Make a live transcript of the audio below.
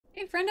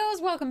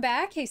friendos, welcome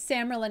back. Hey,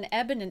 Samerlin,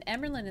 Eben, and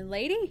Emerlin, and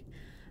Lady.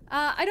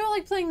 I don't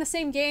like playing the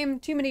same game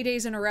too many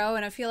days in a row,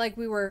 and I feel like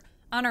we were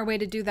on our way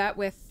to do that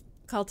with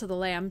Cult of the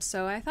Lamb,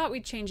 so I thought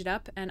we'd change it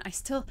up, and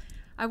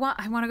I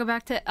want to go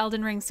back to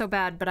Elden Ring so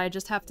bad, but I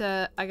just have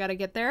to, I gotta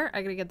get there.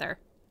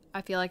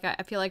 I feel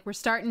like we're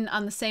starting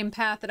on the same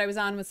path that I was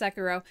on with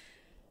Sekiro.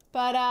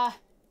 But,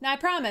 now I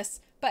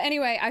promise. But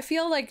anyway, I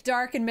feel like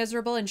dark and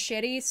miserable and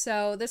shitty,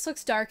 so this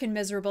looks dark and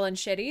miserable and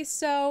shitty,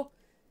 so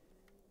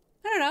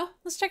I don't know.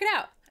 Let's check it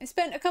out. I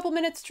spent a couple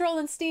minutes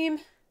trolling Steam.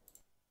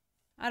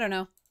 I don't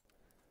know.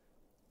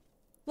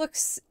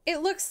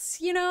 It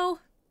looks, you know,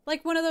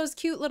 like one of those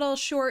cute little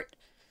short,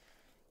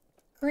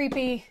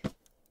 creepy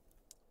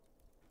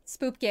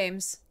spoop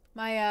games.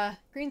 My,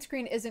 green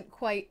screen isn't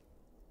quite...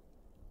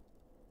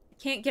 I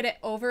can't get it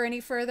over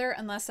any further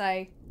unless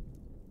I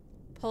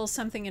pull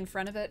something in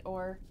front of it,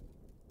 or...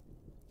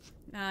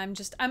 Nah,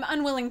 I'm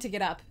unwilling to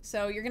get up,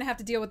 so you're gonna have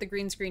to deal with the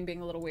green screen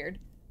being a little weird.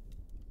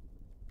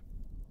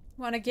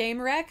 Want a game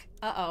wreck?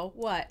 Uh-oh,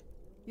 what?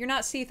 You're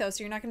not Cetho,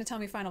 so you're not gonna tell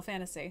me Final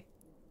Fantasy.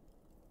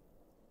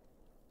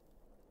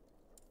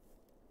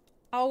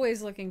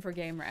 Always looking for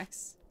game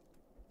wrecks.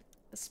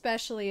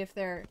 Especially if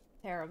they're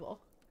terrible.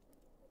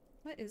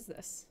 What is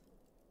this?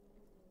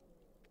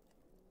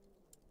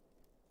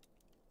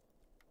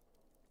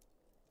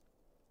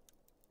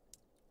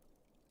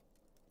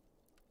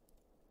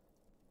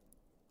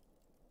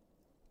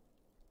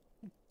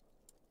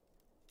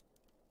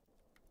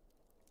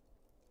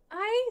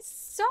 I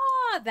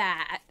saw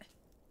that.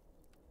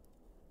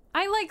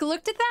 I, like,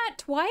 looked at that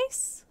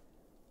twice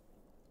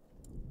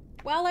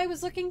while I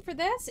was looking for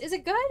this. Is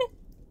it good?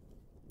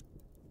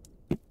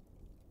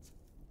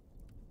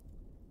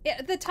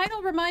 The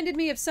title reminded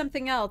me of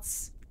something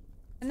else.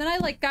 And then I,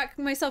 like, got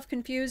myself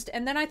confused,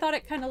 and then I thought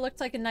it kind of looked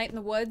like A Night in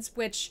the Woods,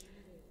 which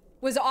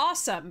was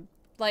awesome.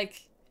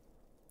 Like,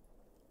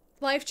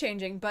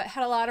 life-changing, but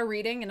had a lot of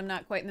reading, and I'm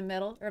not quite in the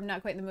middle, or I'm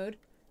not quite in the mood.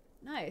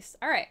 Nice.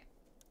 Alright.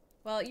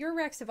 Well, your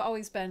Rex have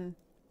always been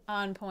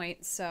on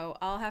point, so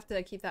I'll have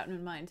to keep that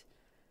in mind.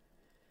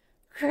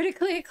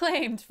 Critically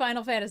acclaimed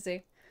Final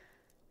Fantasy.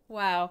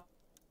 Wow.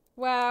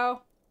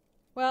 Wow.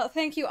 Well,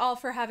 thank you all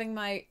for having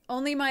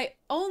only my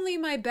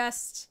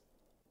best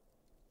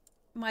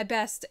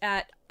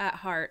at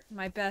heart.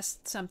 My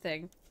best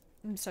something.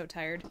 I'm so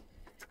tired.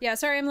 Yeah,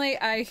 sorry I'm late.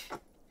 I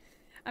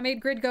made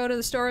Grid go to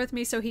the store with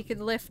me so he could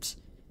lift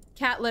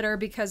cat litter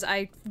because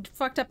I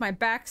fucked up my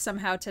back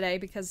somehow today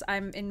because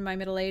I'm in my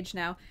middle age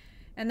now.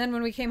 And then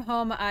when we came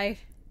home, I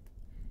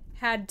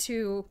had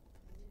to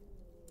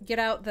get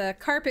out the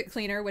carpet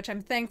cleaner, which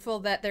I'm thankful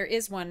that there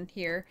is one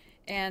here,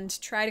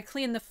 and try to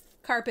clean the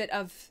carpet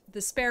of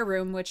the spare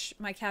room, which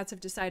my cats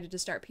have decided to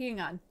start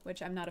peeing on,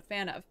 which I'm not a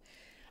fan of.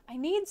 I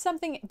need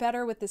something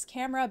better with this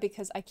camera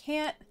because I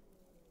can't...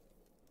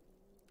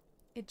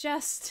 It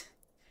just...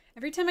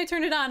 Every time I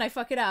turn it on, I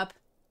fuck it up.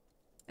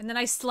 And then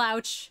I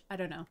slouch. I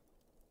don't know.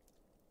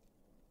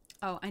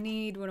 Oh, I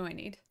need... What do I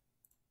need?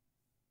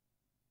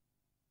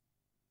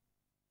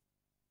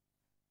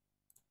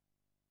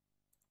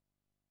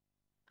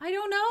 I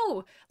don't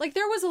know. Like,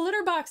 there was a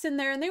litter box in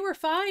there and they were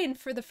fine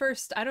for the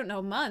first, I don't know,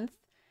 month.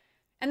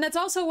 And that's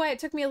also why it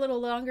took me a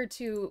little longer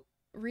to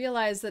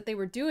realize that they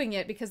were doing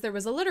it, because there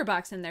was a litter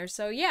box in there.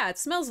 So yeah, it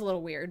smells a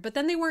little weird. But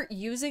then they weren't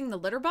using the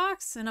litter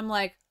box and I'm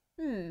like,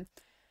 And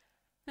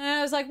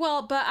I was like,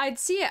 well, but I'd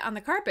see it on the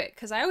carpet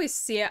because I always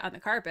see it on the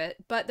carpet.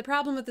 But the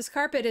problem with this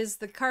carpet is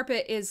the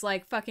carpet is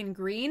like fucking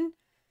green,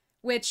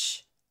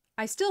 which...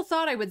 I still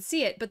thought I would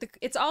see it, but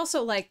it's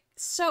also, like,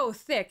 so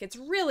thick. It's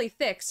really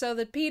thick, so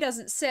the pee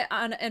doesn't sit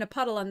in a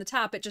puddle on the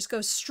top. It just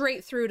goes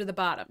straight through to the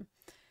bottom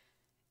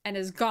and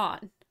is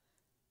gone.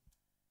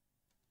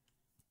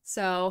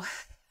 So,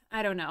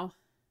 I don't know.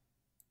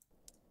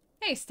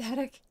 Hey,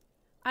 Static.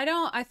 I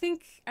don't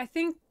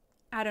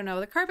know.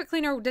 The carpet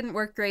cleaner didn't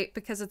work great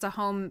because it's a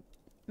home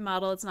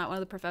model. It's not one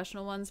of the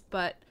professional ones,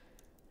 but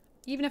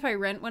even if I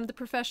rent one of the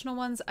professional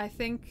ones, I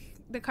think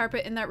the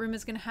carpet in that room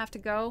is going to have to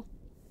go.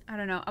 I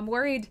don't know. I'm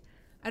worried.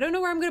 I don't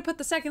know where I'm going to put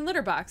the second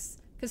litter box.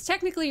 Because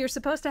technically you're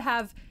supposed to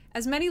have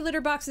as many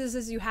litter boxes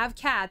as you have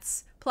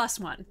cats, plus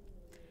one.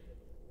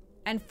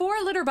 And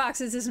 4 litter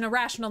boxes is an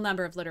irrational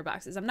number of litter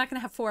boxes. I'm not going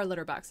to have 4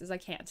 litter boxes. I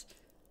can't.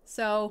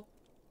 So,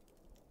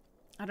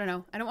 I don't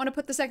know. I don't want to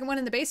put the second one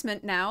in the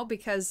basement now,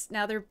 because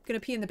now they're going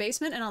to pee in the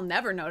basement, and I'll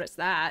never notice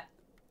that.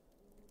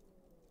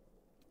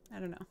 I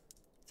don't know.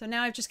 So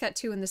now I've just got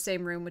 2 in the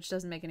same room, which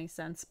doesn't make any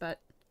sense, but...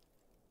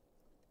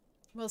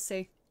 We'll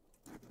see.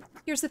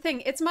 Here's the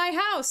thing, it's my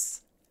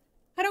house!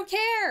 I don't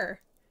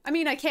care! I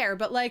mean, I care,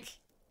 but like...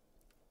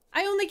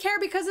 I only care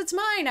because it's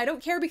mine! I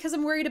don't care because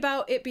I'm worried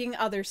about it being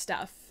other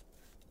stuff.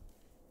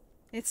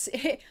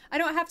 I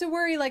don't have to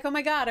worry like, oh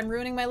my god, I'm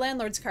ruining my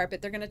landlord's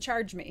carpet, they're gonna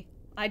charge me.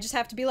 I just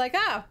have to be like,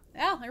 oh,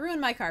 well, I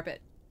ruined my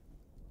carpet.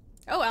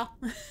 Oh well.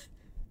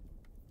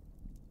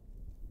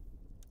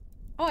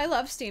 Oh, I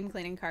love steam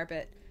cleaning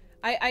carpet.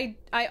 I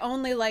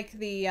only like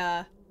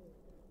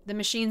the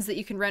machines that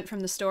you can rent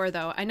from the store,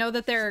 though. I know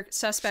that they're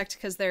suspect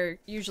because they're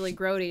usually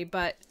grody,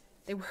 but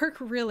they work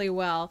really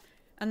well.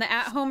 And the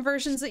at-home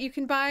versions that you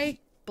can buy,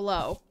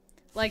 blow.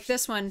 Like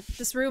this one,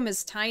 this room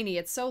is tiny.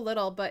 It's so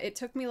little, but it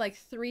took me like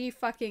 3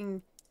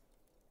 fucking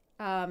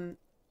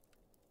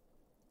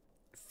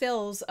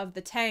fills of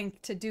the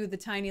tank to do the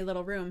tiny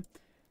little room.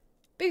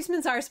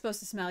 Basements are supposed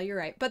to smell, you're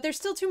right. But there's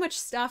still too much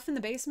stuff in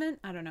the basement.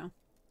 I don't know.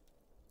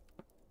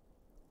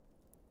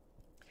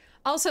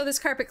 Also, this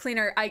carpet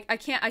cleaner,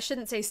 I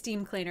shouldn't say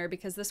steam cleaner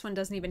because this one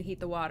doesn't even heat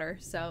the water.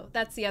 So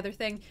that's the other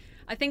thing.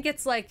 I think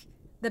it's like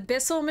the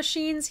Bissell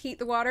machines heat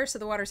the water so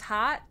the water's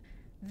hot.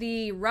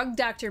 The Rug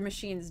Doctor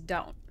machines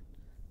don't.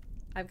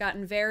 I've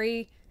gotten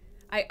very...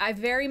 I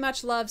very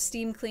much love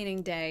steam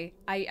cleaning day.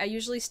 I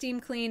usually steam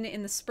clean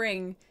in the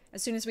spring.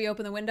 As soon as we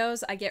open the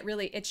windows, I get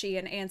really itchy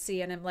and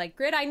antsy and I'm like,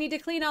 Grid, I need to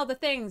clean all the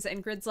things.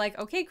 And Grid's like,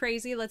 okay,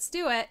 crazy, let's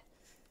do it.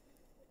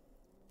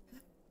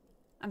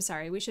 I'm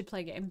sorry, we should play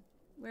a game.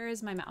 Where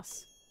is my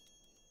mouse?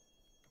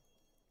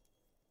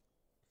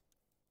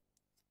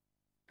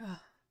 Ugh.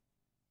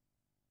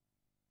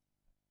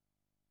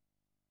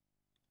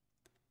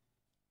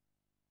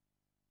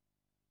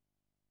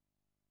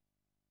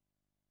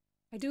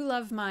 I do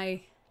love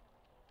my...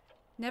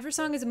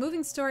 Neversong is a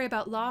moving story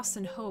about loss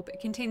and hope.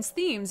 It contains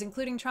themes,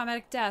 including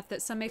traumatic death,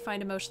 that some may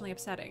find emotionally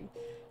upsetting.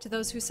 To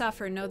those who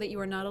suffer, know that you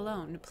are not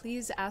alone.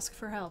 Please ask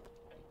for help.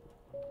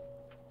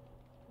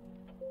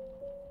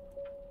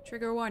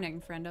 Trigger warning,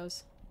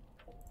 friendos.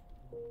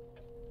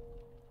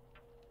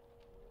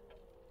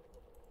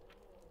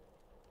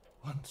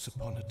 Once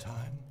upon a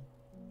time,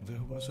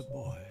 there was a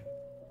boy,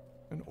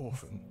 an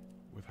orphan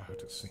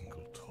without a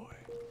single toy.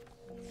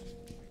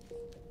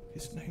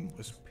 His name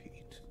was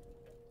Pete.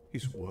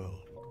 His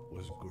world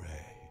was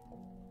grey,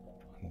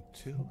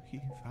 until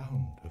he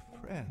found a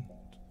friend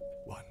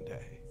one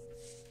day.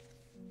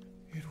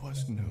 It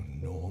was no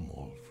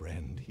normal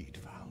friend he'd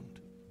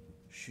found.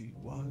 She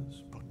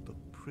was but the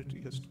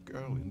prettiest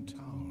girl in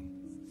town.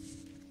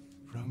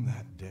 From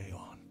that day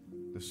on,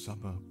 the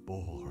summer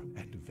bore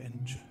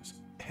adventures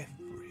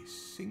every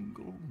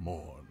single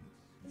morn.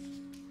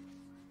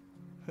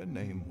 Her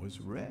name was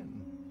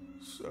Wren,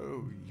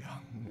 so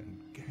young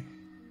and gay.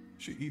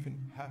 She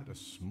even had a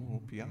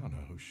small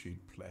piano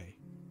she'd play.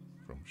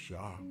 From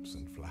sharps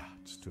and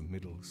flats to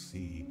middle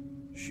C,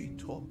 she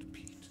taught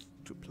Pete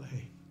to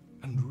play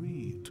and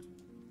read.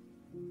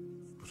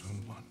 But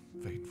on one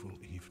fateful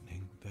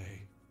evening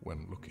they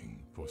went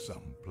looking for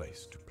some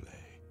place to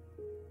play.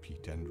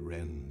 Pete and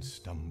Wren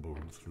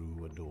stumbled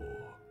through a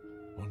door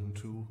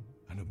onto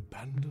an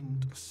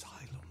abandoned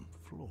asylum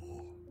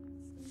floor.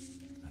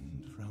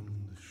 And from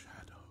the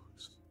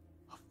shadows,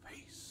 a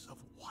face of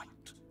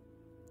white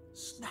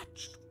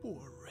snatched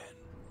poor Wren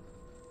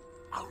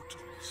out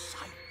of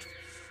sight.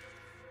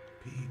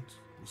 Pete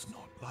was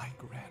not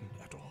like Wren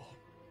at all.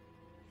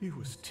 He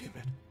was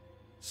timid,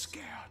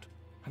 scared,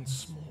 and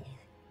small.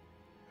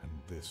 And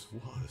this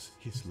was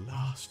his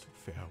last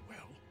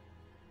farewell,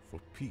 for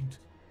Pete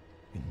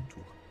into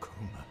a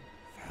coma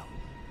fell.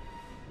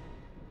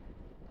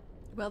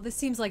 Well, this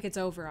seems like it's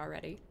over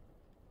already.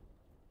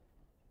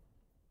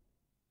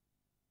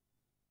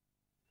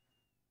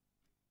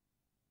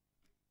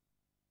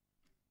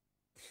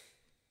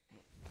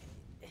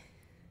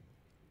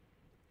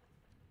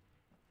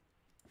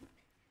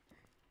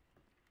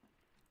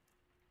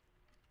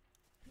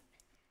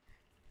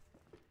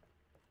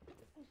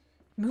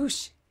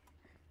 Moosh.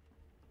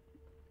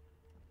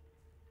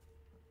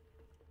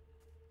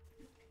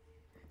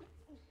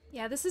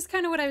 Yeah, this is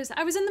kind of what I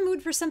was in the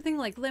mood for something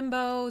like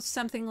Limbo,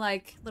 something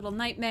like Little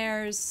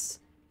Nightmares.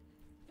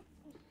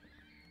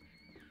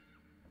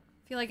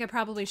 I feel like I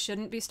probably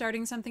shouldn't be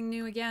starting something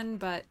new again,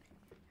 but...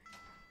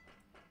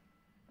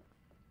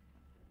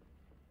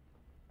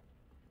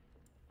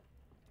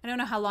 I don't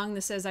know how long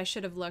this is. I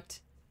should have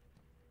looked.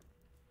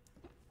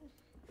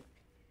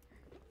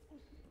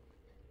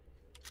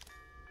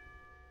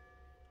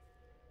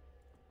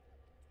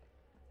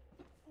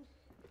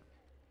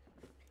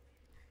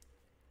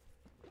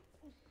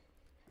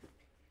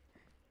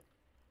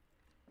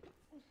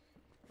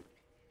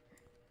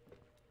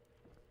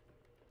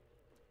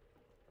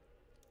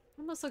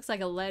 Almost looks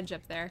like a ledge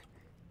up there.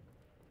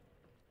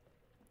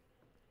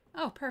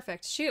 Oh,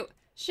 perfect. Shoot.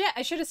 Shit,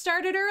 I should have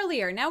started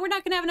earlier. Now we're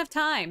not gonna have enough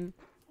time.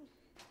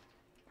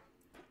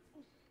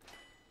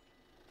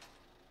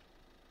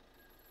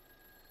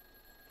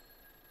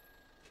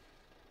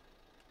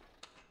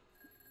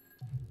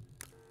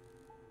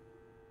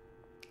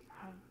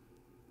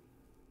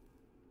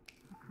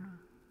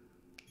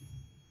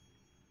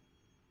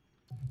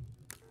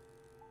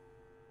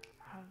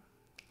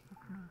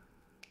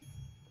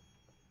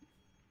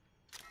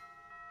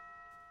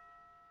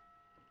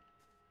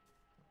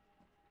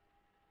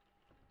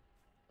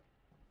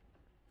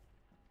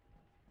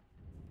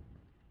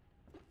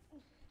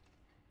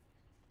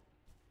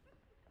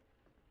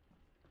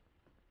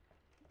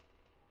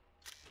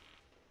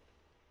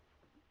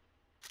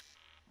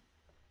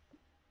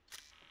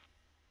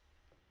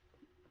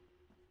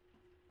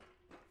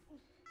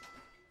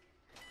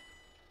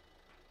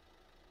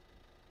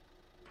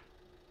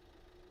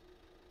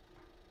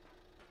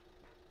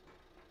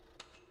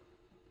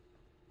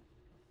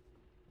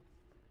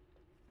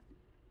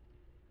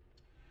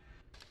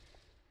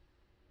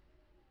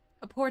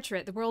 A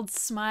portrait. The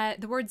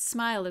word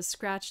smile is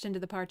scratched into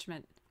the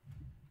parchment.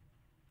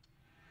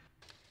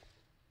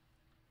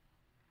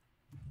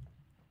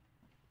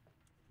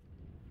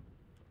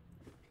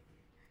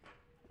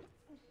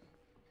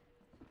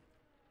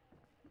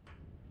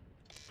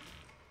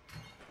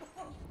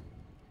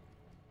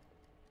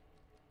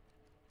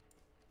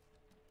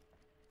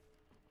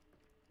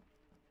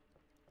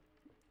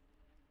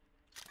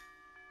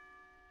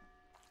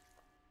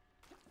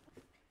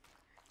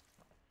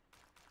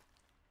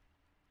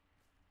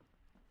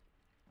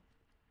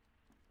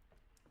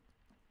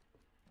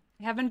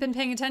 I haven't been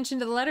paying attention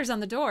to the letters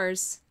on the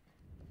doors.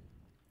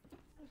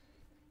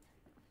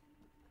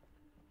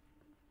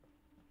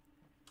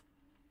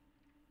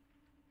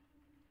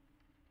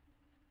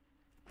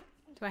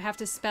 Do I have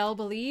to spell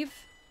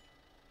believe?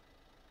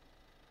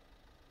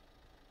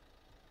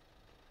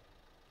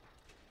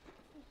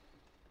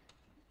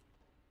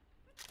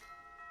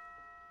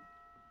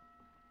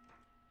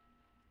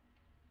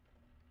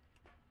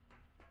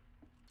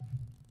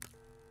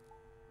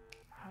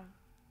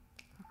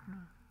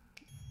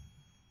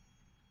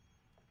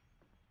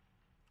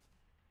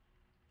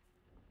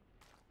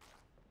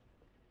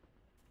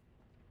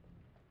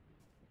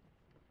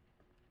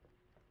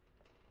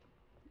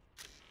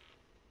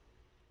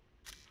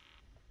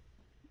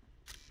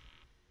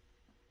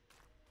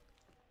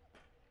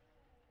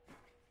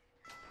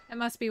 That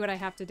must be what I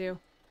have to do.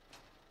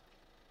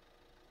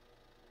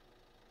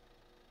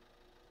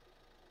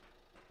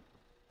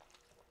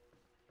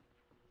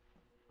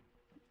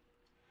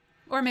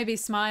 Or maybe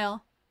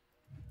smile.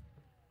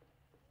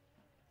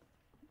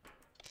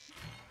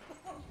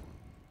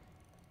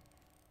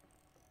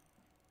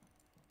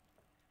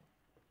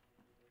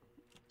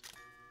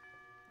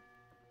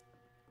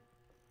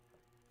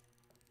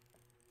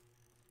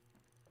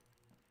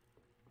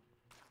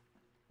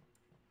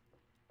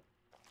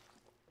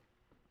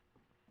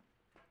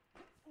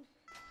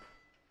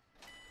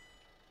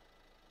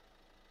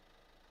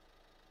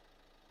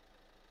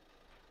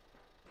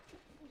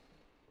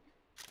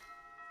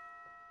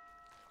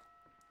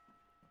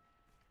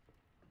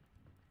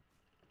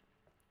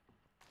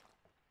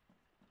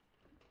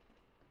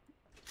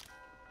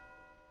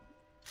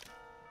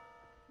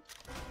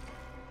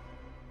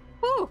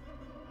 Woo!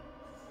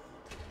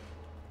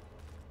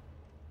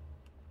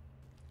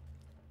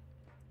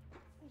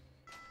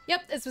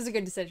 Yep, this was a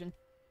good decision.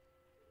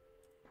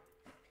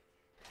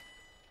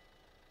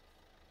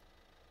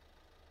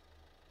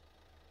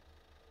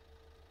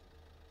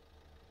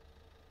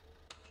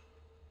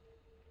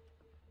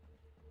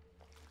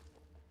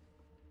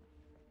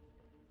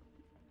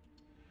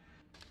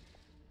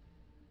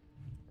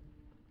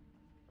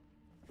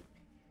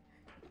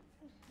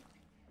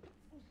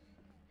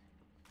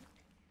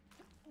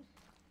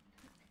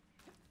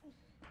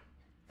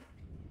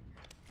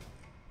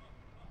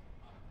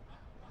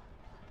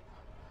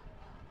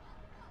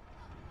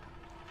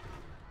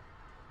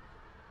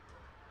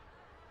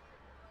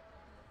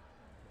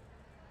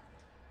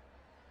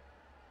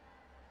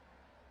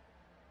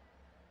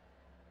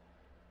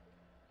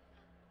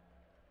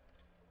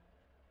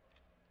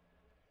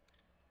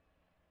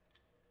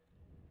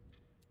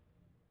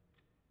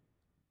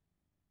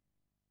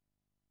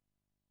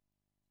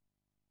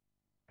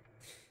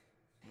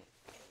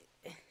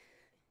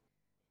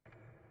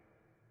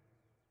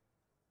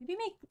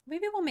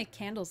 Maybe we'll make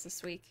candles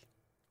this week.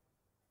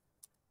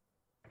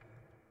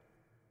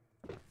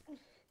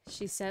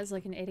 She says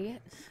like an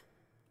idiot.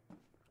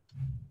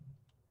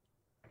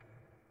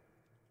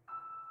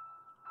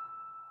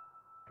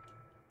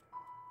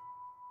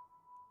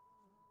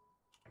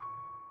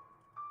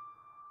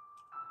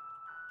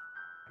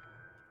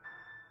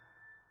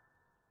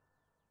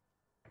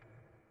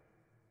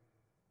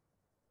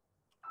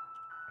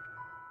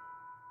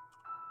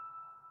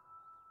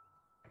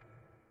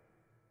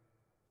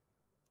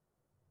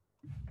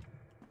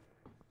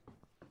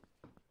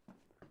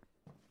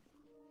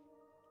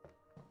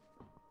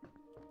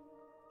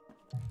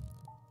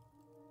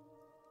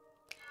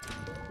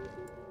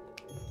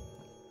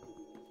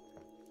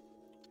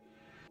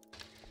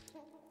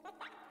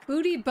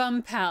 Booty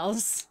Bum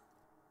Pals.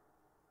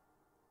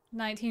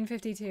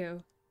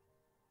 1952.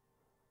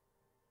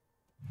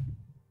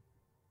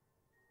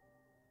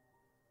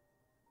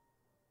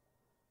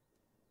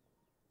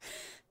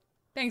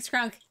 Thanks,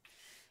 Crunk.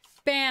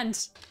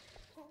 Banned.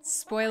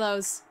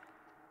 Spoilos.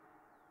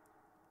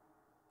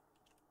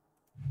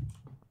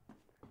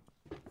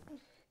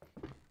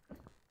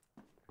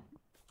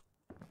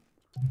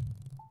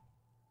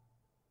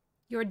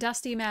 Your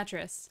dusty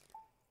mattress.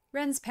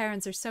 Ren's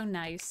parents are so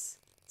nice.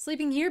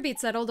 Sleeping here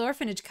beats that old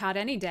orphanage cot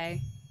any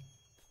day.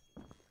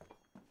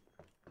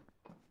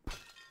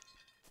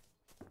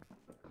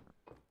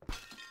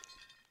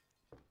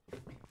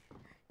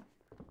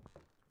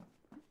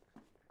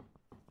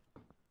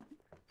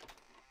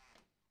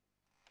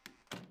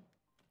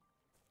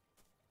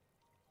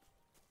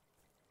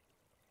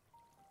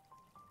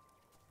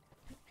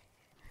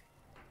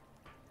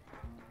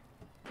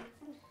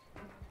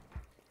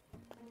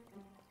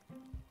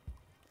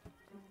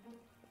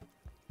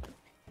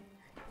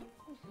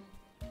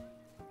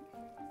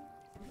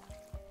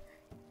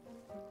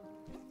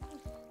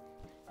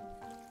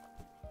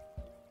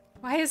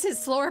 Why is it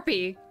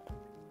Slurpee?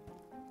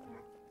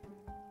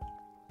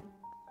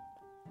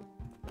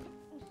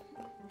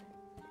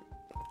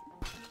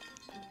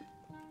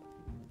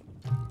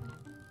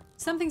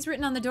 Something's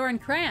written on the door in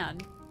crayon.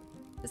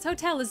 This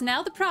hotel is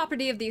now the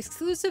property of the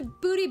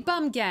exclusive Booty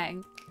Bum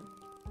Gang.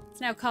 It's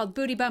now called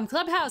Booty Bum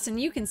Clubhouse, and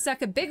you can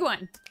suck a big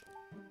one.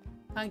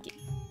 Punky.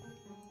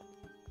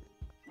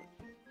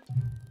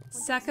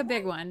 Suck a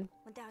big one.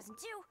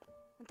 1002,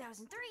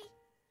 1003.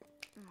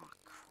 Oh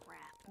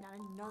crap, not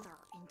another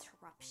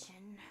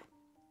interruption.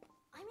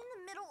 I'm in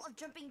the middle of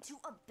jumping to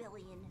 1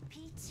 billion,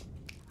 Pete.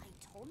 I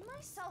told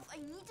myself I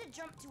need to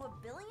jump to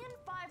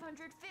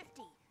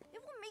 1,550,000,000. It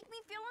will make me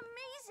feel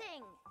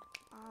amazing.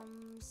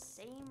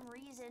 Same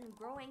reason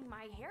growing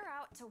my hair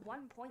out to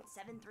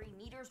 1.73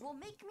 meters will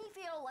make me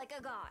feel like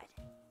a god.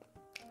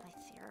 My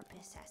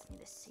therapist asked me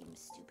the same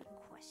stupid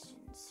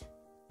questions.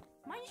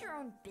 Mind your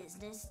own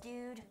business,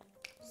 dude.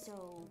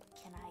 So,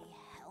 can I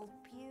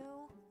help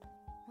you?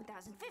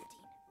 1015,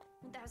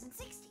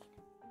 1016,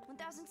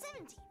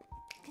 1017.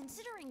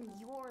 Considering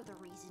you're the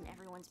reason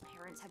everyone's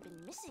parents have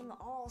been missing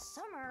all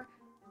summer,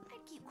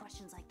 I'd keep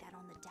questions like that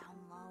on the down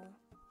low.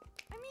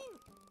 I mean,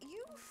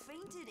 you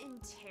fainted in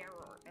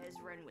terror as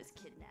Ren was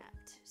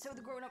kidnapped. So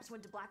the grown-ups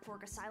went to Black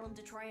Fork Asylum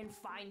to try and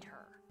find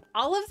her.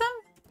 All of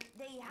them?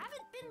 They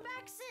haven't been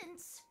back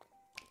since.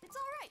 It's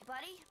all right,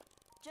 buddy.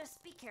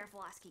 Just be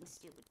careful asking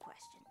stupid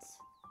questions.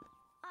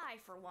 I,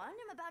 for one,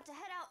 am about to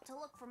head out to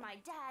look for my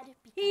dad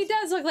because... He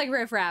does look like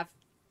Riff Raff.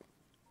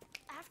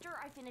 After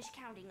I finish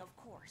counting, of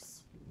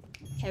course.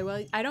 Okay,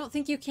 well, I don't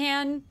think you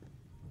can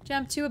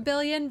jump to 1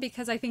 billion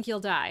because I think you'll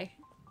die.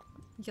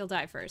 You'll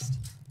die first.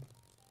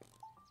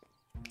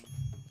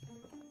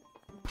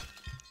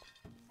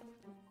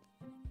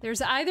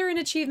 There's either an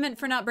achievement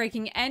for not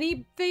breaking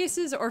any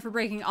vases or for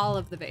breaking all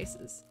of the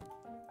vases.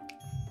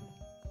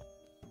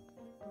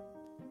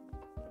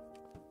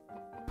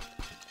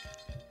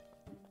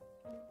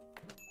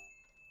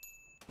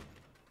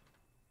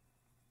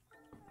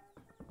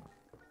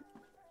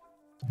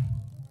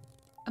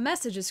 A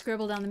message is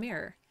scribbled on the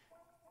mirror.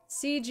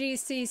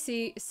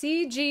 CGCGB.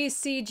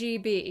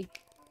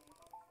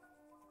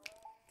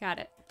 Got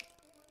it.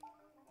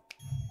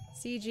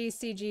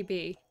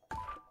 CGCGB.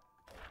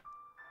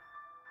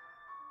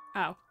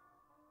 Oh.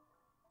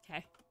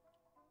 Okay.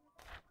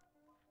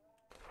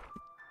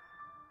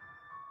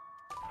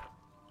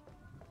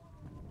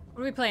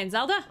 What are we playing,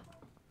 Zelda?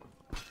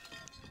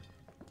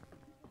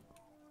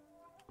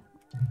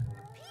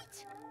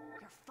 Pete,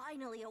 you're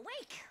finally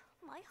awake.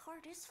 My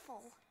heart is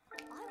full.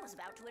 I was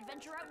about to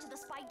adventure out to the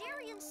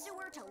Spiderian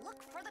sewer to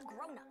look for the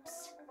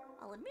grown-ups.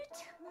 I'll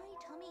admit, my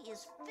tummy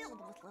is filled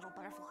with little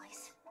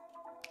butterflies.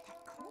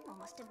 That coma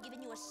must have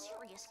given you a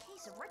serious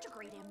case of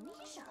retrograde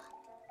amnesia.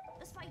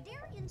 The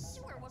Spiderian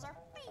sewer was our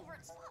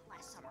favorite spot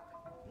last summer.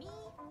 Me,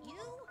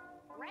 you,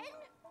 Ren,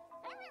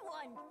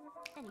 everyone.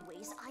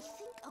 Anyways, I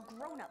think a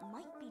grown-up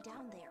might be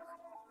down there.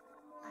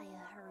 I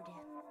heard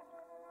him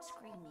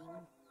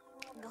screaming.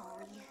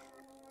 Golly,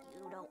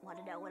 you don't want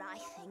to know what I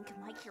think,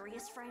 my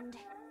curious friend.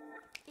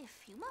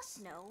 If you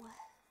must know,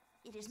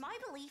 it is my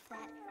belief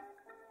that,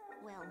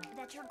 well,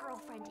 that your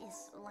girlfriend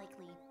is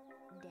likely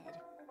dead.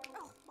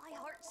 Oh, my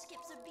heart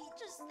skips a beat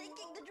just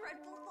thinking the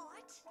dreadful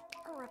thought.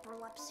 Her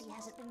epilepsy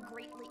hasn't been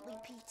great lately,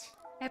 Pete.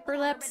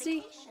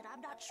 Epilepsy?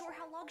 I'm not sure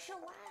how long she'll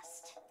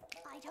last.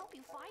 I'd help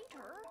you find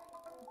her,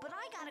 but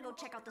I gotta go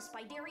check out the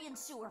Spiderian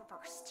sewer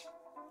first.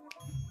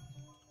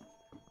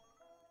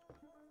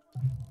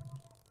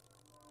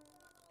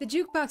 The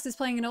jukebox is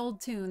playing an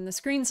old tune. The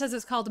screen says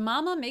it's called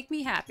Mama Make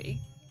Me Happy.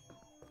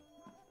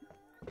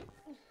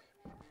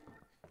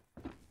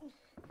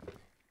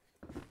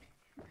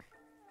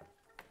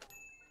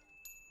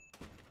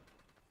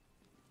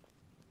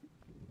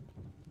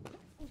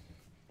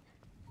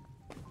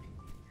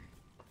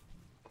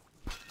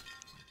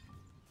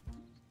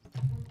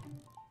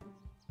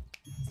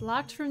 It's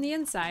locked from the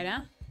inside,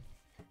 huh?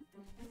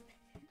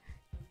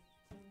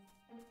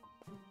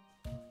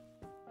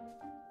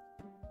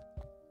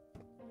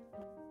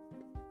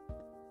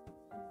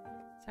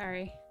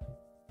 Sorry.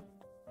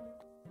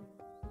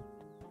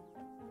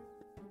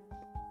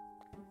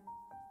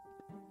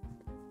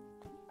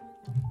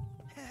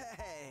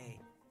 Hey!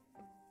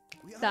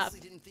 We Stop.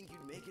 honestly didn't think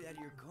you'd make it out of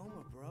your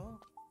coma, bro.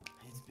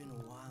 It's been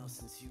a while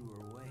since you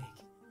were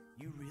awake.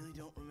 You really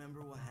don't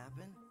remember what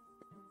happened?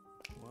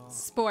 Well,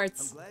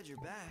 Sports. I'm glad you're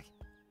back.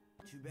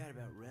 Too bad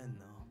about Ren,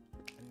 though.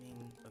 I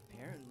mean,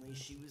 apparently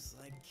she was,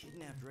 like,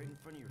 kidnapped right in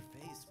front of your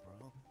face,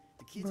 bro.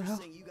 The kids are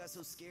saying you got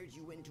so scared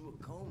you went into a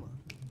coma.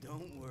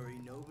 Don't worry,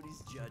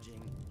 nobody's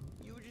judging.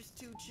 You were just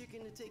too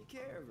chicken to take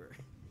care of her.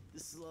 The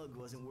slug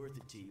wasn't worth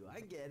it to you,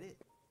 I get it.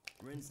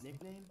 Ren's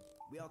nickname?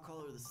 We all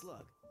call her the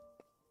Slug.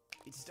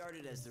 It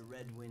started as the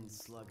Red Wind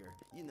Slugger,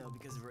 you know,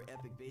 because of her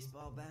epic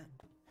baseball bat.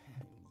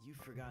 You've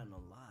forgotten a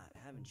lot,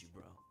 haven't you,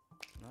 bro?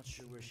 Not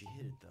sure where she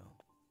hid it, though.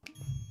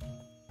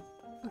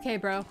 Okay,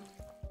 bro.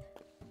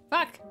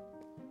 Fuck!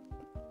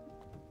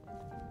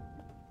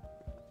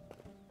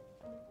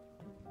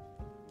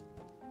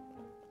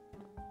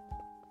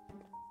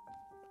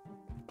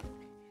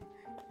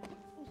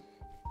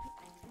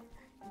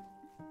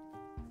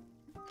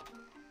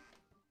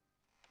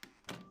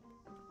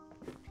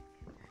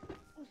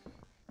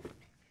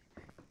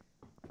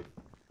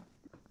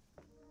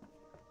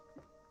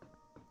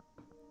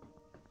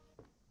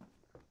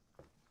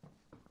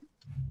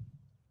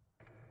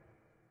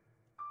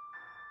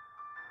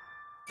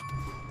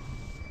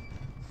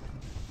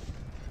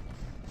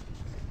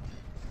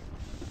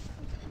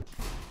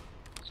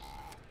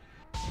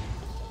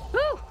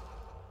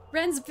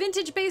 Ren's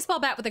vintage baseball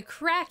bat with a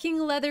cracking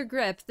leather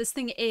grip. This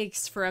thing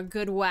aches for a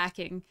good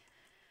whacking.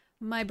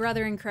 My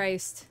brother in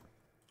Christ.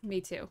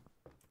 Me too.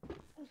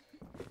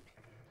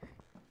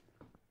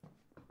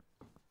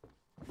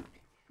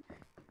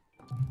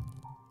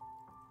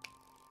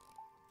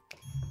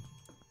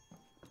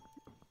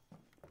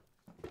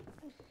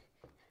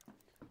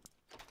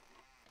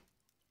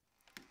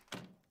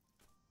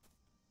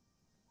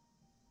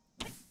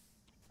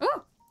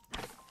 Oh!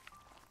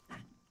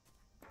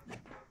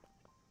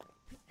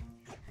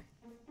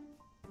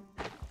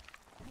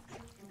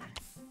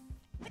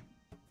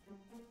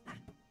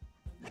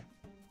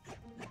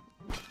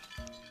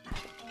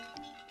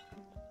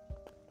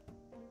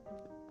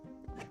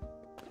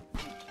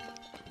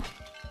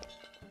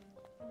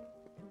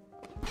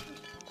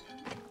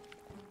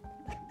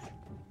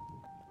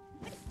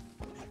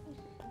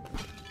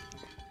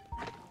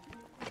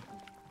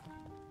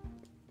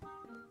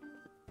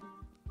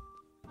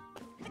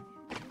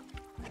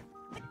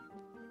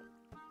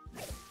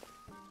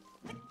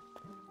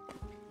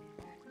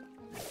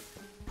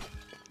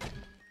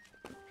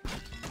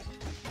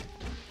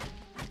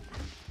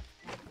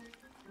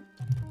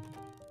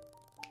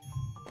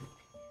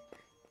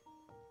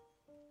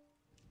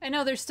 I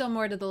know there's still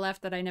more to the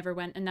left that I never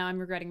went, and now I'm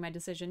regretting my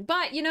decision.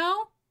 But, you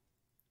know...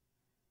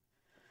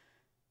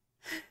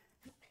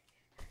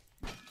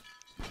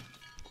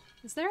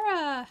 Is there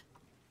a...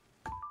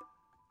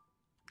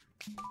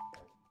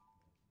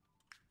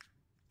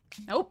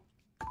 Nope.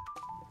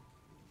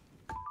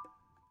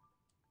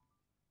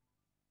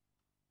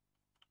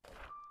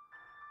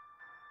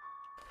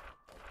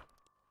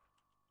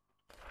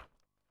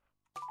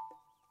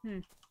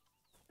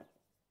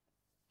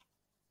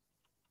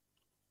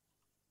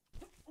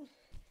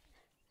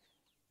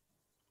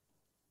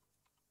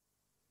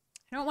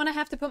 I don't want to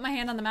have to put my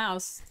hand on the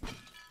mouse.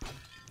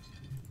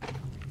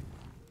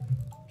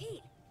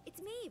 Pete, it's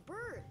me,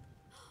 Bird.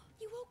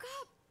 You woke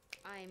up.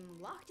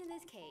 I'm locked in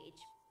this cage.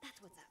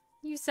 That's what's up.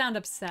 You sound I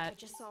upset.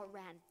 just saw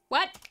Ren.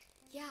 What?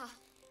 Yeah,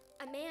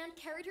 a man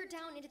carried her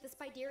down into the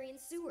Spiderian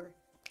sewer.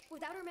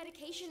 Without her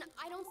medication,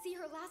 I don't see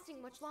her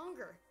lasting much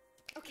longer.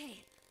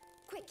 Okay,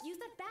 quick, use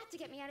that bat to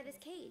get me out of this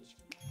cage.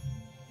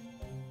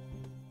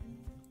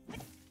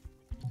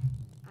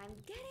 I'm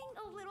getting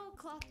a little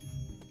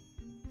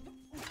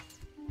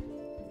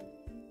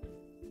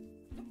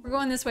We're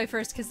going this way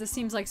first because this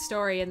seems like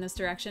story in this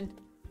direction.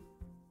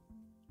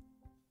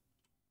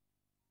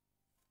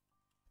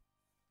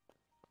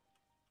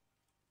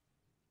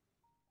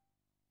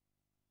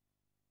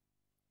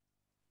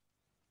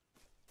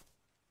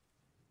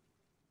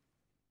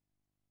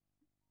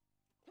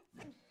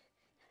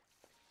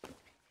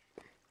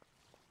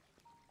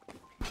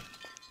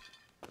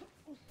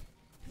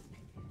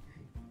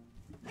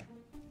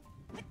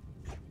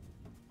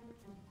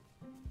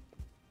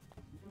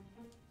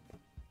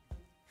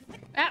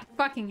 Ah,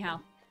 fucking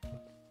hell.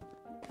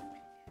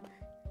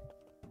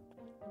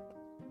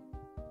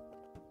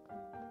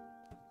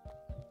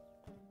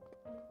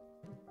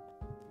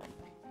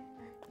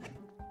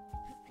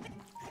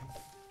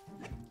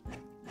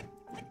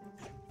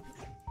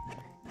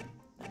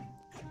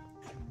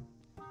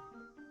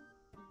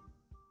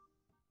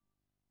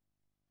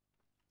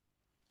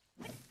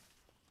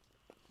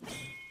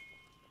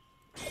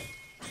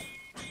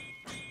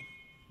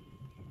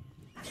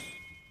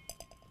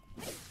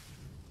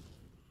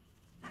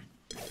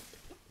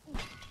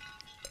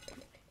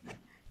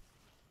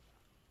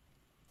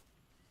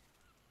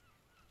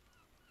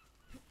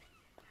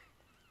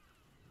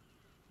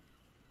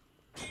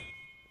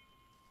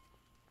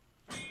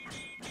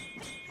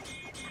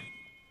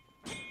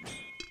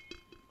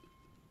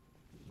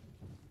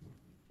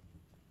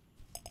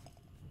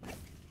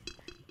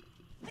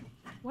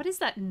 What is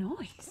that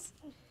noise?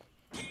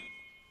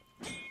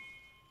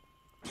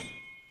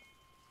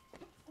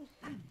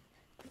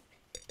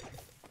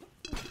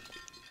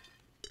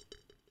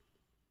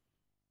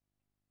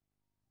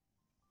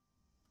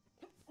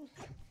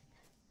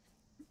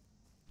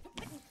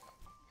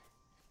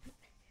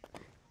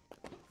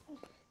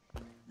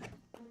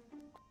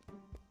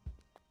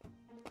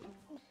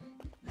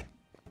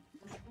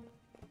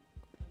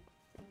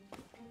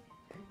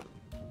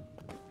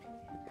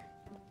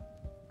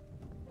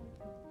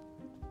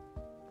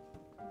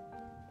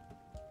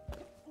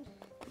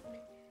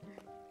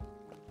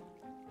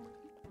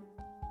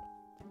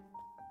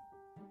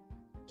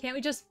 Can't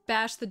we just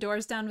bash the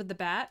doors down with the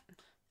bat?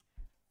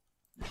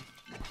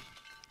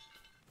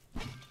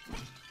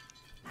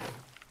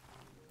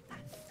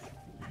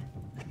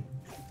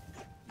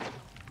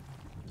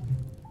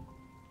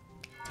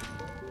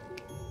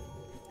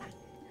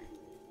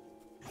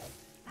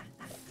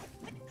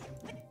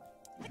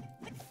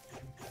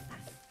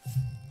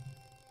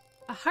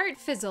 A heart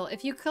fizzle.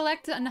 If you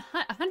collect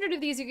 100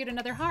 of these, you get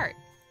another heart.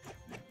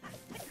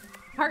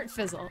 Heart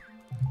fizzle.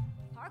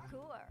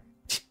 Parkour.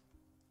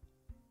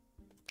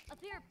 Up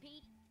here,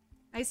 Pete.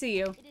 I see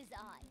you. It is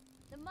I,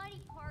 the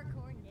mighty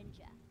parkour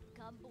ninja,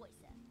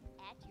 Comboisa,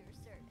 at your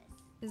service.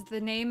 Is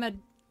the name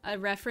a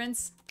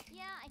reference?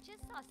 Yeah, I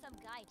just saw some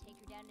guy take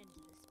her down into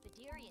the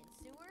Spiderian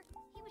sewer,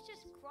 he was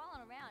just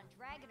crawling around,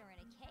 dragging her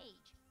in a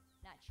cage.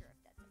 Not sure if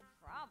that's a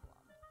problem.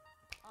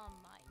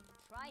 I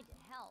tried to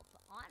help,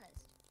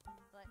 honest.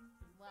 But,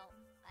 well,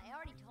 I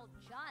already told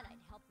John I'd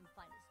help him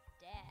find his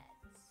dad.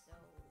 So,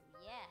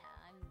 yeah,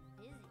 I'm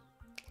busy.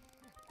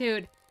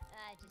 Dude.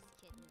 Just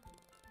kidding.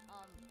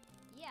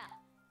 Yeah,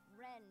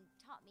 Ren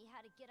taught me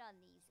how to get on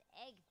these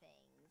egg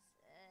things.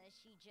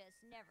 She just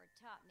never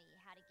taught me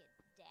how to get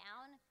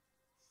down.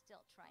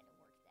 Still trying to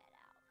work that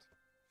out.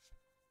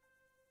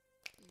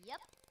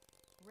 Yep,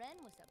 Ren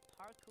was a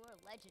parkour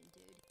legend,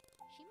 dude.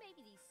 She made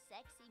me these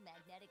sexy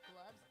magnetic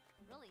gloves.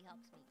 Really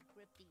helps me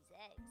grip these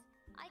eggs.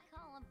 I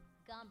call them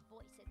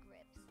Gomboisa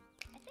grips.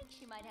 I think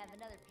she might have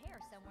another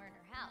pair somewhere in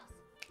her house.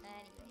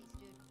 Anyways,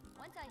 dude,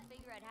 once I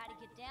figure out how to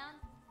get down,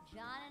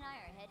 John and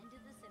I are heading to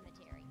the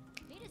cemetery.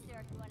 Meet us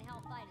there if you want to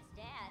help find his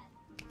dad.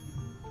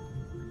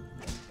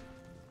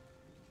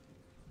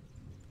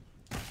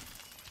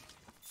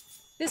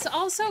 This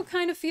also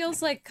kind of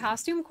feels like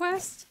Costume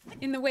Quest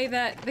in the way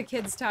that the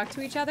kids talk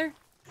to each other,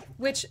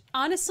 which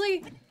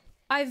honestly,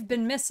 I've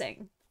been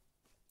missing.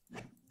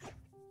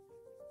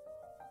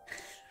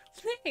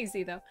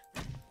 Hazy though.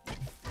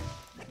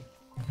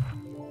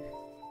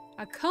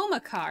 A coma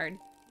card.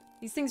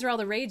 These things are all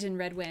the rage in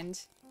Red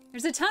Wind.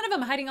 There's a ton of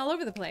them hiding all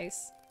over the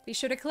place. Be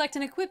sure to collect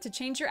and equip to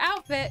change your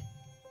outfit.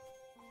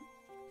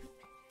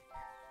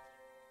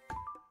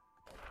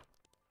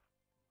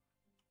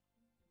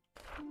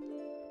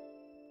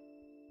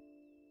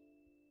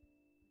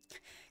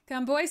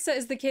 Gamboisa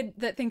is the kid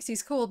that thinks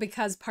he's cool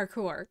because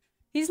parkour.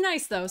 He's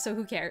nice though, so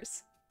who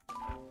cares?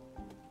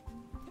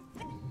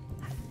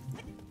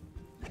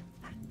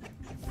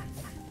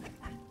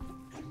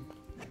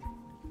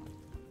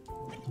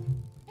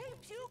 Hey,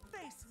 Puke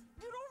Face!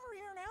 Get over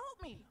here and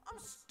help me! I'm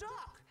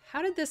stuck!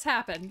 How did this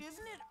happen? Isn't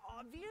it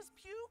obvious,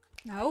 Puke?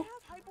 No. I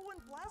have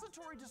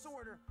hypoinflammatory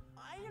disorder.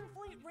 I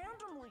inflate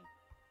randomly.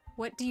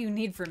 What do you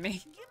need from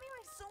me? Give me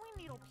my sewing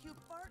needle,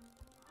 Puke Fart.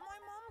 My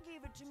mom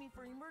gave it to me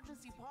for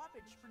emergency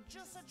poppage for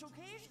just such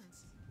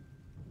occasions.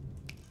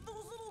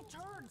 Those little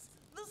turds,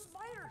 the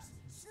spiders,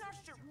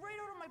 snatched it right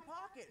out of my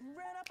pocket and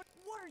ran up.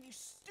 What, are you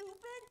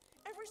stupid?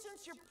 Ever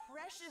since your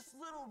precious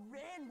little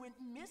Ren went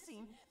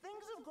missing,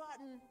 things have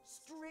gotten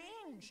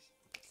strange.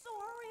 So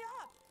hurry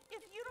up.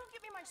 If you don't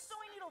get me my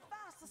sewing needle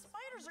fast, the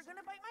spiders are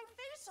gonna bite my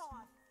face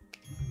off.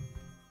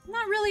 I'm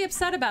not really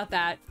upset about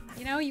that.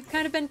 You know, you've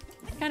kind of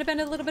been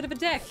a little bit of a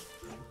dick.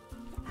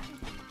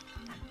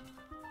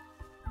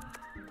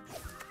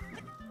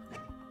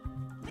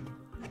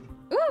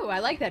 Ooh, I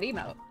like that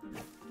emote.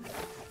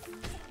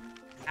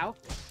 Ow.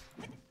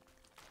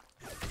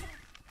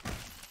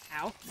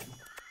 Ow.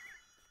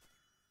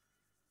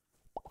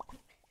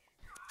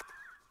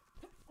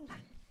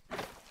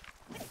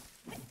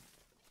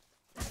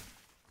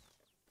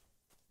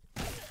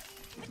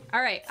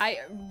 All right,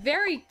 I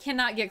very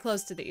cannot get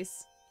close to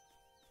these.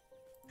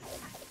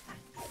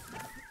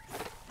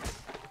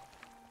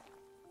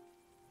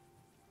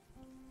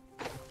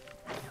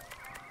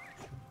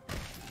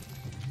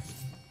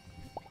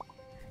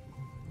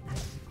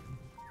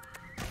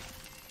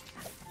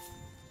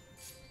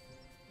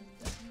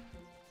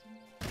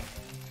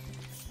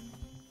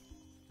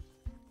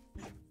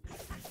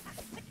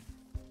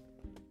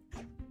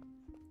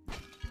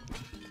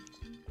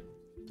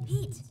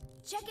 Pete,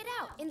 check it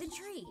out, in the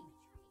tree.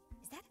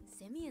 Is that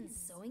Simeon's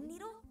sewing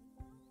needle?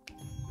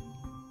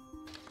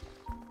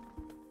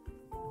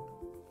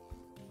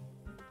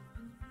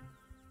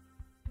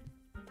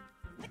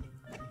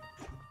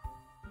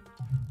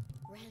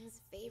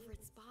 Ren's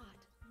favorite spot.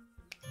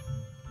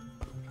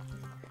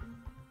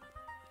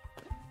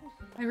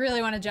 I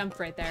really want to jump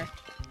right there.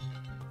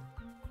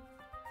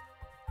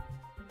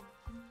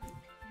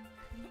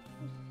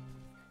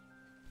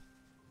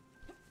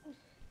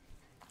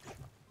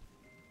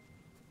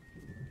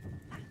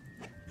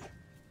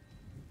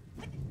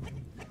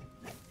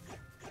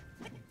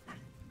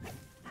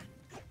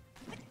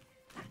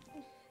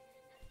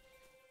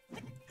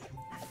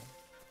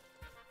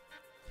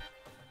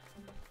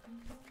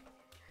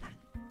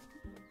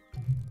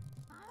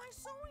 My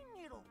sewing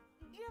needle.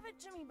 Give it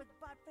to me, but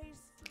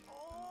Buttface.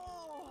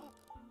 Oh,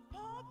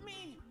 pop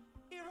me.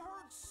 It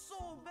hurts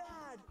so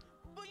bad,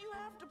 but you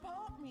have to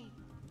pop me.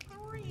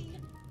 3,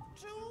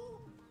 2,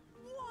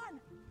 1.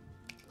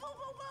 Go,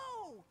 go,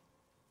 go.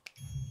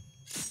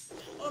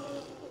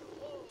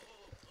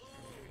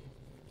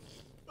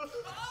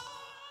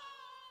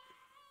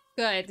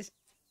 Good.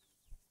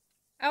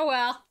 Oh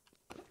well.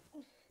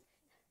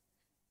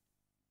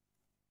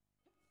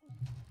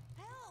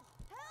 Help!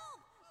 Help!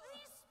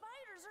 These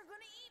spiders are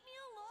gonna eat me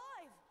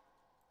alive!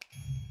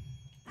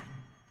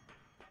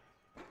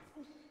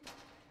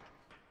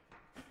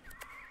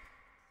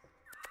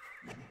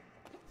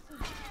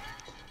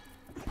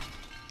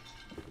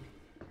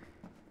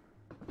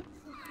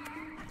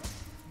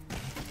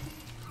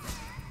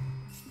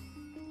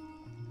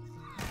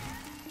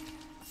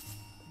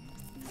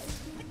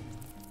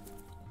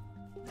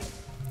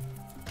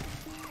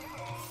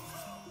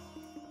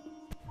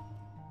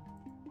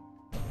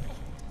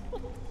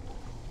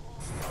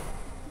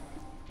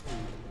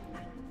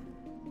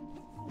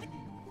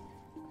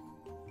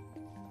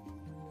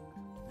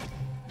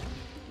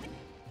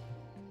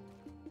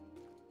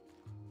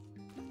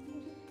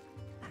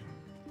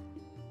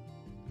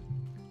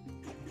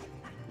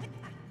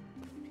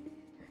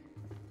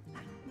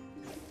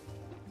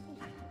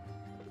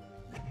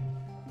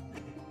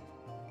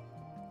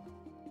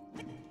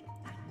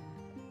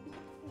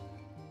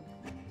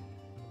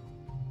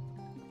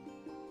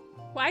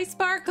 Why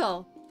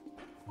sparkle?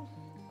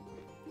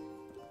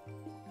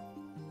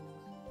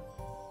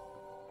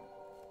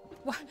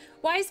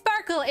 Why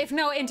sparkle if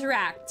no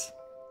interact?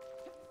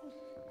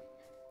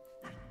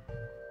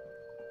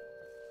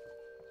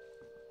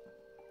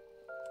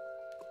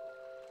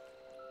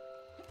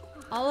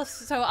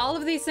 So all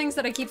of these things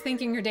that I keep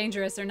thinking are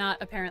dangerous are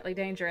not apparently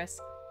dangerous.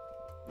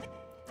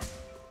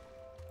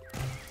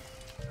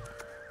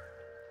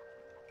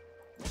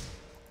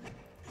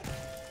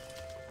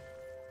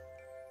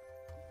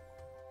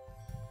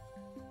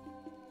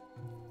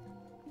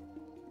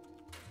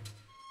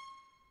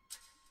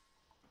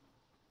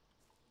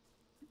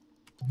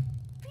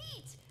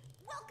 Pete,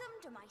 welcome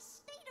to my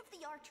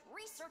state-of-the-art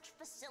research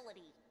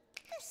facility.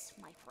 This,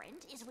 my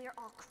friend, is where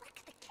I'll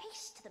crack the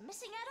case to the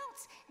missing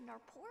adults and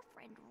our poor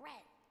friend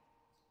Red.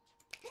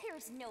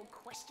 There's no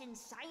question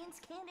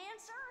science can't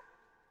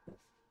answer.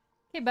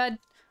 Hey, bud.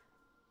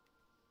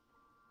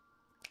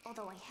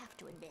 Although I have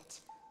to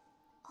admit,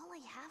 all I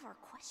have are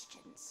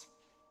questions.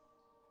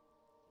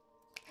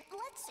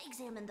 Let's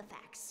examine the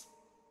facts.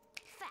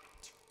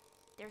 Fact.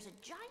 There's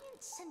a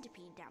giant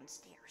centipede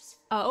downstairs.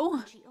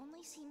 Oh? She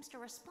only seems to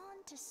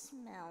respond to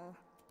smell.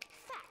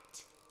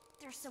 Fact.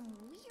 There's some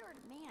weird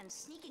man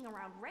sneaking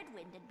around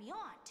Redwind and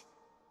beyond.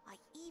 I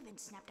even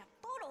snapped a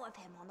photo of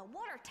him on the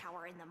water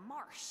tower in the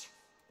marsh.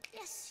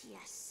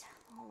 Yes,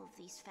 all of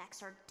these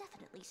facts are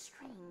definitely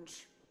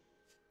strange.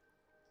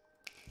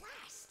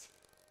 Last,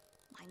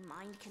 my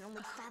mind can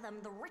only fathom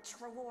the rich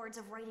rewards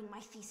of writing my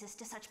thesis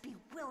to such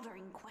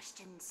bewildering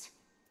questions.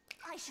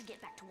 I should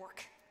get back to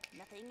work.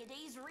 Nothing a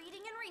day's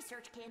reading and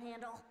research can't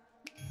handle.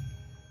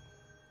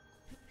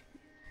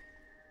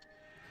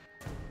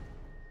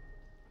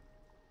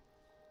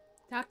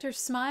 Dr.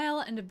 Smile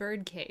and a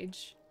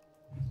birdcage.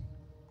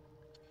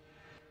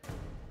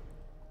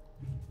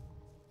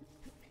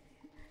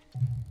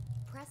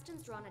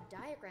 Preston's drawn a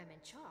diagram in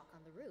chalk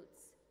on the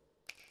roots.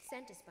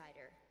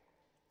 Centispider.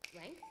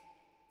 Length,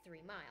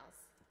 3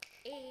 miles.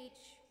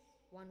 Age,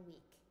 1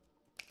 week.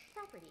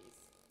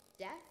 Properties.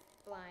 Deaf,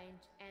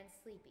 blind, and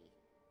sleepy.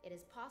 It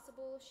is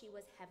possible she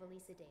was heavily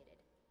sedated.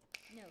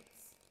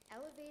 Notes.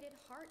 Elevated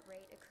heart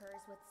rate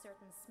occurs with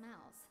certain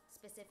smells,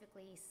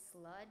 specifically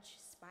sludge,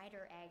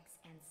 spider eggs,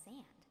 and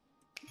sand.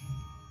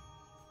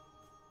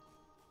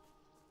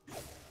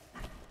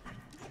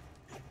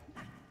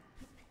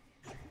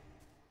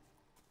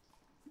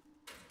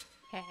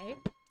 Okay.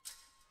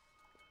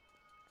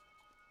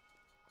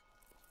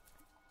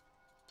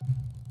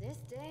 This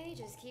day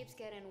just keeps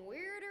getting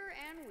weirder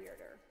and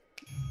weirder.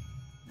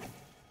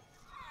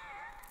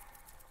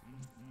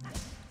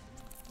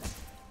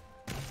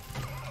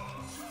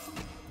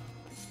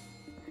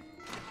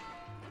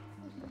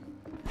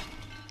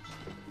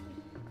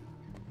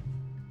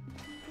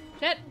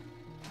 Shit.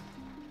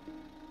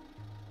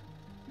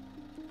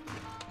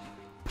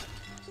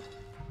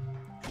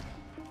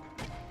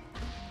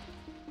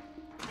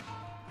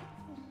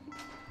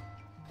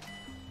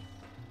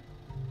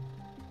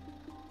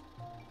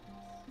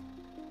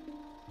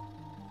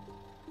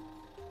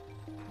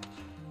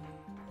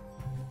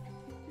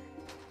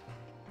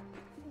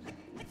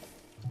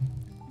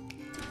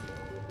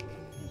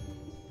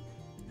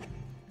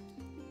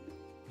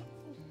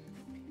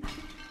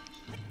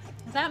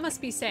 That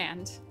must be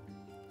sand.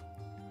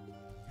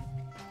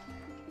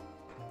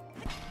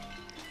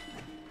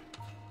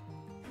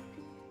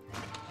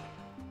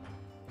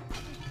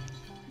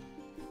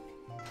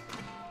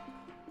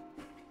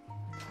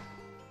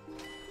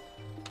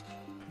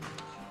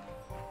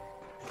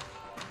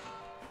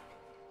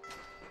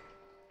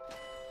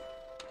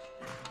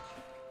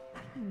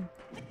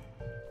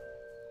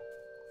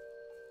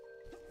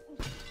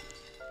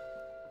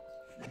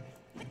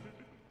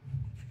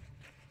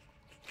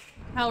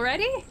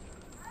 Already?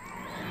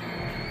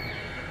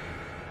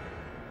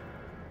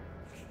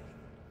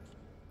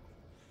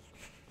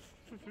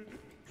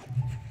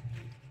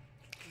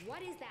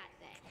 What is that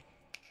thing?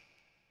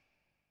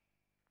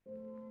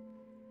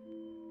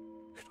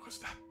 It was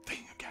that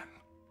thing again.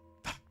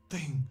 That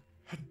thing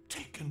had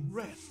taken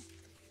Ren.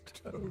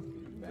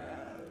 Don't be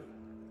mad.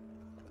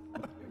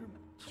 I'm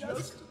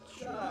just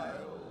a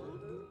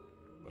child.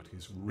 But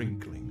his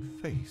wrinkling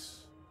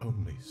face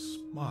only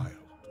smiled.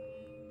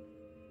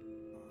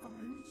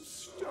 I'm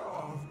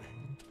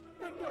starving,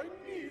 and I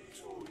need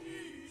to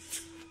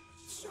eat.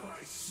 So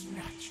I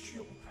snatched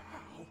your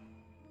pal.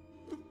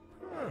 The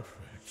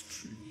perfect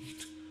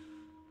treat.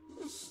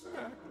 A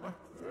snack like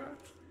that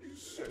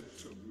is said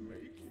to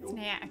make your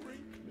Snack.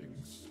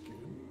 wrinkling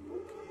skin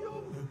look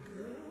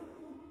younger.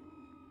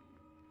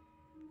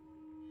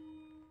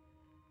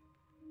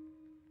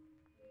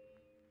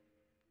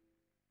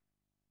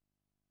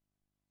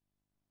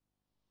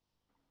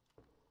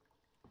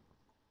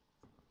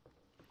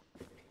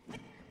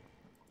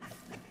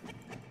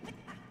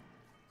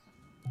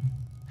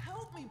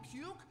 Help me,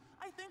 Puke!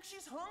 I think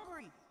she's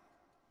hungry.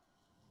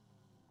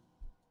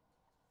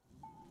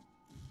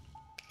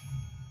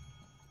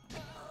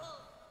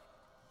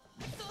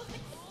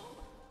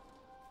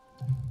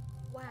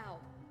 Wow,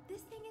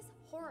 this thing is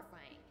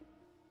horrifying.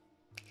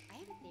 I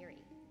have a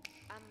theory.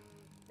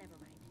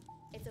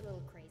 It's a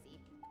little crazy.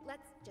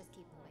 Let's just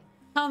keep moving.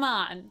 Come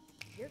on.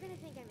 You're gonna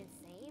think I'm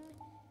insane,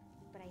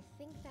 but I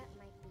think that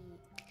might be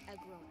a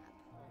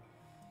grown-up.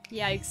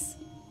 Yikes.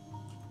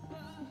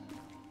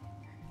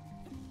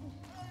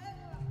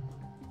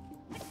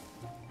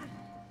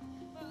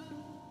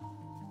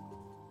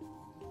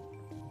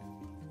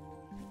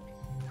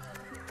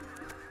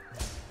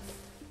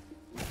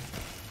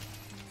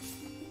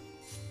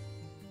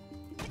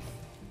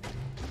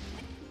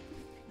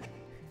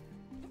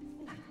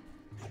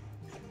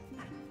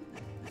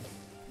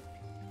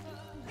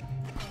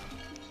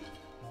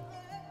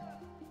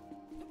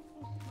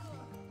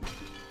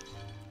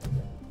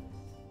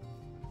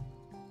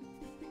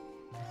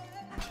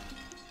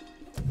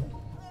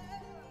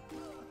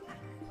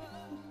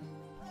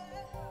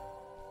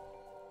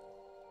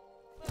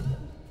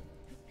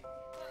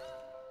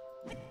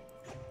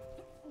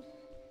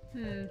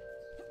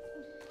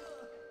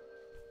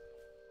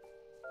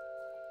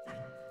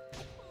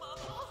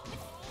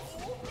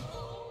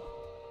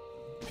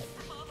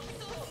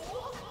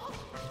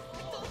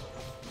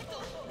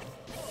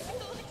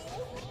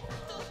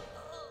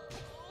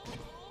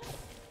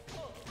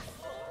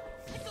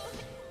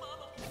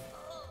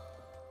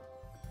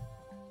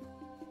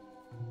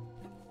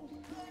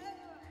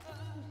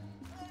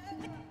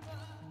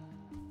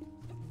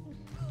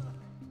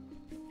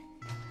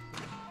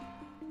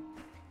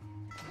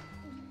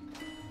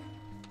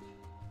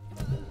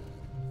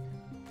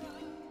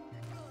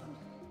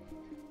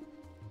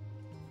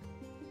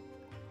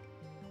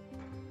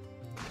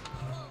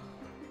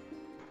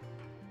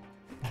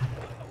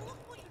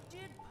 Look what you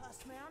did,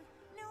 Puss Man.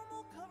 Now I'm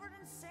all covered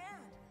in sand.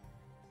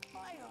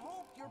 I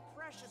hope your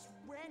precious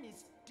Ren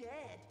is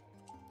dead.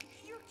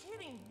 You're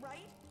kidding,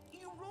 right?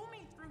 You roll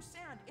me through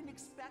sand and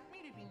expect me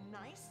to be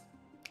nice?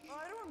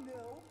 I don't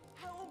know.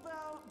 How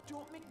about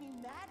don't make me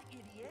mad,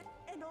 idiot,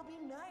 and I'll be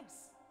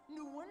nice.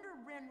 No wonder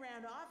Ren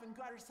ran off and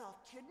got herself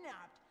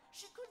kidnapped.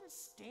 She couldn't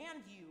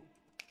stand you.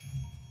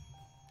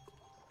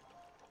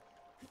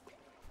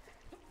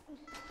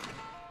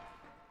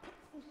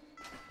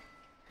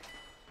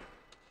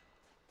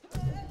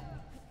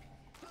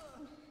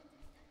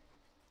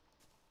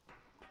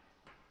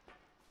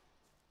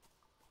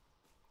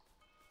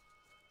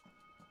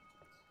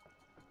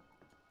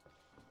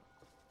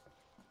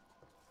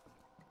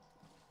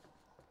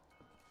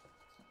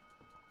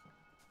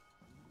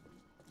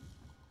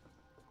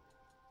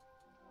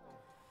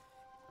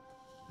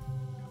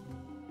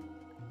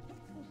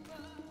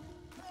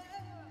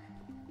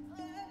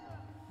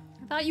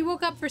 I thought you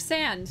woke up for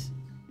sand.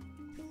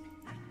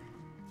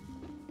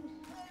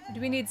 Or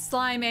do we need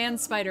slime and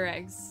spider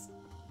eggs?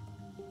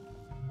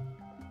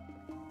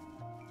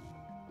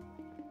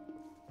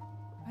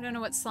 I don't know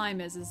what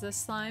slime is. Is this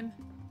slime?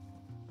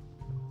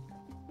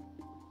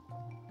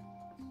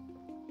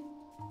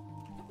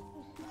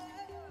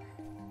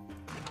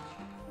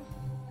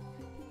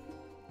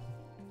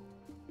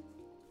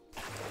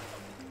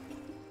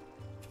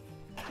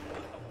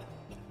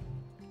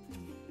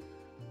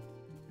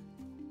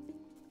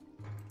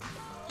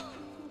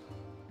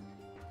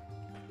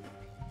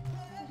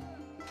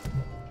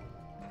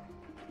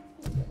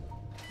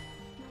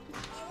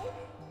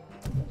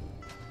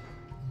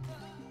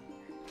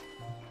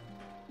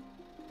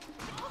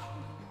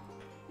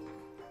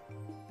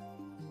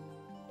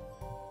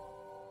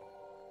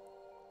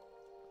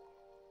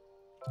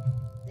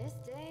 This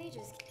day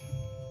just...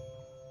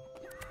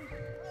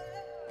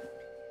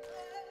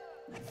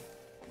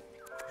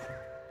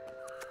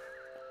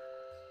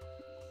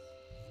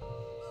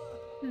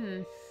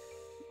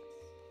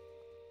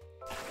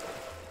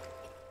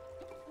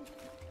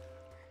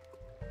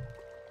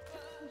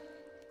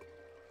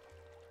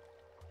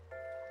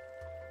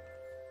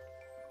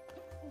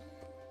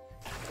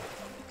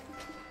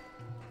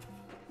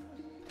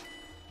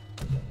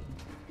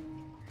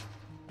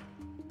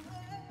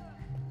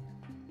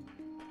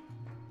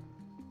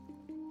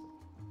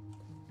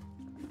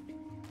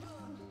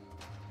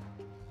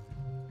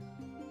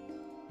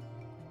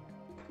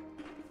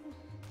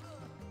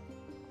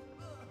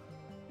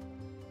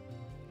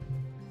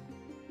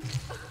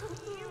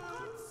 You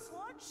got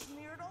sludge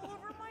smeared all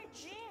over my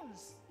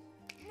jeans.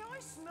 Now I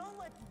smell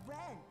like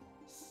Ren.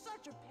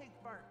 Such a pig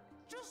fart.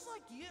 Just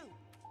like you.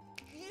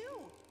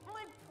 You!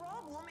 My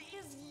problem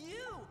is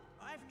you!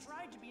 I've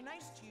tried to be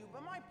nice to you,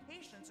 but my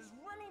patience is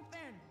running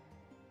thin.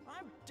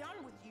 I'm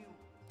done with you.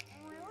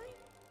 Really?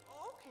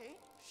 Okay,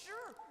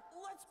 sure.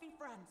 Let's be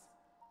friends.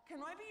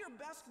 Can I be your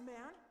best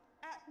man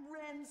at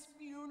Ren's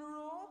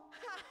funeral?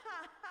 Ha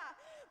ha ha!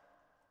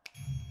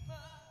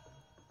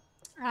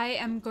 I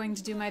am going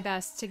to do my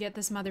best to get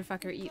this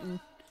motherfucker eaten.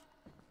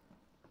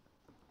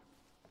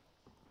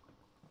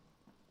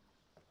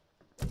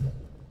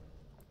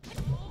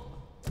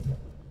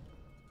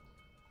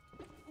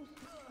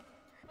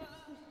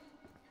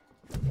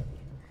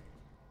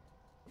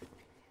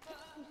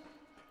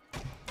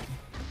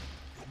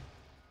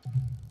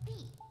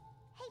 Pete!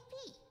 Hey,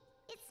 Pete!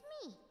 It's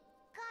me,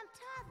 Gom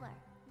Toddler.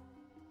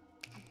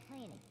 I'm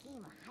playing a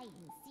game of hide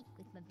and seek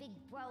with my big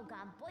bro,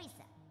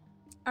 Gomboisa.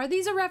 Are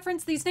these a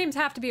reference? These names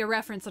have to be a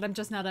reference that I'm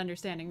just not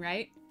understanding,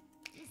 right?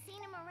 You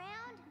seen him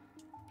around?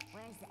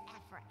 Where's the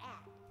F for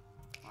F?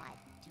 What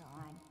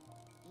darn?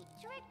 He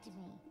tricked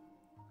me.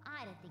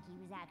 I didn't think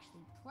he was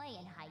actually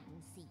playing hide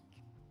and seek.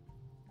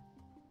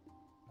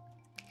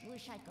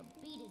 Wish I could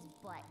beat his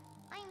butt.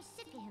 I am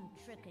sick of him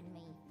tricking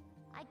me.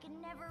 I can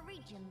never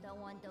reach him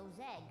though on those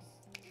eggs.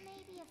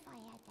 Maybe if I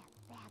had that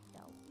bat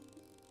though.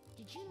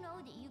 Did you know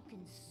that you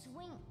can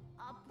swing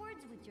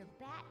upwards with your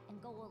bat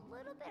and go a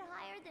little bit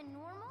higher than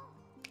normal?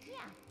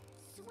 Yeah,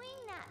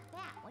 swing that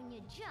bat when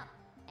you jump,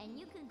 and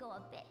you can go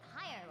a bit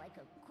higher like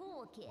a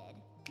cool kid.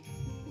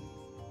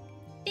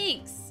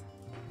 Thanks.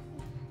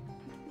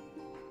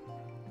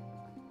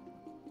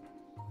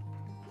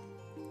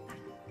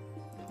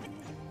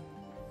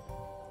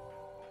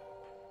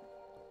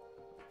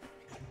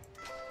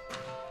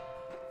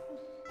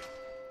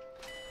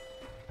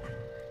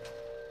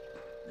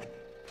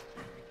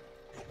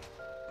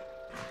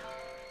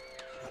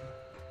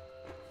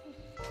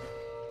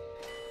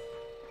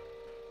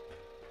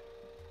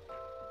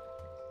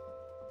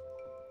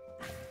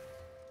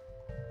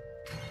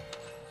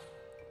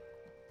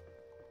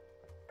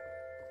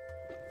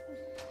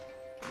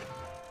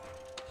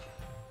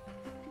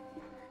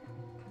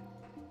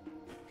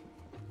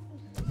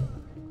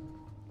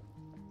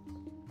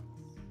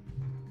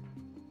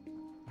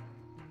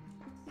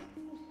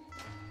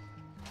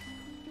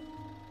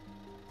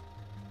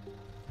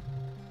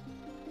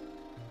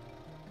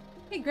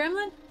 Hey,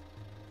 Gremlin.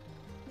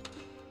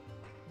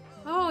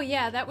 Oh,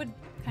 yeah, that would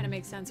kind of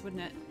make sense,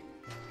 wouldn't it?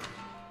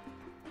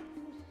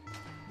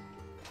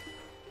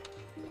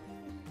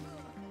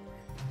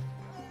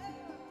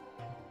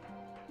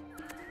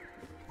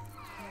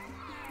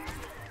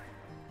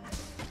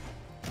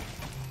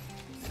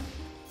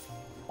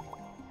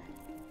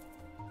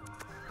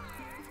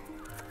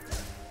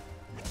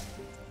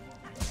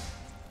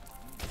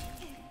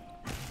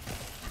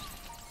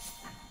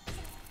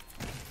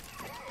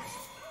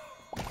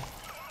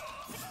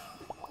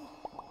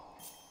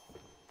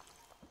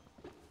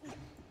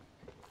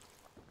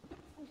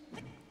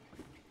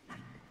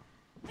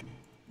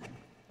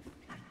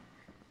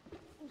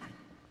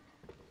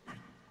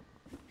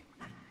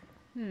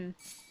 Hmm.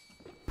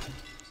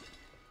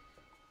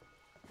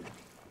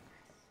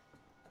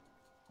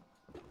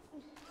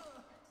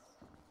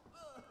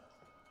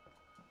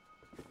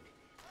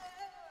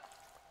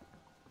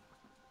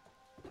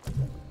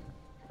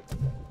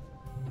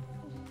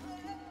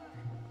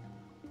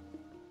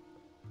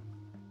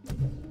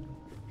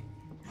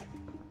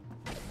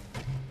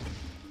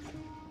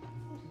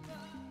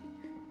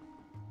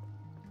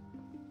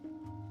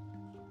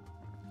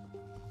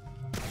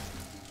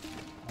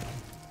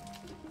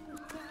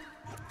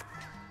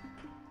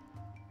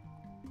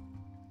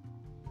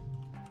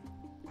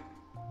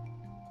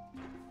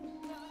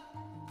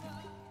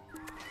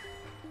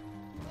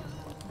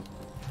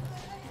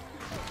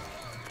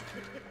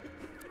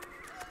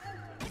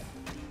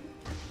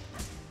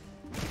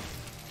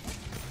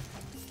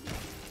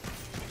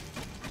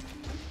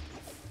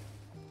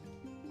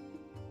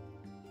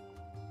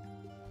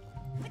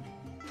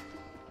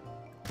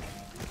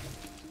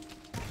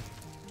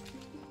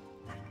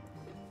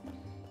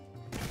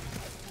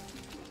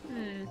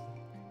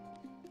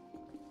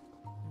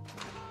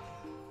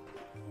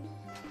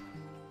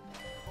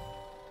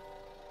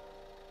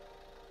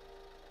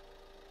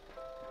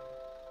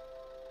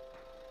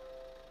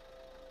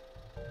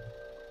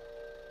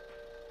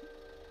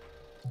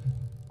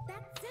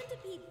 That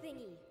centipede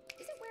thingy!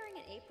 Is it wearing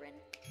an apron?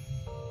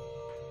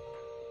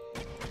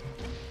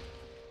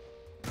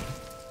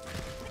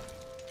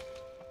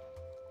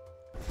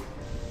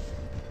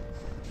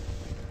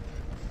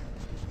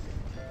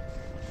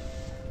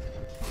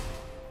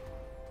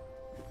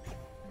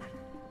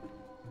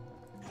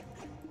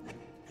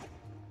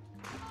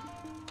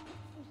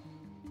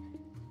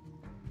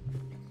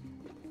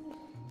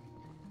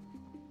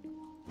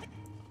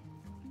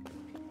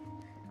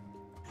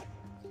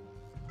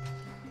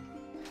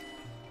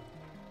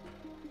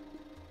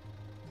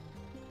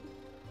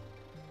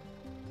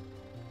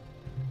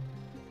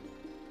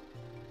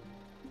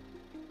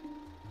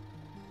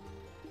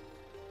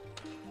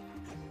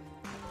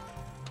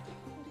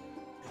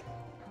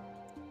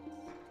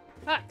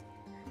 Fuck.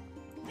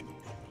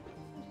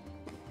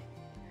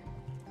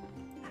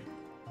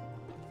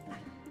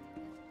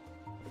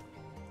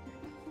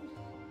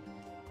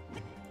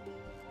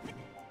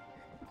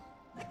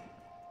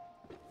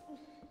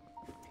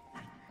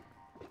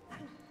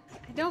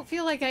 I don't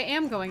feel like I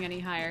am going any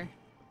higher.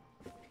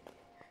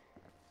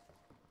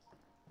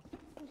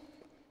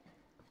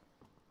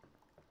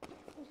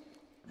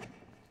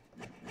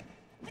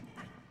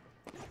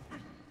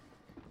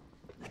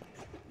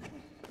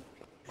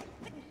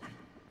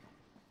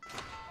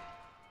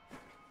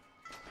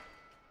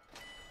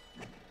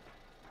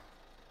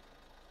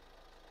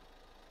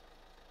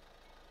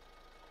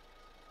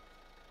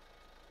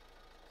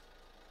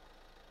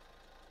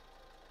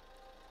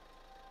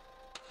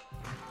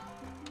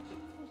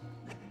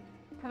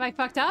 Have I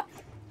fucked up?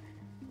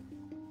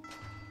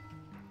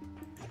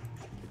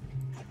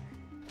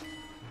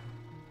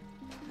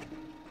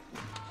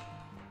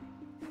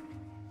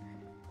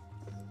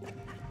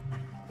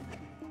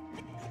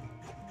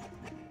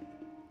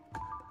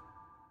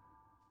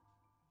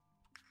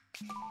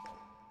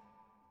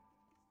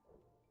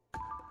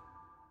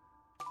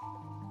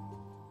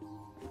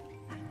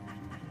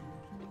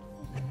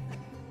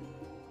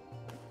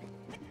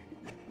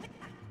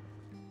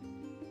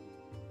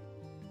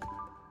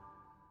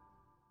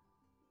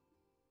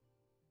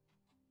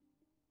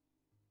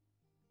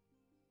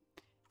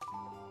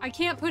 I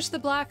can't push the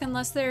block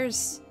unless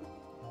there's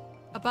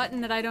a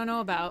button that I don't know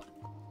about.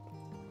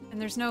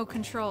 And there's no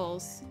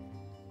controls.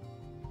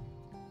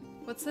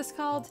 What's this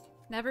called?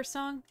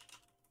 Neversong?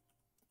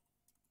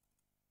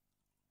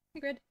 Hey,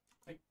 Grid.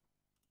 Hey.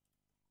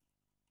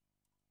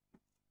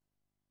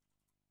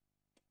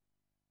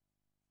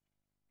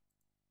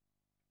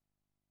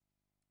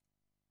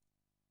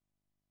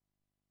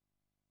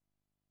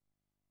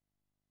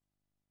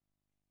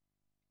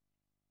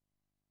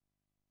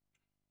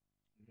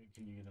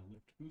 Can you get a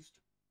lift boost?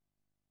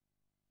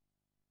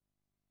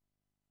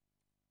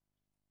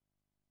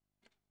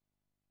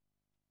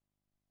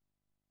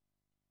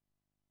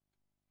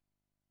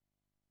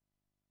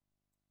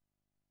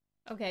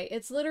 Okay,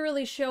 it's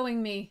literally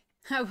showing me.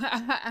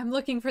 I'm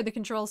looking for the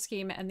control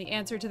scheme, and the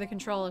answer to the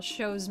control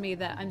shows me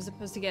that I'm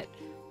supposed to get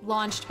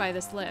launched by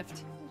this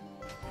lift.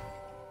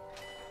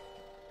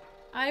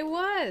 I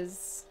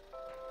was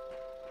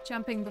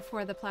jumping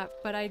before the platform,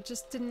 but I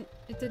just didn't.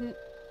 It didn't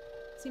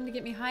seem to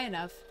get me high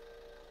enough.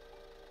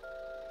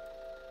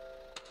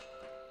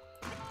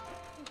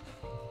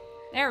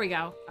 There we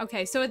go.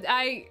 Okay, so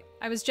I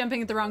was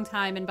jumping at the wrong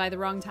time, and by the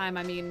wrong time,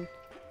 I mean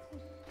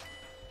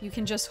you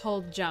can just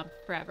hold jump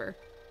forever.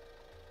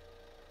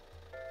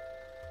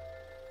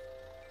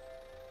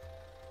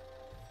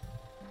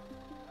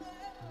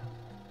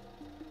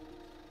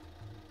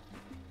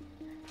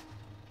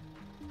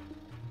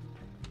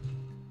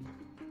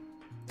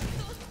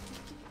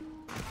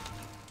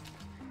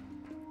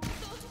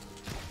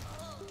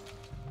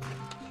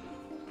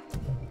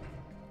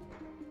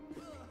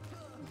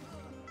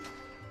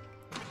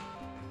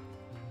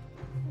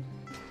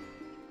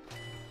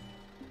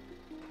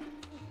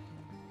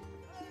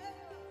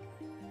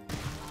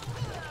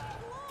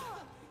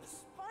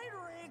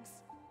 Spider eggs!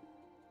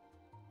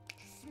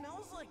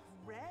 Smells like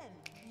Ren.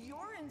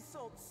 Your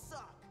insults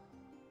suck.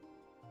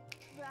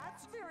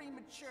 That's very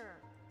mature.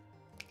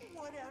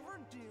 Whatever,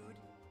 dude.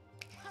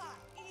 Ha!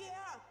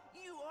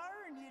 Yeah, you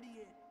are an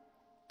idiot.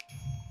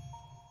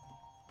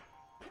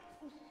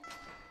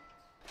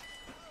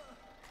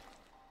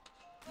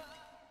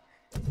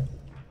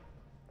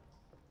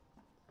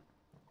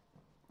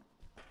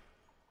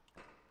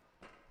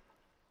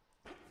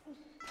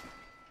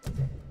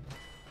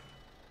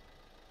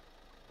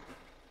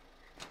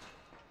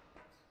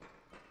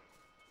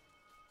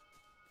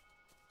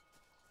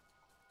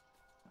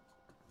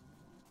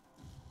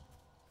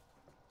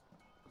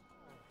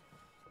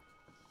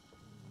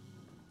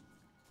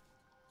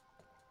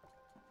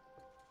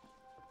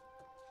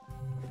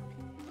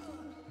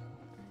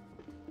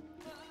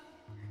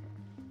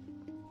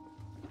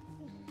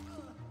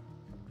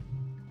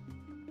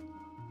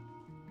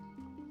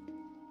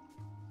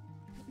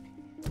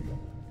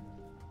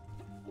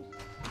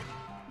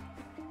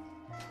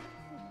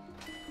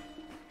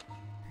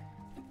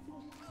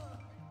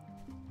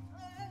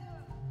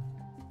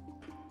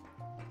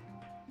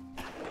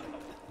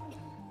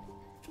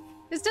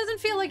 This doesn't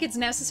feel like it's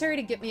necessary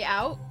to get me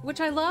out,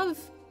 which I love.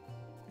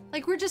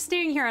 Like, we're just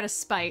staying here out of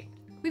spite.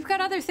 We've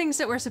got other things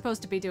that we're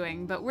supposed to be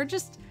doing, but we're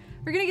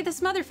gonna get this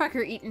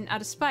motherfucker eaten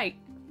out of spite.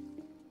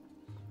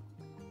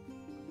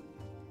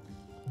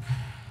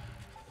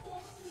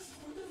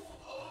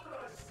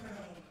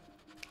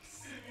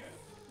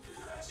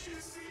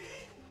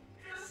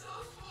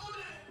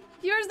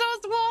 You're so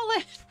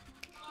swollen!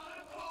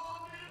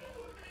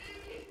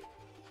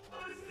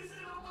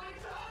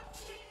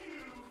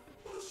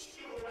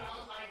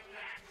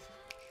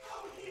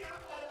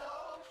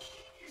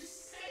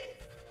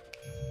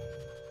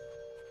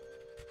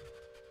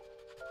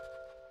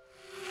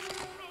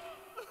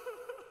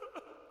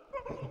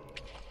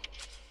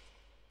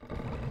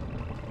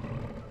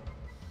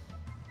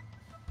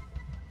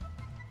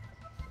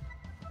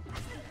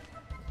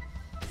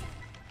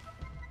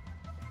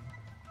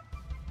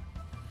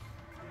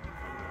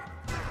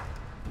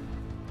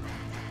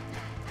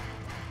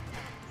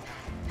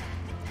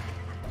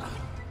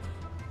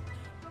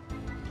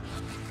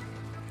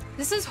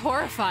 This is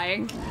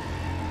horrifying.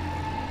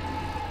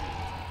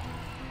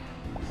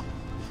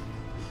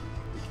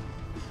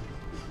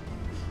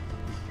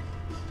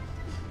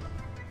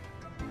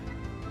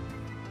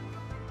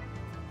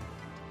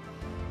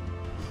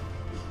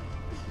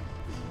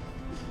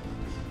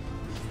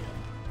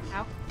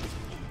 Ow.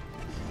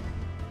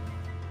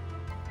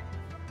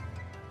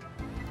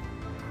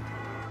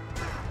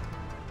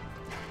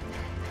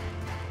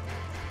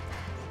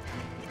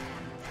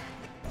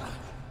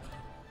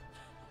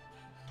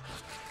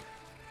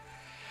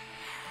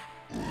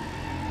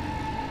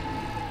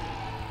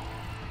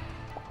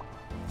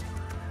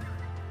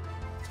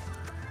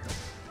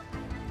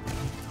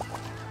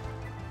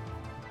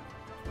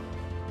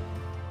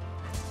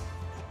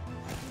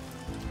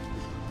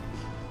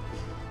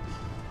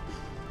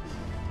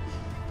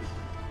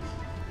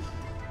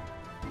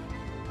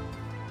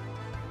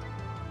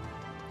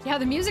 Yeah,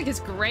 the music is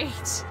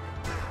great.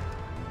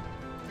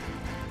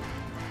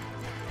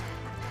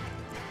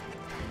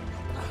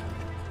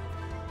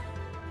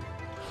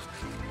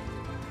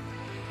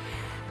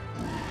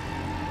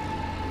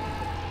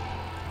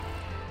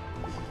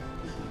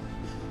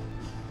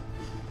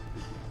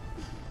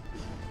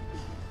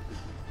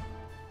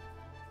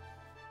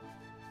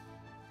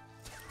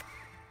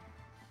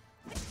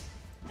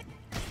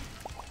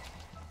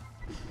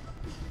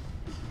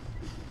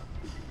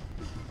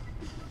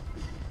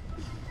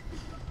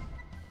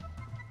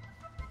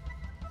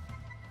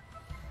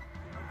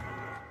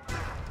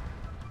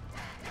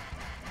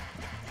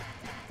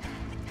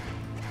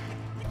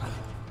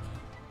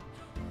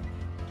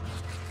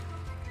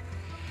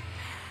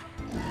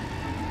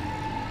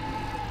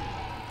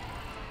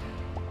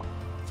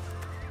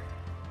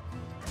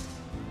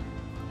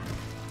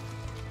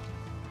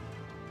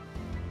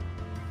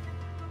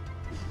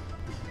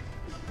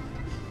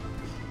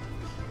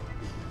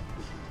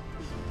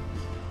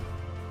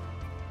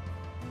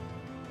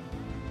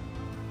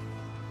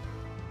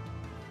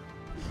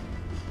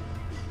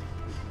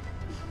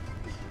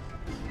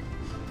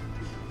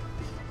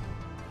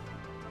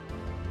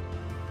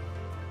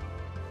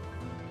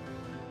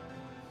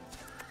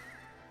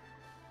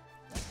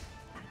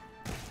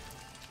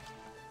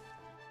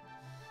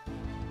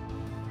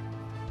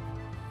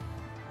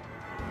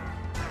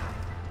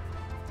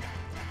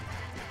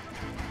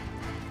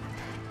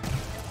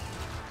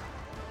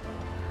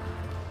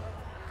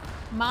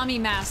 Mommy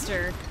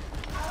Master.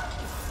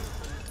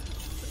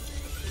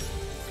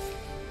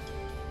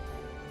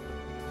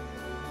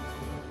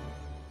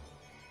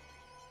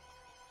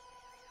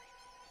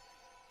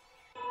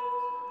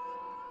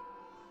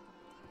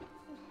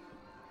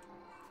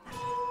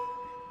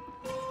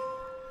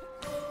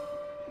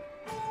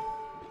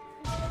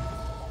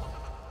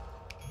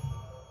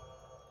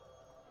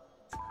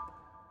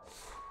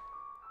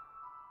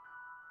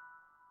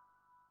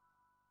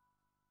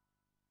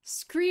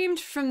 Screamed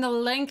from the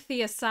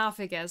lengthy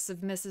esophagus of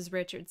Mrs.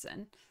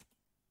 Richardson.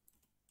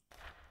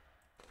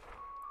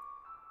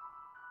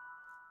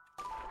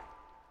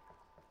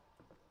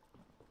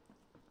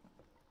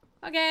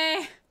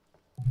 Okay.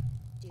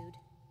 Dude,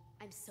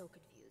 I'm so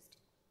confused.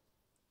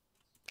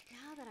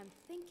 Now that I'm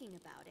thinking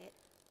about it,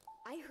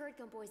 I heard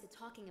Gumboyza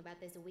talking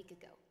about this a week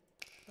ago.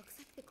 Looks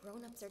like the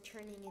grown-ups are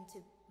turning into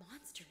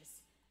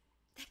monsters.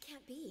 That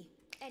can't be.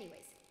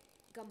 Anyways,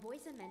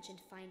 Gumboyza mentioned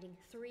finding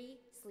 3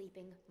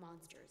 sleeping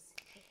monsters.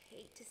 I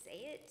hate to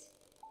say it,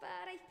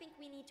 but I think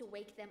we need to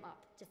wake them up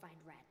to find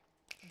Ren.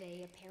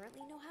 They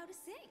apparently know how to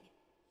sing.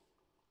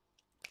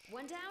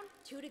 1 down,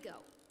 2 to go.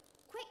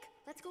 Quick,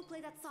 let's go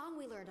play that song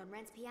we learned on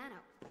Ren's piano.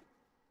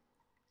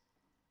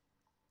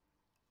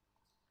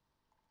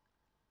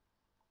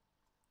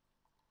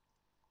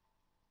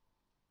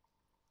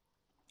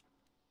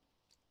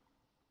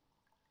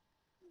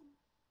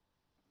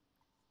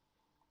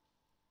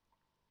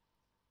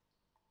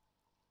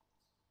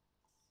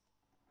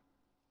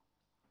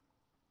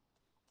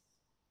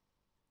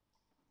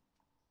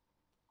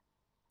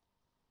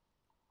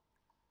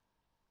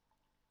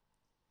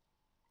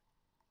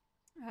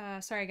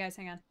 Sorry guys,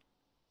 hang on.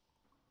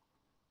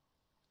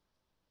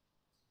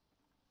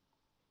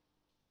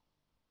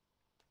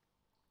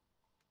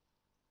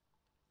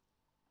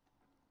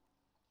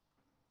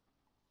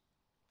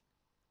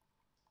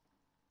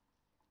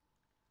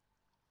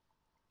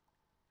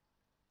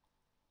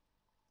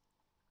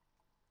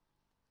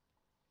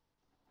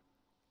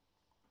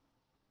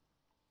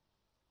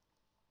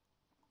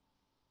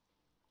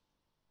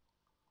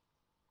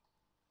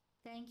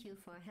 Thank you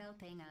for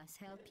helping us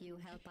help you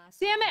help us.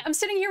 Damn it, I'm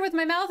sitting here with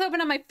my mouth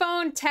open on my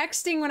phone,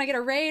 texting when I get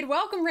a raid.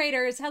 Welcome,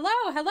 raiders. Hello,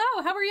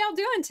 hello. How are y'all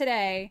doing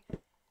today?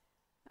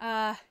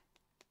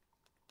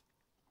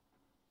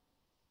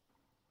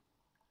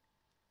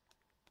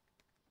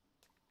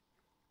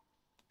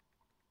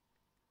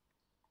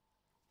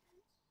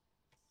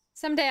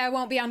 Someday I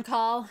won't be on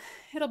call.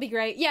 It'll be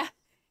great. Yeah,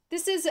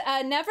 this is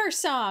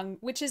Neversong,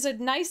 which is a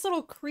nice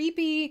little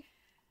creepy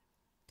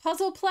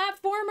puzzle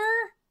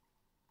platformer.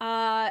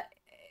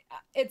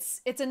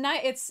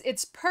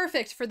 It's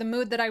perfect for the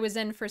mood that I was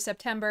in for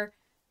September.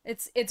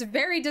 It's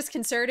very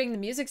disconcerting. The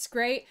music's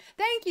great.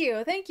 Thank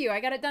you. I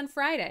got it done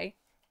Friday.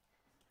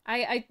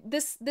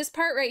 This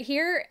part right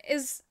here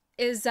is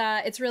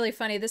it's really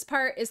funny. This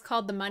part is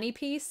called the money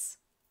piece,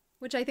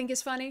 which I think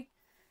is funny.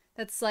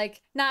 That's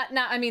like not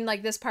I mean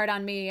like this part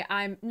on me.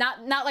 I'm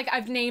not like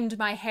I've named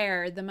my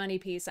hair the money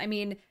piece. I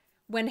mean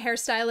when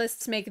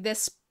hairstylists make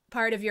this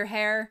part of your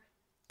hair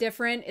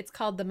different, it's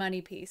called the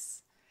money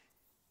piece.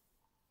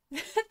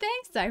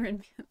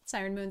 Thanks,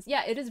 Siren Moons.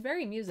 Yeah, it is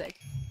very music.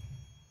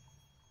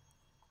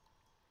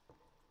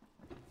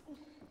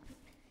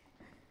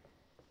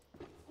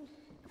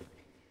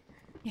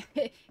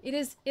 It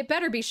is. It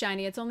better be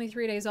shiny. It's only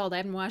 3 days old. I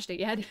haven't washed it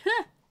yet.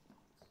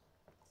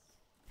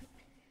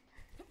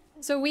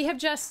 So we have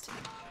just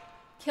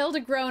killed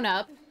a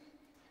grown-up.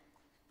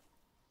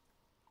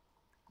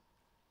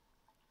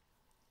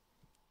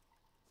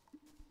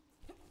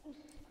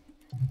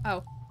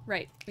 Oh,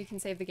 right. We can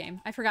save the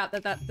game. I forgot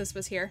that this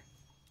was here.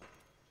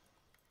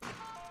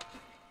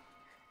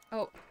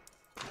 Oh.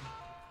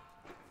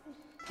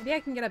 Maybe I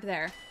can get up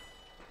there.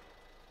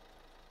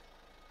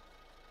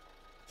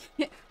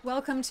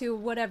 Welcome to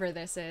whatever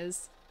this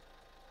is.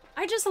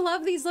 I just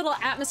love these little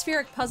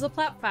atmospheric puzzle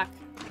I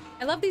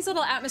love these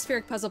little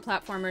atmospheric puzzle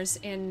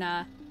platformers in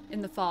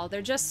the fall.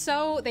 They're just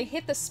so, they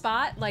hit the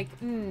spot like,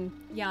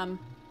 yum.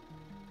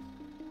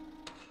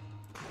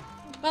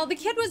 Well, the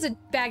kid was a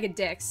bag of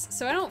dicks,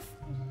 so I don't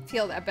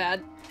feel that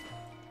bad.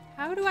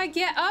 How do I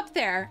get up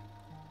there?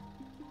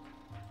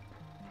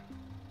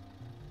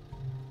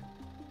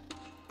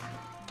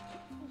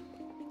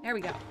 There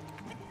we go.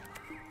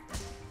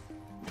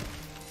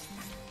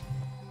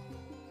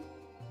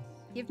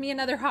 Give me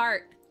another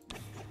heart.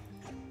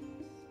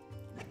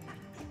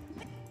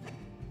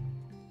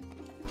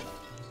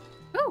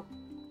 Ooh!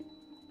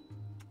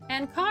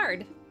 And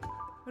card.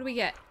 What do we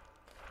get?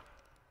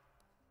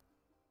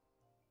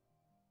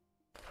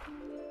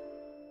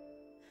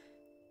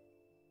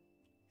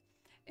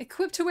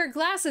 Equipped to wear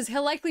glasses,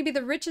 he'll likely be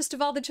the richest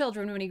of all the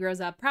children when he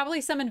grows up. Probably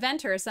some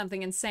inventor or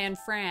something in San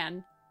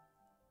Fran.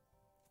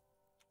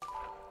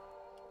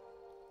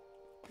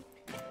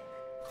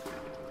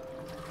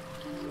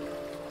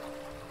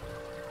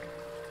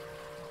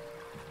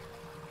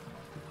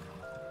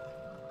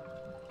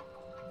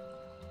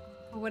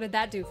 What did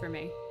that do for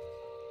me?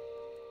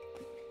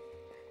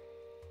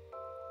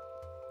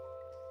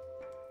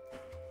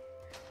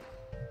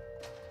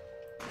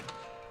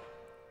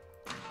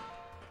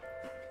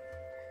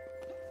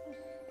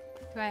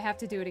 I have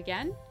to do it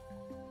again?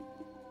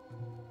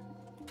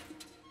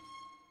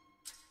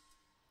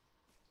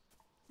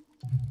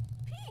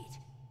 Pete,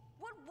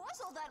 what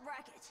was all that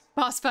racket?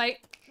 Boss fight.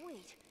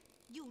 Wait,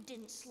 you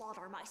didn't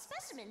slaughter my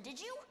specimen, did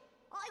you?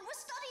 I was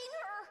studying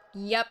her.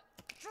 Yep.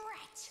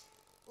 Drat.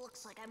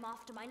 Looks like I'm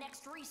off to my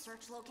next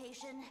research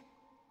location.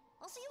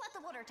 I'll see you at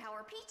the water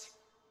tower, Pete.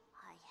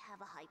 I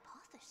have a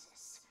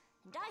hypothesis,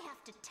 and I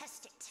have to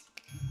test it.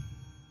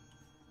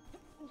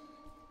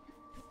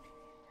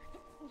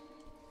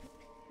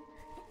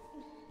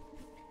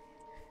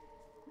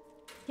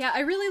 Yeah,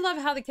 I really love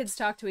how the kids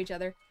talk to each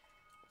other.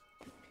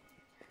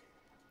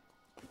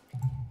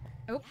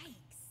 Oh.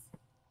 Yikes.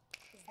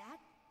 Is that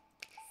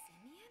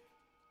Simeon?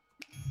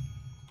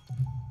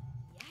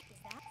 Yeah, is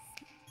that...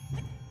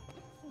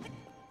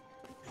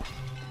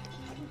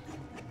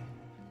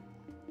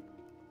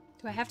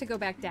 Do I have to go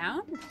back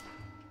down?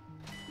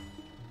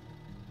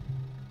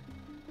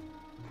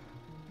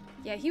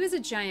 Yeah, he was a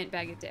giant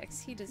bag of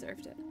dicks. He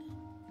deserved it.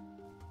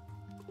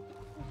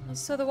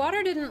 So the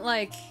water didn't,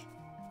 like,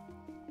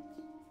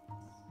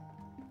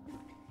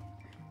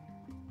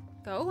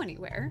 go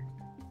anywhere.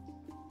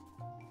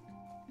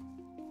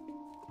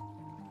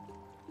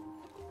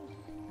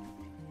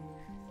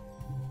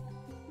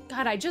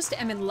 God, I just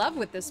am in love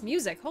with this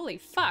music. Holy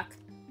fuck.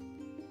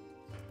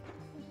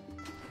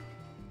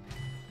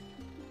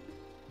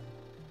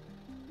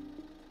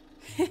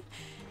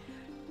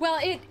 Well,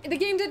 the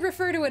game did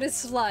refer to it as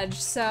sludge,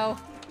 so...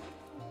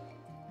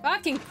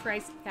 Fucking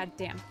Christ. God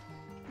damn.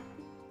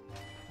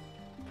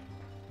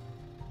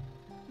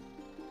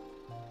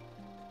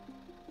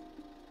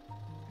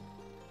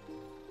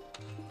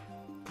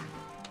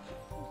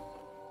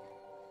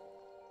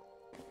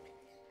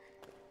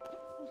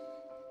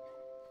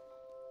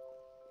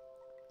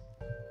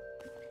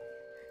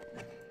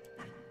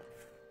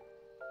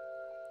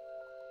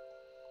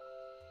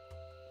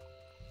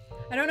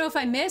 I don't know if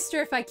I missed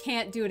or if I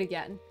can't do it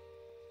again.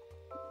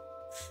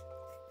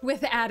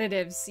 With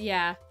additives,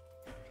 yeah.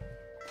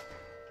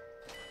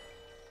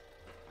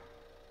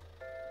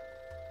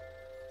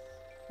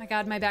 My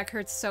God, my back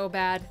hurts so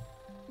bad.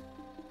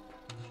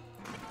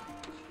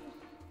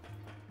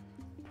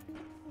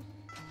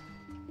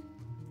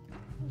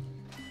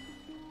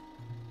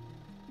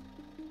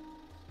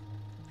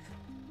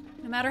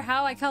 No matter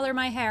how I color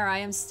my hair, I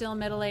am still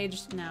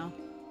middle-aged now.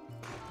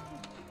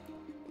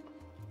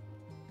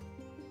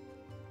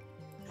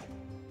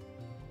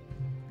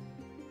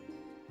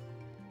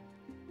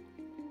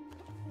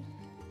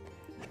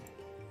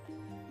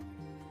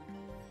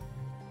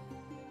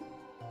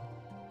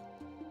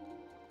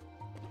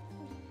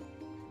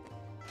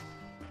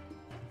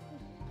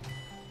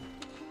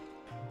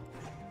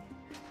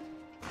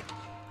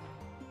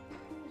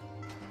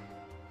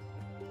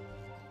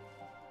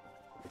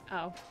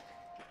 Oh.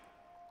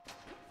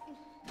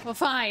 Well,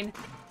 fine.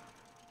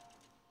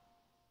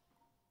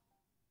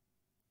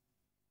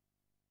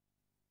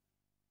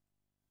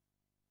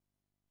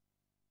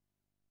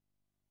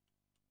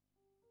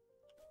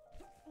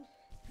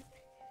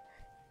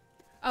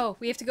 Oh,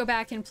 we have to go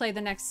back and play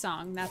the next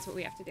song. That's what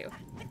we have to do. $3,020,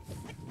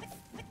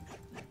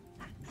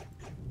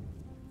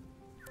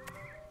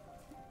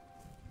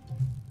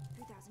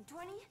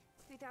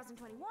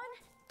 $3,021.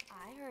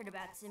 I heard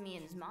about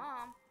Simeon's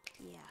mom.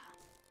 Yeah.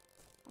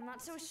 I'm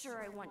not so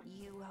sure I want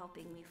you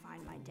helping me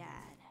find my dad.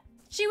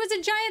 She was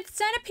a giant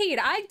centipede.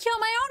 I'd kill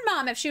my own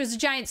mom if she was a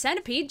giant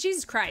centipede.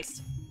 Jesus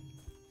Christ.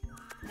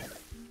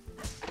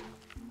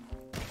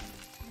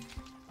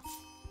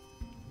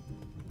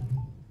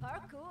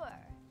 Parkour.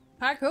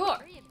 Parkour.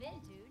 Where you been,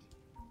 dude?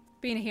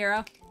 Being a hero.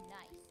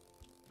 Nice.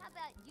 How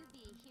about you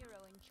be a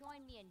hero and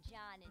join me and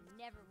John in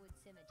Neverwood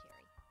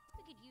Cemetery?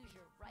 We could use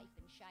your ripe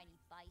and shiny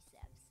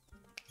biceps.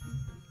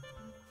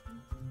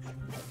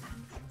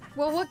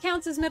 Well, what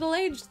counts as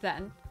middle-aged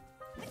then?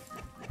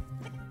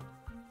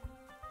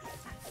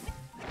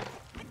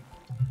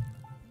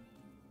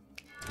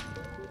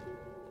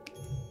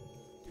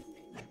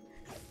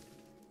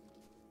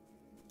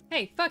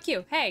 Hey, fuck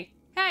you. Hey,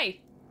 hey,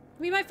 give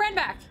me my friend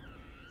back.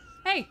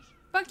 Hey,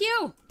 fuck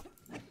you.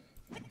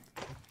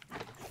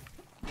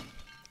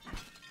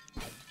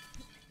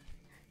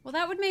 Well,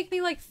 that would make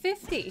me like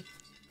 50.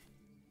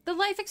 The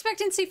life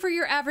expectancy for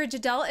your average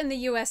adult in the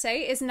USA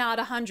is not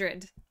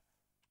 100.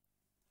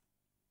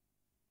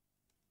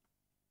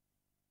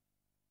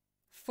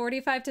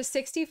 45 to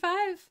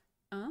 65?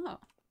 Oh.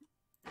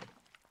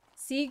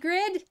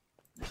 Sigrid?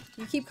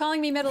 You keep calling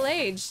me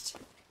middle-aged.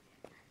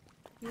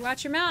 You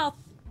watch your mouth.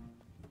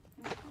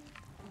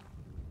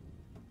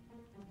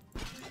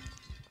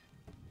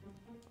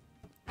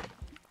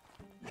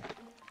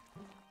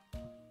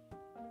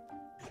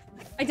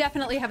 I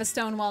definitely have a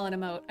stone wall and a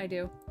moat. I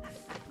do.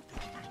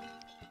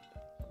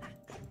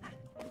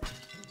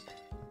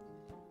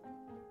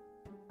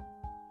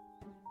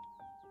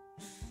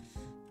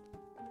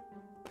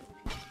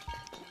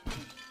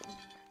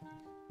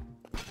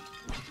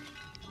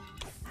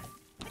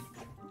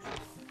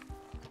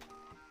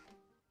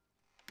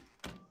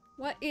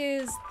 What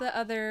is the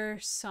other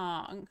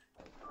song?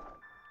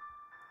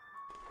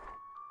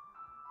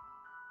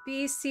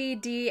 B, C,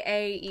 D,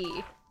 A,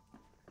 E.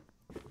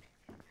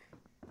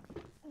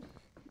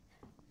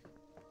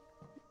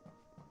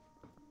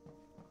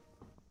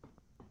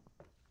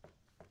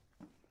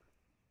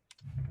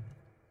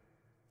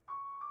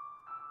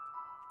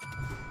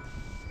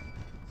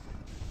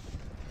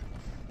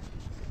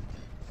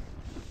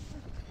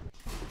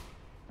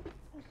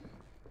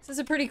 This is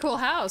a pretty cool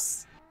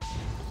house.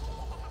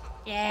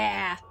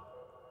 Yeah.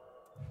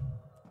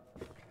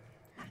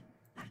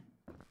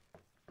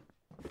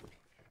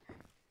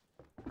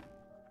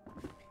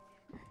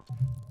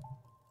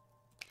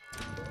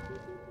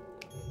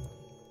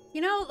 You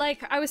know,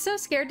 like, I was so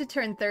scared to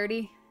turn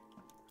 30.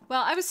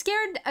 Well, I was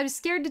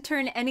scared to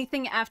turn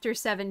anything after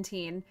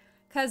 17.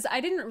 Because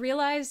I didn't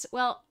realize,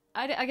 well,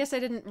 I guess I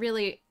didn't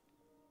really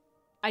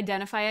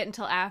identify it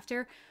until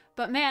after.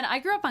 But man, I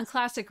grew up on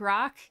classic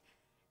rock.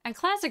 And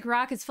classic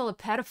rock is full of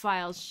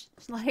pedophiles.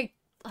 Like,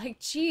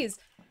 geez.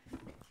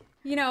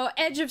 You know,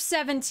 Edge of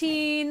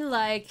 17,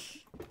 like...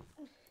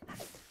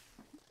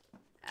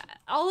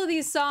 all of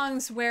these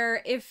songs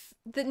where if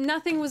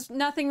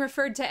nothing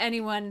referred to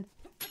anyone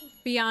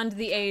beyond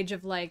the age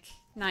of, like,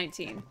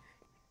 19.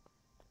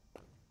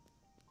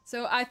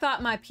 So I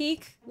thought my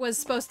peak was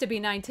supposed to be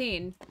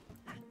 19.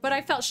 But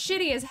I felt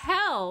shitty as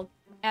hell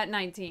at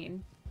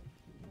 19.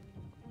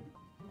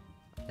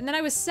 And then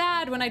I was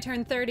sad when I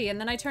turned 30, and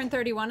then I turned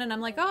 31, and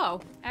I'm like,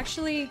 oh,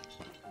 actually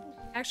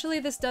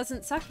this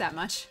doesn't suck that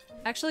much.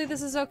 Actually,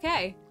 this is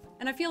okay.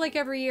 And I feel like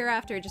every year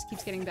after, it just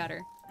keeps getting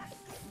better.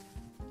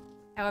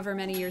 However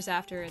many years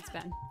after it's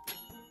been.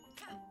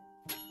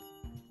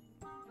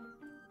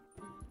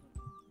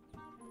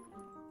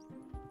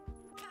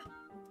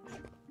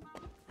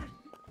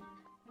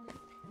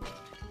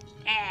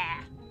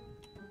 Ah.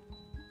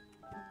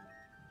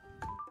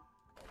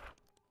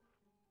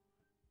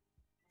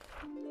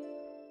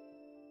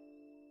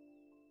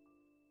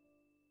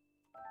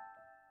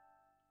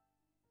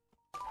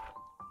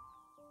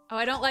 Oh,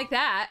 I don't like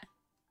that.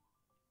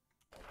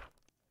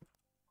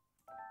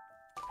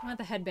 I want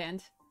the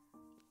headband.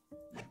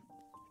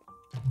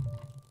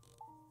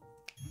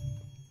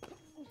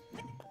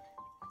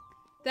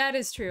 That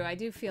is true. I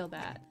do feel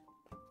that.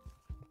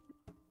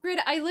 Grid,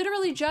 I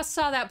literally just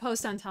saw that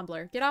post on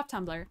Tumblr. Get off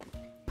Tumblr.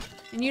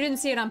 And you didn't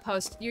see it on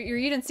post. You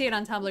didn't see it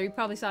on Tumblr. You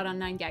probably saw it on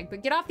 9gag.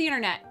 But get off the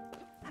internet.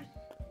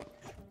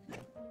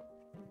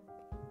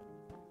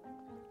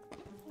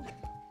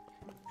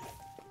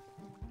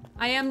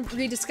 I am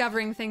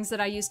rediscovering things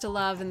that I used to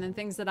love and then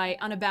things that I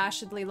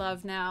unabashedly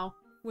love now,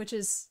 which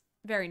is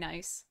very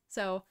nice.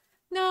 So,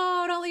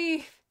 no, don't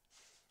leave.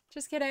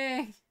 Just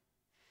kidding.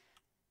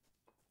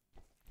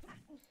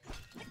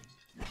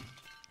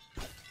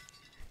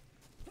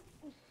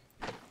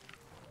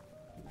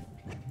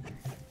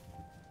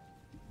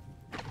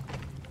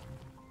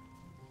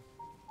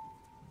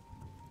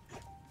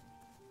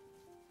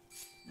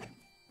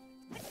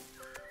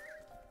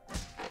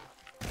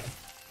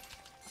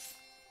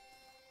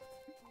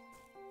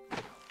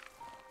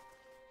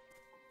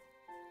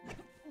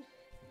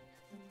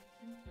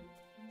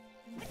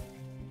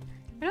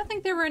 I don't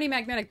think there were any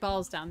magnetic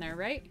balls down there,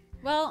 right?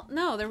 Well,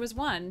 no, there was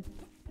one.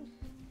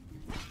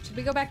 Should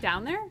we go back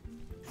down there?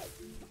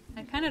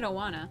 I kind of don't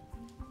wanna.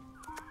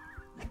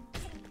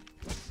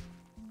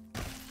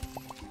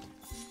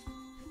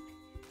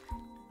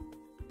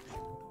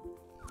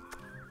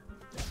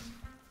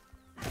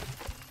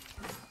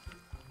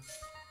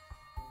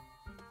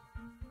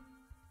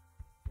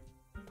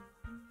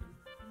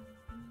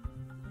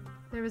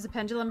 There was a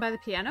pendulum by the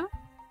piano?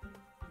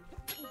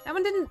 That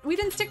one didn't... we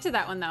didn't stick to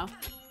that one, though.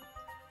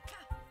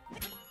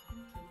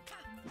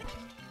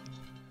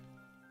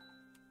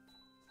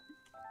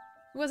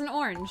 It wasn't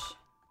orange.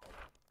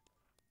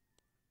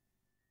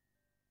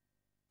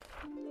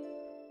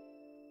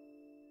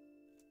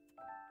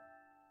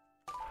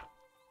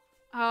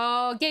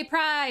 Oh, gay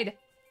pride!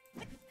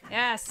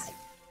 Yes.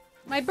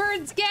 My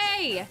bird's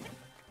gay!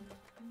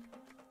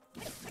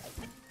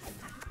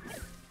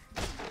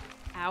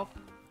 Ow.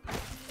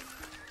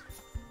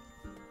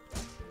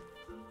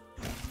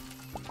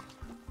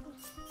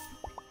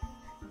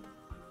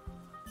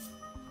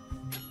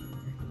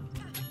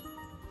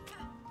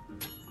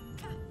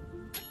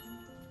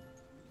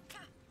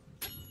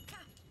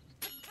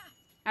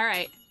 All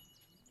right.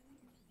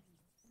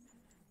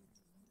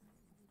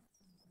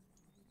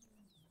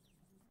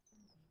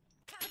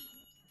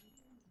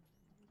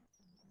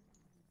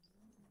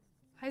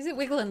 Why is it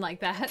wiggling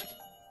like that?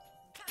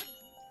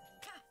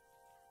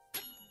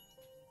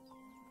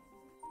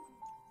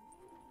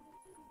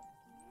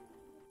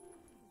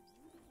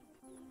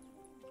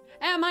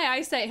 My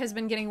eyesight has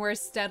been getting worse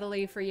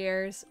steadily for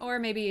years. Or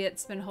maybe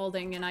it's been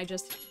holding and I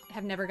just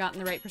have never gotten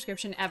the right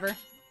prescription ever.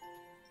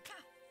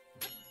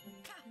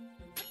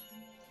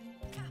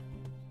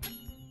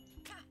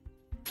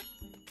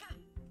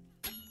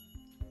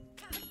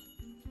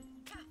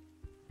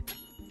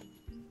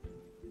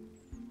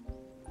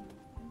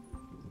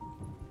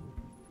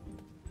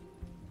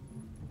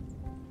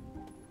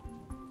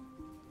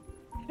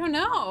 I don't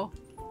know.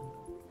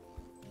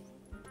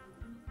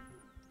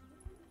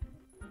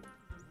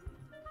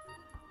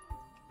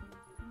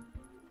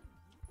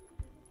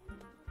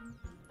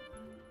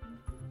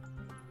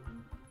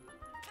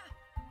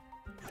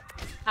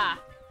 Ha.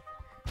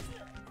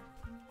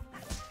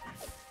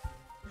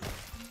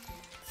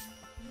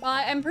 Well,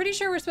 I'm pretty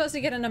sure we're supposed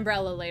to get an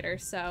umbrella later,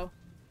 so...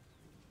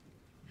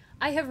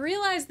 I have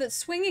realized that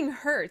swinging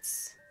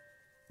hurts.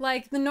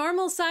 Like, the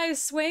normal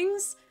size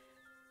swings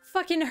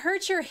fucking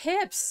hurt your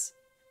hips.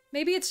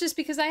 Maybe it's just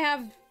because I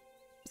have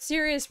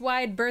serious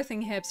wide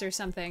birthing hips or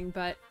something,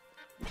 but...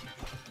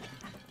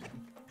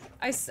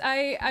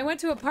 I went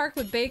to a park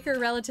with Baker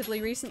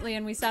relatively recently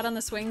and we sat on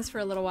the swings for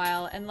a little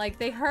while and, like,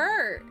 they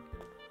hurt.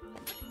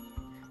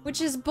 Which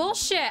is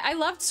bullshit. I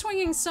loved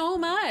swinging so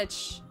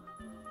much.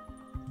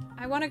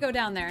 I want to go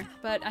down there,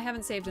 but I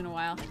haven't saved in a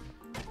while.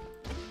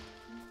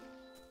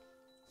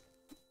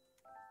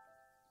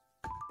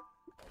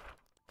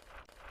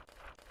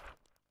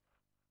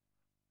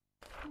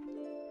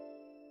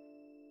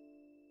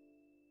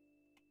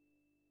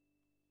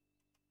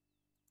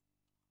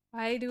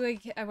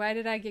 Why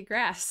did I get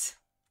grass?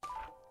 I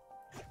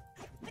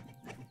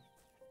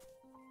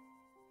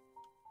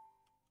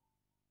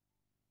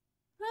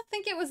don't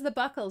think it was the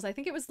buckles. I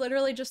think it was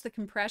literally just the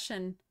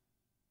compression.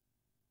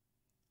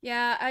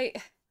 Yeah,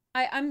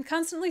 I'm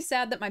constantly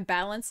sad that my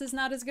balance is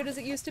not as good as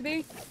it used to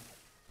be.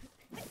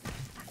 It's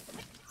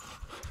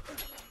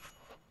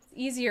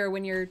easier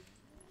when you're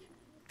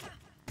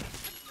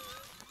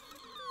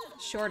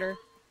shorter.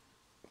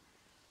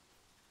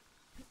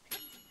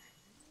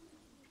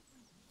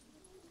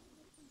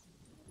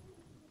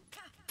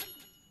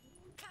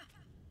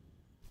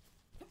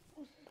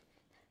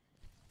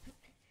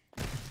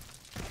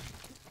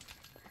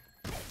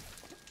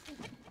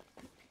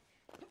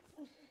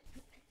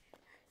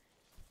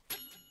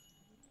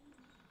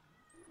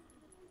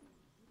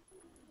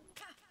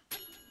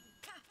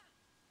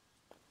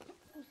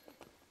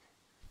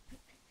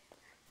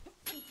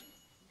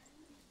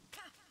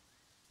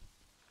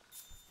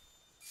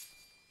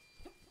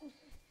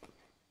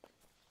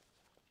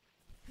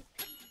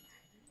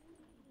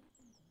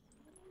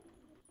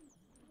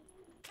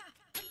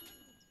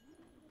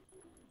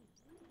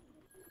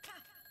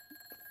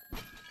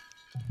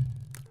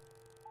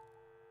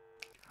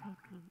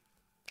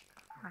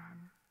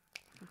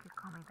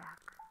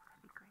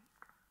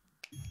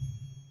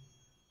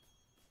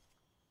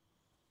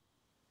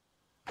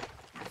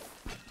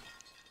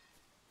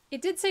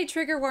 It did say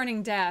trigger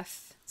warning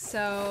death,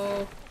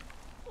 so...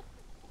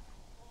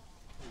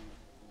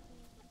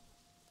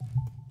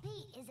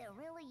 Pete, is it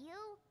really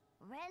you?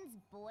 Ren's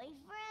boyfriend?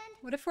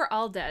 What if we're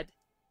all dead?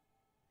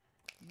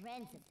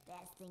 Ren's the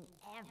best thing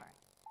ever.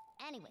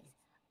 Anyways,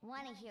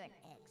 wanna hear an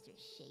extra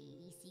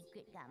shady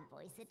secret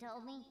Gamboisa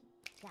told me?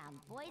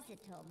 Gamboisa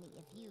told me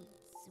if you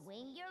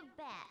swing your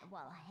bat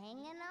while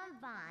hanging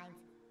on vines,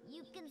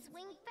 you can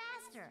swing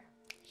faster.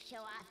 Show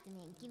off to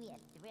me and give me a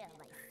thrill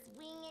like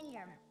swinging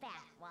your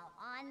bat while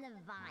on the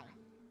vine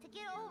to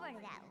get over to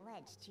that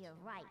ledge to your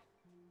right.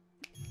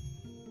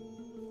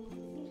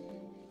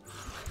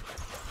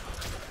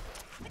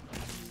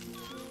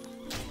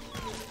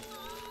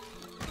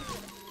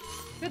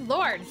 Good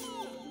lord.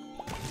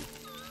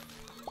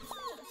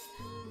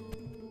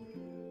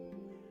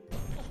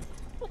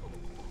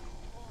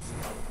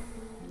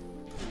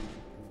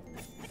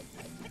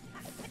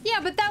 Yeah,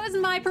 but that was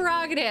my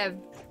prerogative.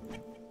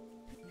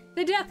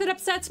 The death that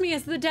upsets me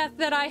is the death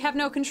that I have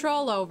no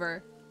control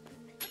over.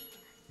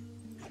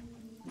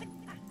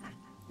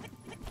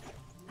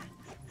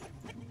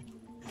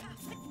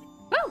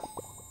 Woo!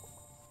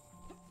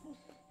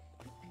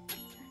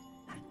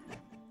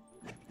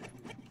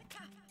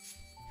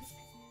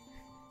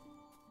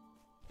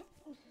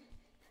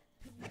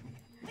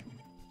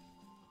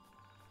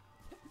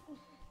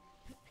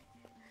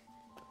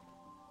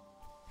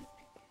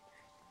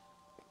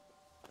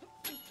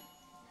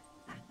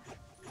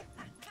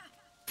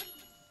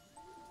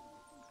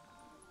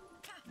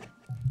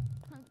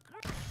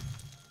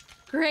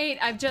 Great,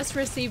 I've just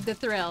received the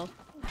thrill.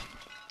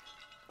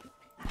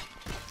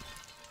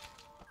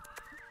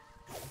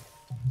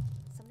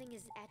 Something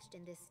is etched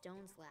in this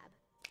stone slab.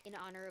 In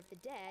honor of the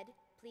dead,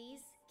 please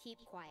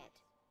keep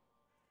quiet.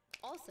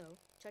 Also,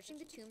 touching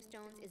the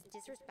tombstones is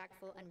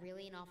disrespectful and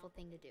really an awful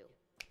thing to do.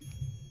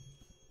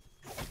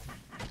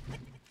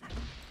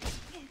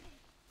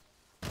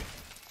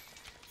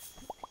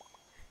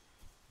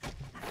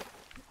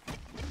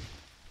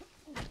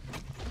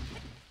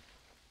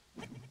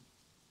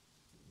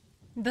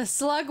 The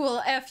slug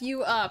will F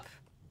you up.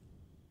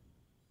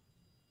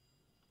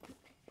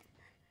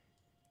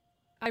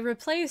 I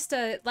replaced,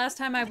 last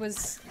time I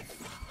was...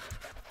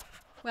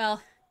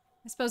 Well,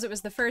 I suppose it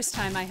was the first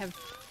time I have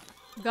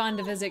gone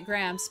to visit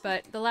Gramps,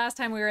 but the last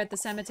time we were at the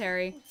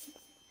cemetery,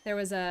 there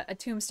was a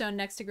tombstone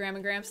next to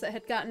Grandma Gramps that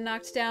had gotten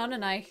knocked down,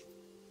 and I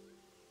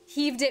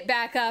heaved it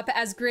back up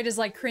as Grid is,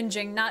 like,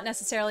 cringing, not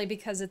necessarily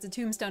because it's a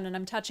tombstone and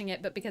I'm touching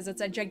it, but because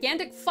it's a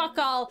gigantic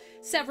fuck-all,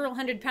 several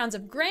hundred pounds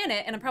of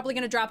granite, and I'm probably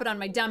gonna drop it on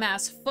my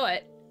dumbass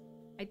foot.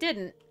 I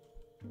didn't,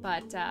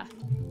 but,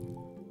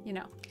 you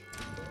know.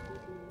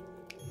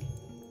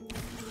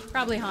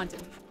 Probably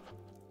haunted.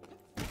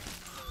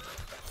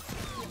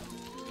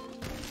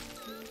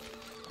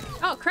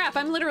 Oh crap,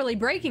 I'm literally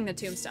breaking the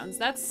tombstones.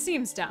 That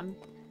seems dumb.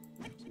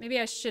 Maybe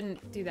I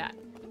shouldn't do that.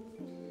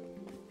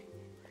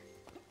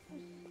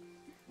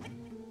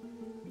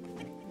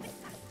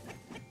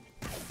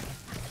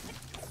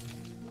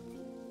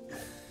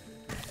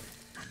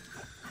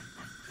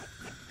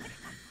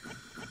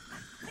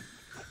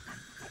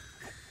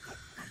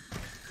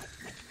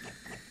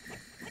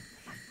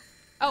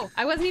 Oh,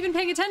 I wasn't even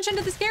paying attention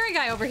to the scary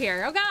guy over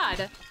here. Oh,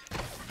 God.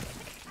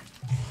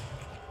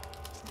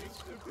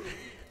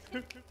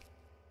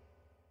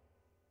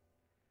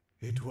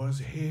 It was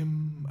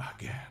him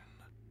again,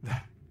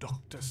 that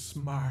Dr.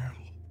 Smile,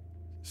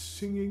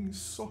 singing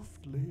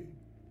softly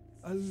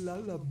a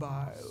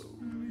lullaby.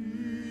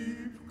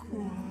 Sleep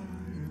quiet,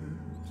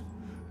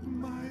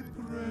 my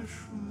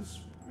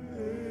precious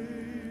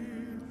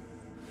babe.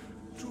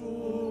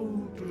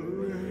 Don't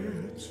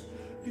let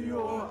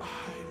your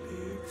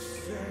eyelids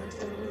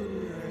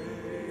separate.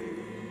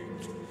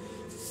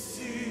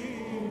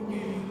 Singing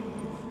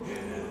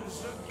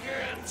is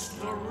against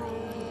the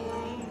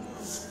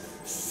rules.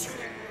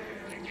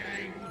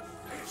 Singing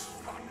is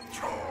for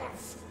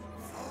truth.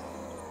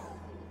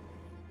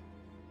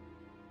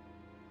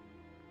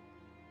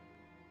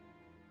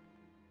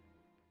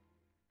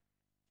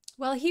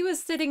 While he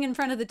was sitting in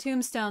front of the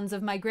tombstones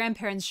of my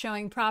grandparents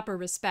showing proper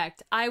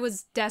respect, I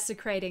was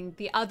desecrating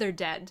the other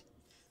dead.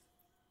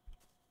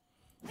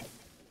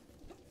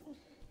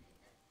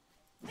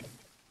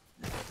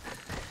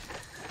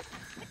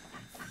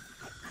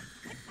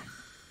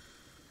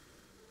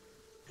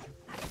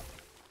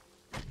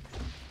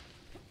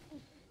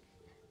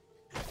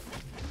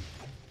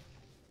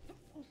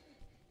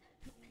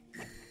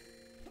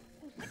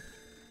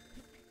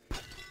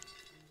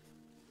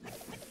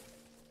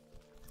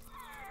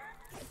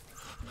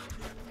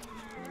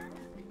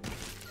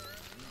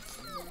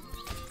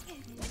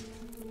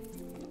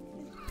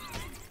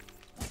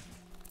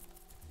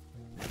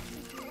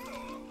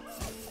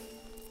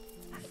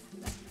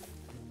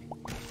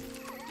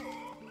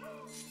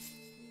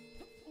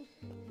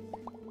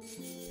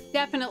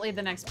 Definitely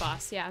the next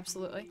boss. Yeah,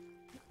 absolutely.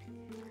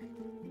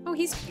 Oh,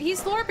 he's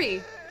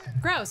Slorpy.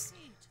 Gross.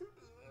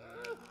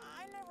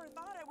 I never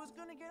thought I was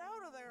gonna get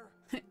out of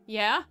there.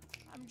 Yeah?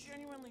 I'm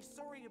genuinely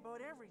sorry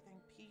about everything,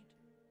 Pete.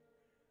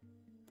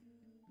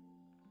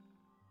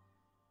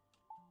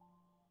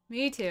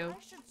 Me too.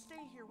 I should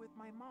stay here with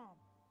my mom.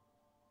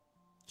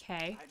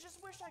 Okay. I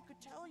just wish I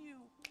could tell you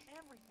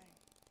everything.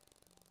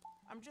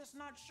 I'm just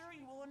not sure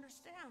you will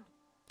understand.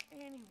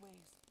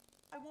 Anyways,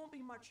 I won't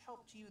be much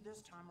help to you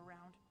this time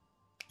around.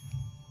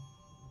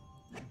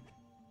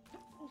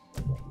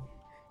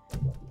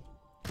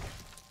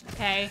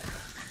 Okay.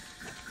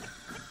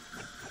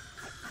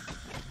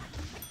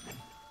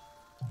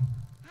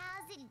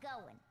 How's it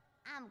going?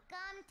 I'm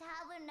Gun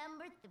Tower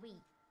number 3.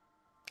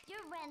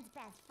 You're Ren's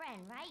best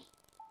friend, right?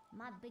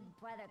 My big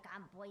brother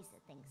Gamboisa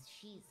thinks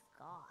she's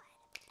God.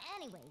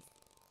 Anyways,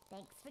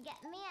 thanks for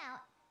getting me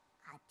out.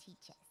 I'll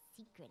teach you a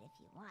secret if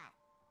you want.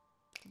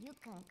 You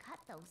can cut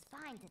those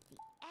spines at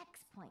the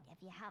X point if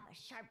you have a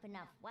sharp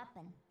enough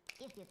weapon.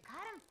 If you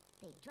cut them,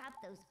 they drop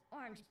those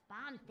orange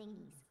bomb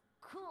thingies.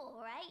 Cool,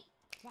 right?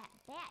 That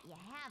bat you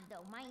have,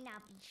 though, might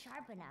not be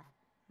sharp enough.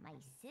 My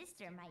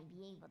sister might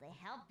be able to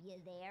help you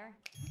there.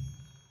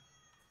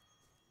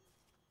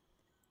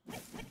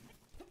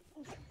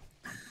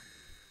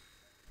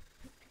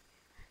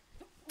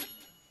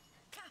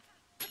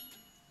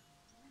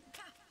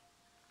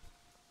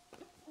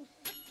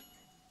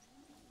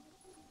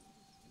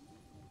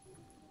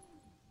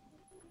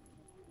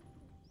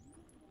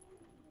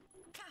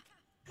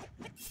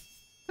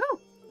 Oh.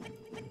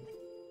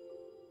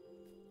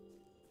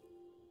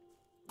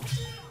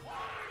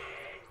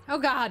 Oh,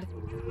 God.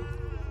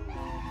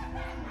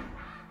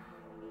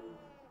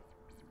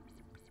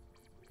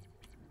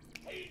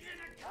 He's in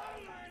a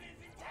coma and his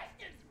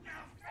intestines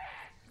smell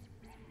fresh!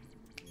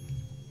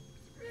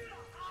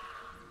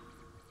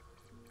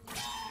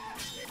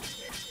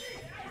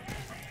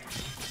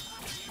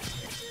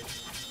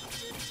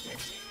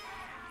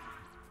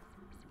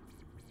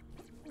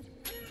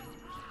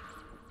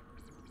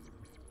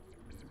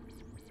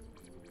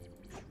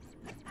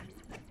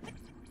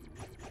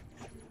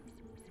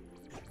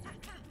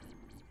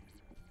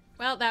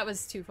 Well, that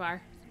was too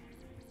far.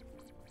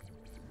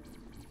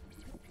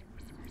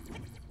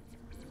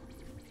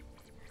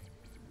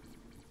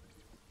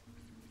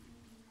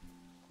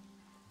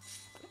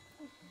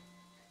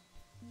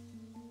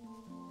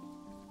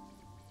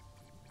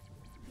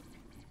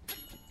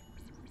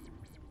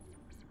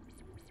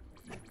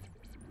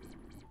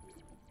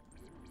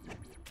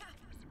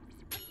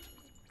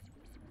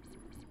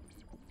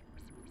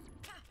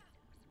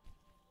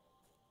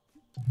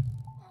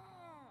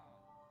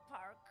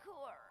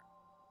 Parkour.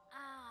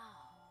 Ow.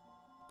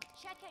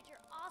 Check out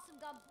your awesome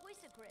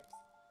Gamboisa grips.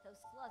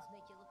 Those gloves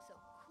make you look so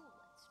cool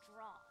and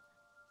strong.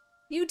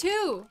 You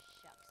too.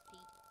 Shucks,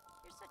 Pete.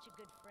 You're such a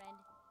good friend.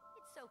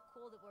 It's so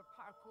cool that we're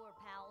parkour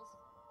pals.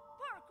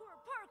 Parkour,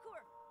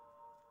 parkour,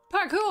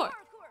 Parkour.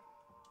 parkour.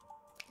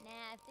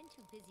 Nah, I've been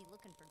too busy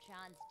looking for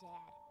John's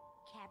dad.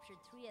 Captured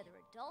 3 other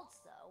adults,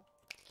 though.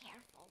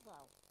 Careful,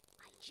 though.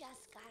 I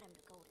just got him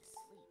to go to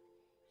sleep.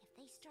 If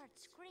they start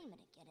screaming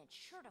again, it's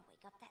sure to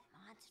wake up that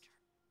monster.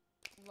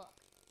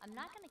 Look, I'm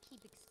not gonna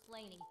keep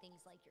explaining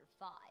things like you're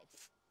 5.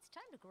 It's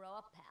time to grow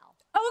up, pal.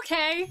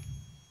 Okay.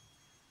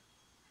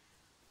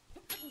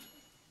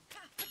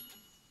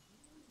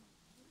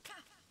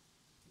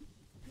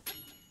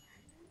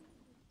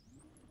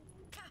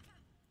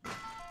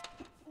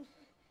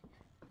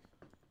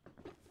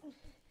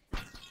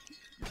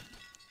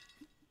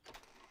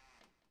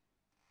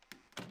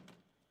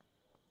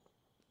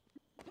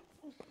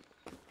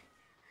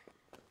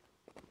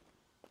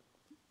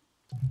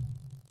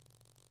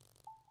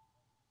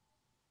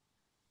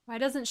 Why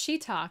doesn't she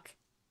talk?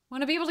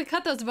 Want to be able to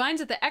cut those vines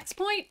at the X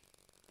point?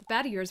 The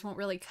bat of yours won't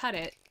really cut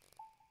it.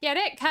 Get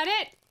it? Cut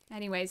it?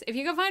 Anyways, if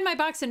you go find my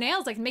box of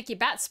nails, I can make you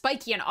bat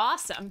spiky and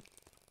awesome.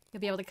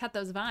 You'll be able to cut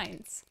those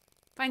vines.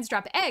 Vines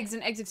drop eggs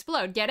and eggs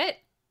explode. Get it?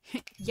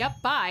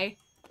 Yup, bye.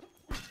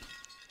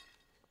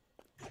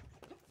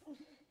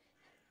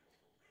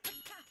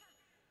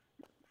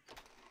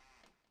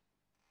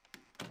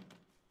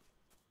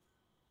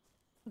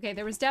 Okay,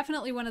 there was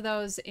definitely one of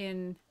those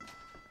in...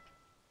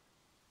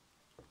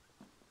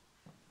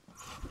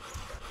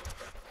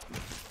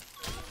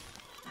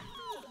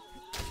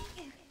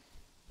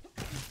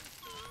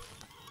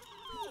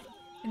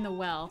 in the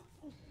well.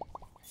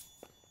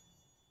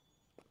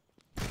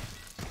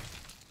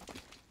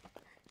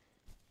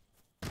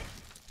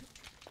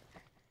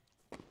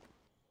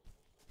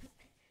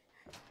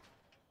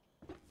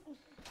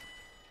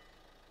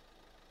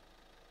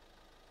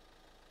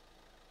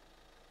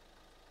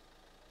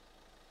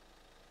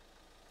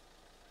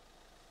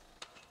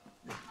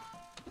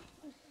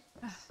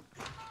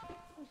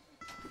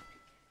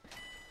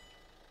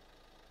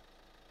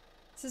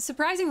 This is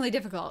surprisingly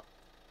difficult.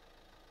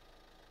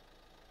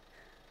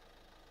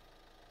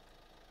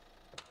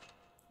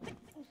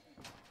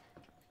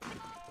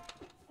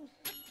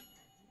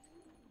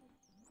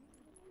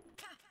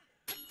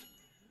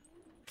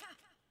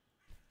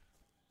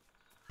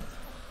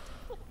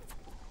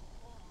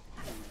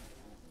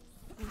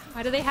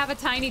 Why do they have a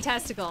tiny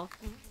testicle?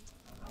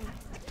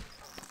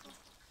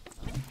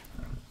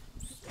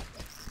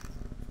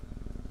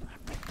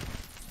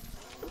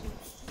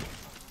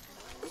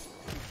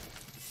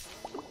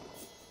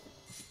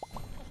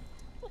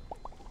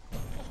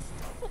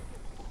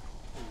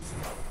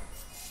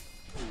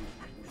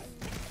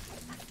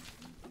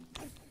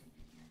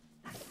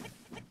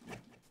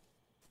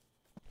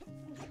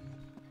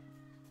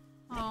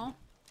 Oh.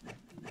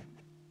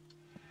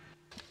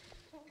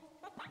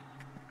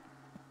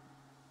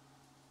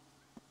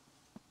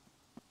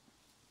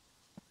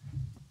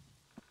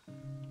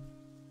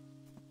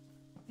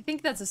 I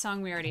think that's a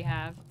song we already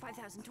have.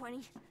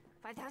 5020,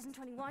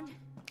 5021.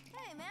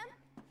 Hey, man.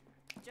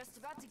 Just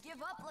about to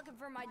give up looking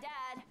for my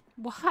dad.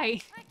 Why?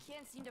 I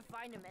can't seem to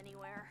find him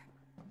anywhere.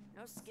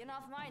 No skin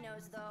off my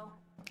nose, though.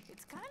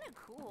 It's kind of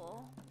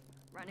cool.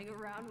 Running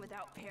around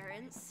without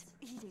parents.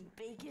 Eating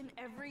bacon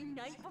every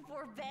night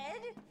before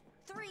bed.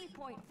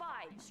 3.5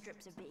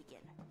 strips of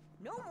bacon.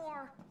 No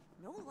more,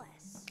 no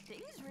less.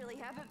 Things really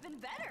haven't been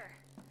better.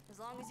 As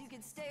long as you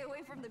can stay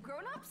away from the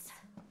grown-ups,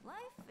 life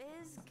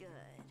is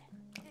good.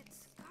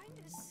 It's kind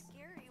of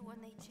scary when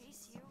they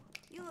chase you.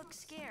 You look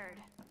scared.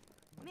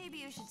 Maybe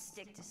you should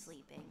stick to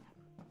sleeping.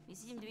 You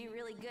seem to be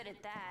really good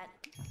at that.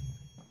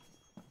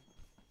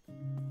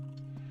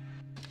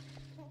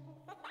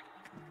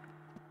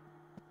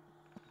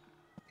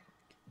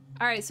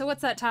 All right, so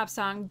what's that top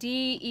song?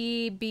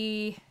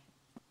 D-E-B...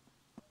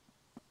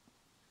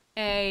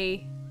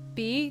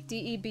 A-B?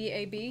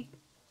 D-E-B-A-B?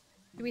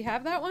 Do we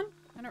have that one?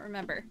 I don't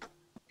remember.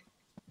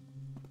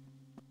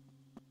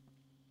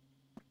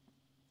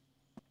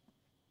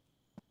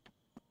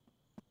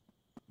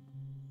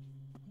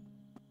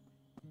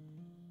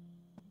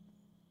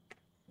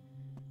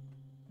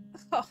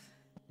 Oh.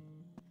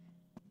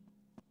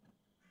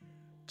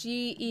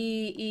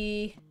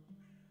 G-E-E...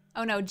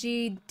 Oh no,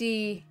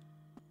 G-D...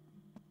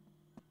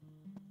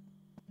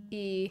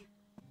 E...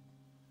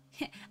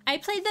 I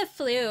played the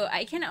flute.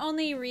 I can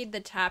only read the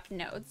top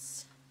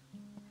notes.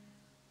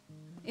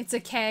 It's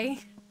a K.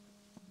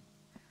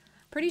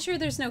 Pretty sure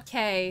there's no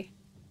K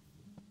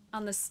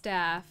on the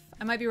staff.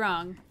 I might be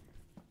wrong.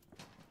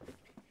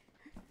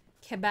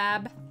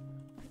 Kebab.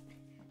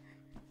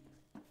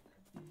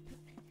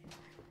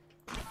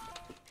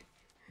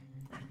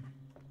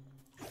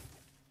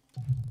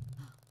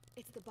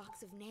 It's the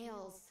box of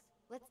nails.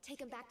 Let's take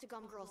him back to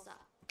Gumgrosa.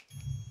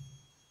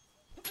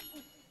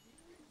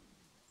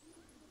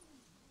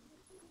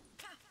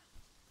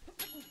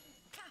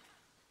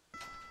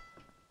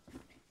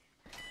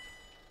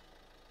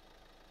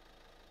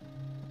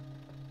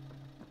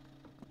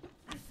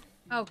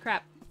 Oh,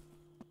 crap.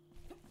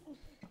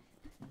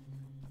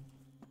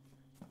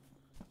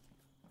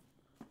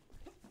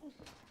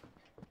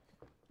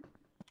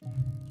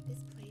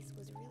 This place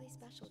was really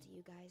special to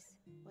you guys,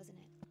 wasn't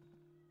it?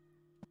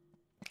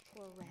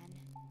 Poor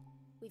Ren.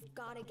 We've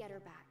got to get her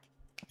back.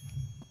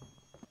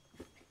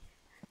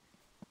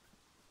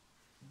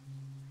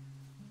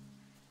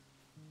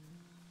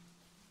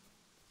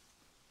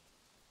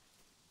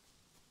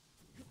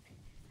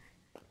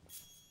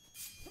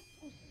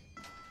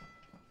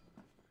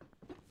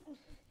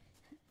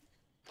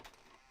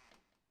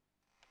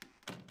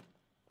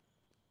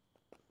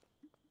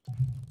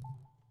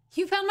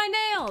 You found my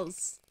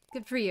nails!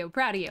 Good for you.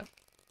 Proud of you.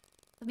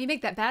 Let me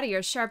make that bat of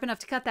yours sharp enough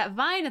to cut that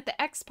vine at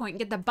the X point and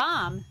get the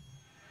bomb.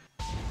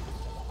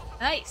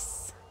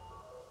 Nice.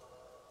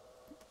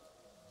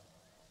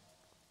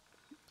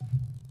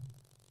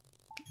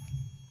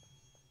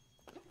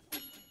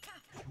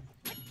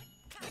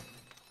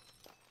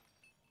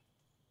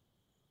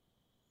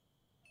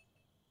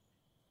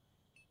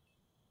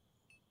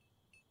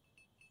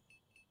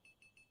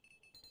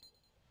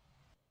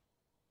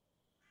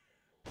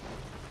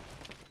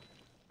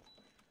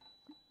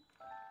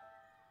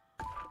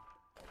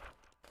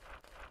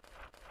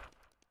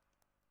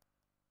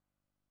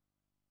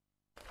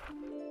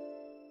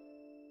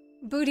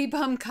 Booty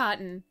bum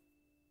cotton.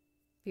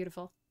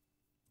 Beautiful.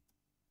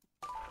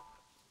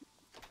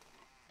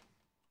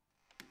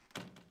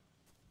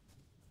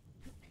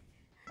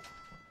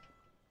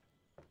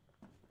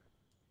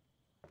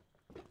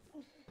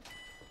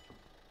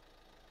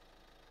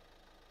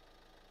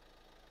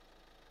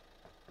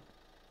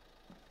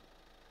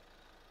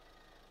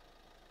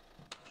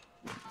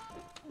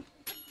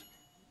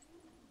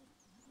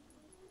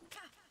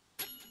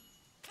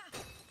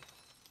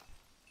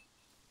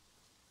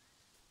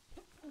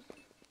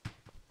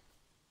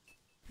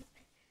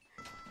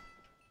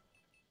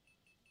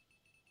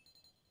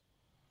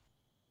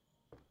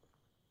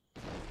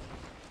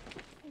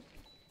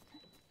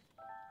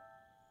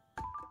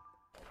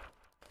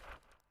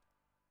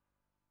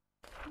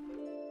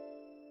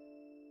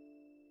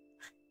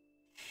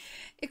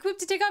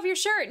 Equipped to take off your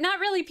shirt. Not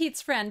really Pete's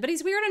friend, but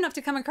he's weird enough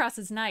to come across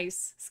as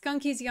nice.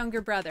 Skunky's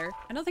younger brother.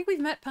 I don't think we've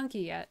met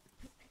Punky yet.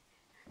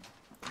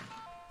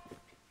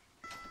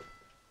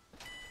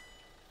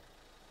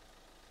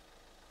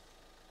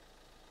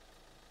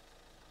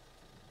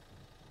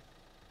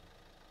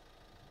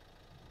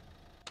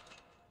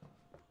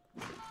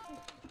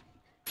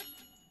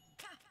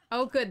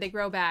 Oh good, they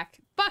grow back.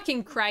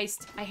 Fucking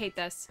Christ. I hate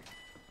this.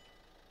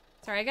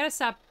 Sorry, I gotta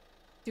stop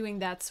doing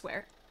that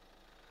swear.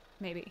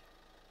 Maybe.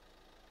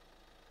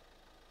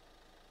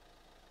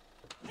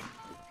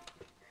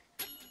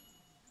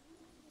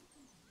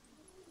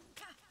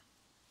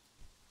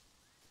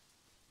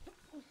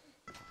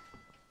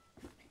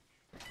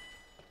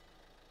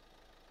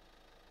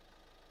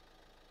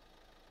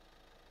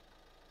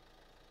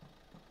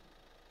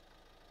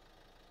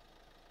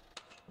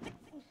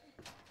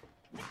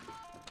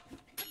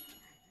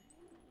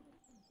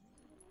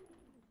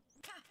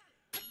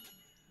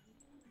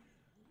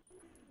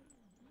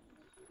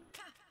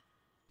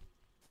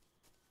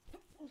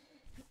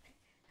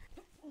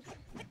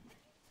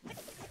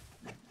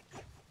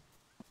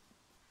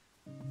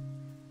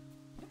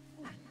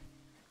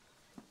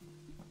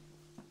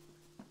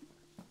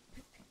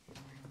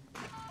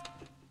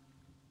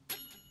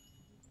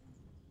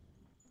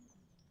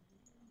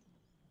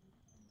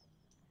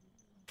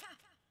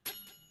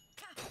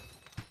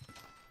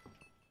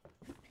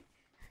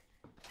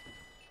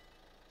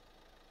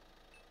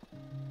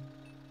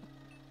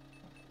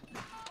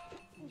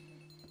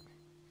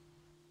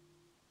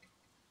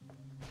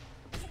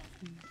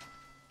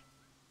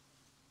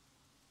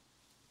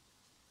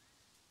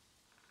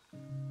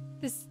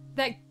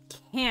 That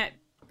can't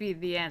be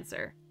the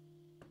answer.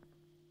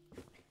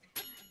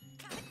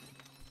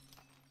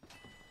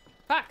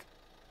 Fuck.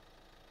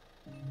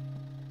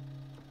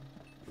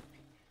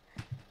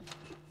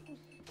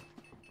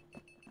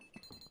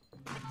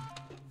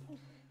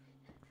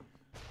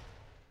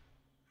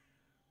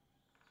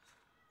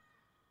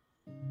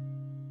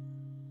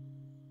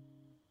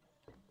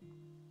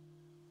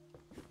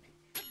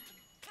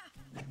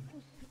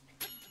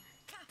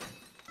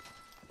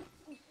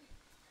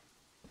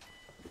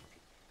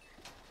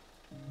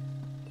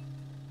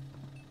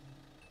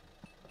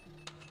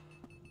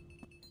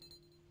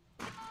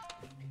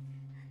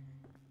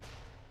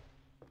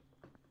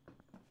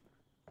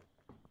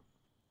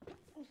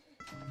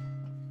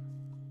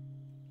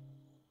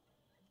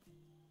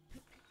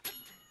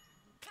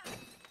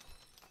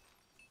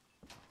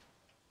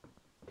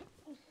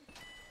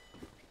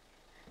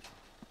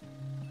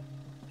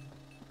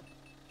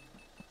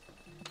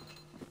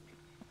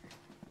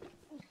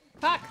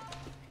 Fuck!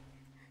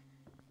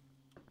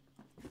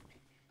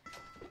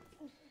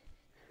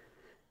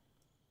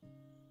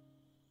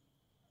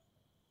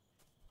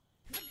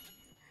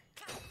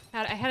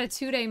 God, I had a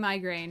 2-day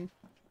migraine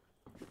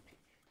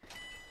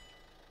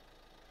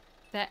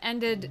that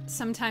ended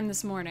sometime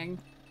this morning.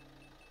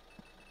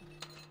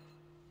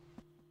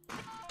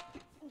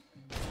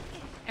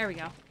 There we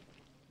go.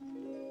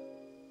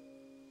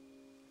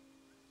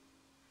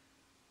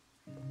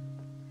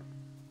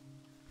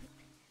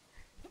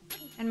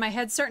 And my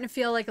head's starting to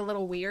feel like a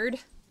little weird.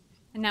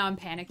 And now I'm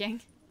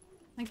panicking.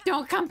 Like,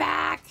 don't come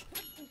back!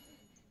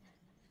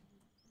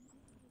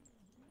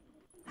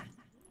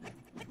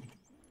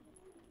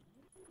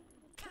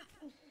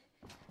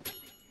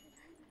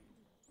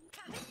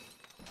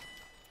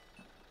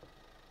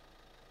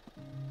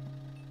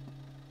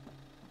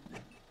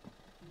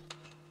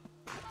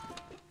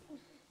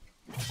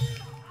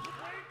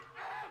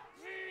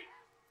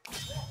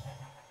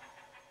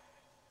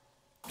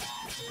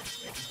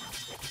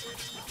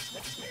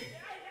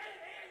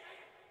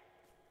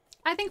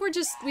 I think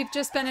we've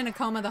just been in a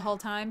coma the whole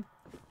time.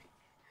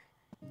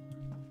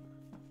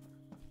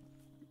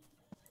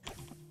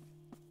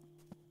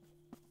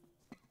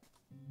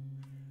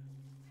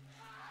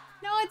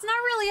 No, it's not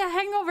really a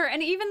hangover.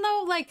 And even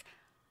though, like,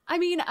 I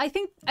mean, I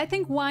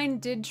think wine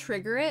did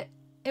trigger it.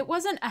 It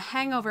wasn't a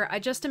hangover. I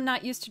just am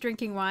not used to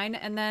drinking wine.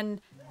 And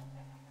then,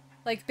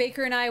 like,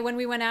 Baker and I, when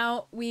we went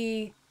out,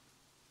 we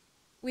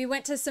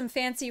went to some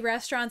fancy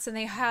restaurants and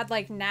they had,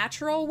 like,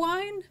 natural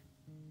wine.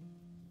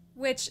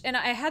 And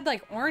I had,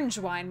 like, orange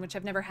wine, which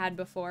I've never had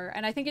before.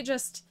 And I think it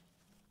just,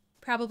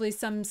 probably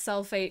some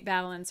sulfate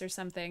balance or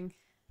something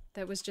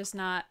that was just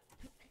not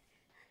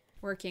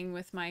working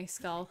with my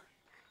skull.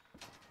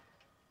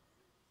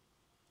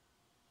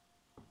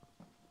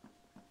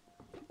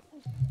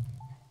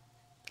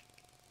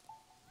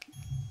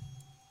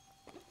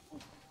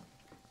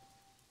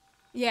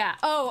 Yeah.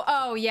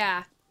 Oh,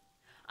 yeah.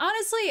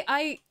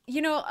 Honestly,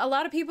 you know, a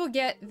lot of people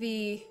get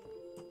the,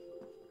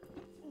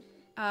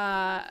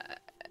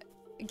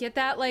 get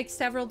that, like,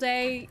 several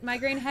day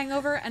migraine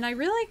hangover, and I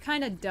really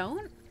kind of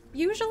don't,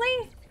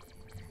 usually.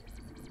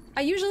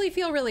 I usually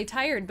feel really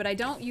tired, but I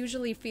don't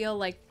usually feel,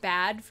 like,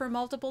 bad for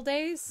multiple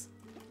days.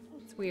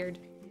 It's weird.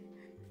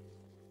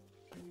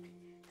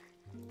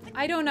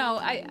 I don't know.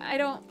 I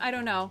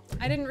don't know.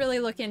 I didn't really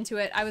look into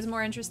it. I was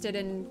more interested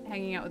in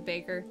hanging out with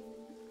Baker.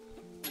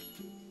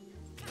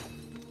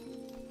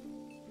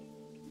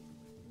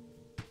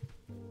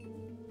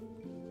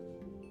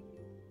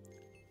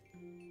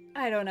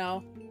 I don't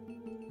know.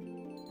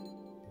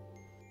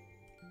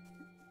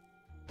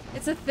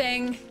 It's a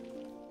thing.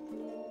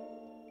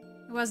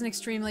 I wasn't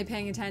extremely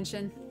paying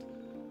attention.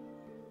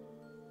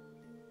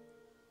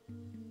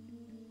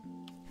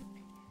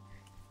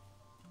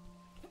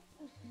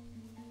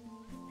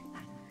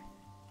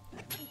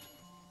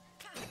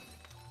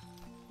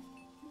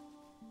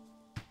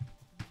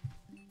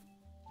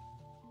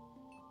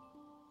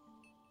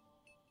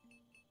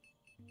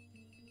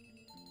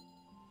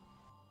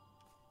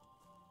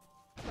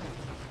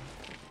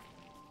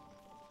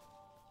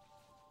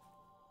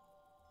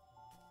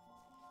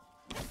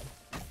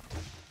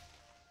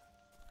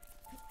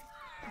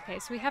 Okay,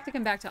 so we have to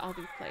come back to all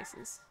these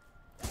places.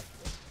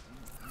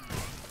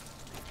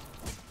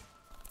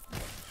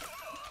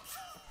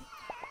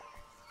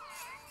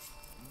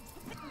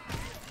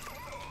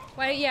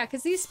 Why, yeah,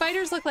 because these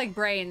spiders look like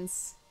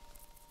brains.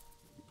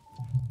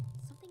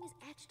 Something is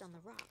etched on the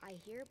rock. I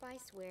hereby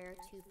swear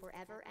to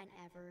forever and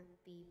ever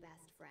be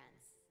best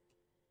friends.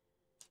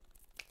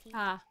 Pete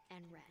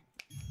and Ren.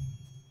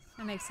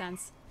 That makes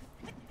sense.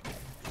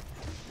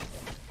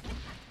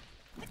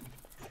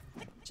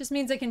 Just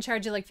means I can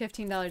charge you like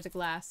 $15 a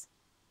glass.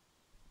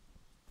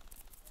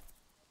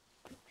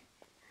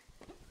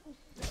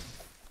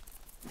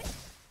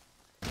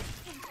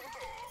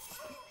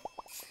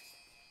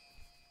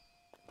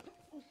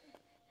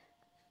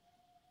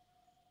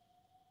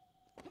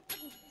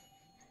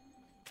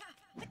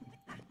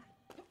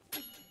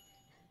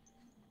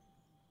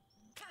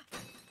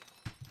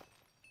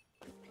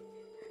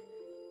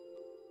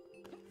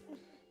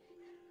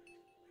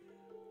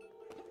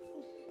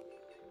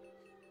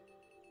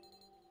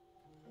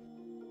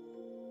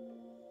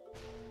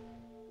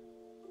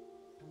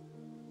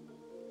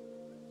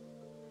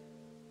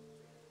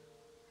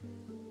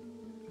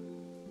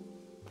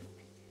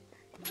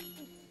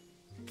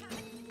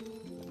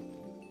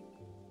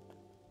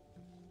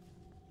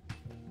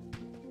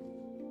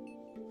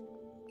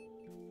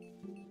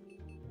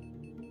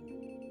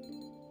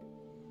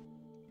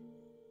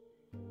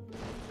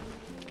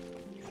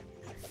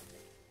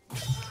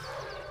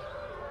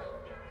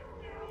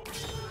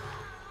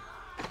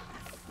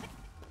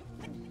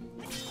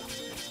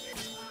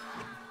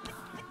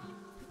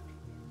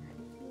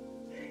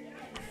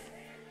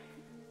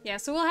 Yeah,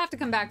 so we'll have to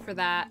come back for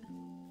that.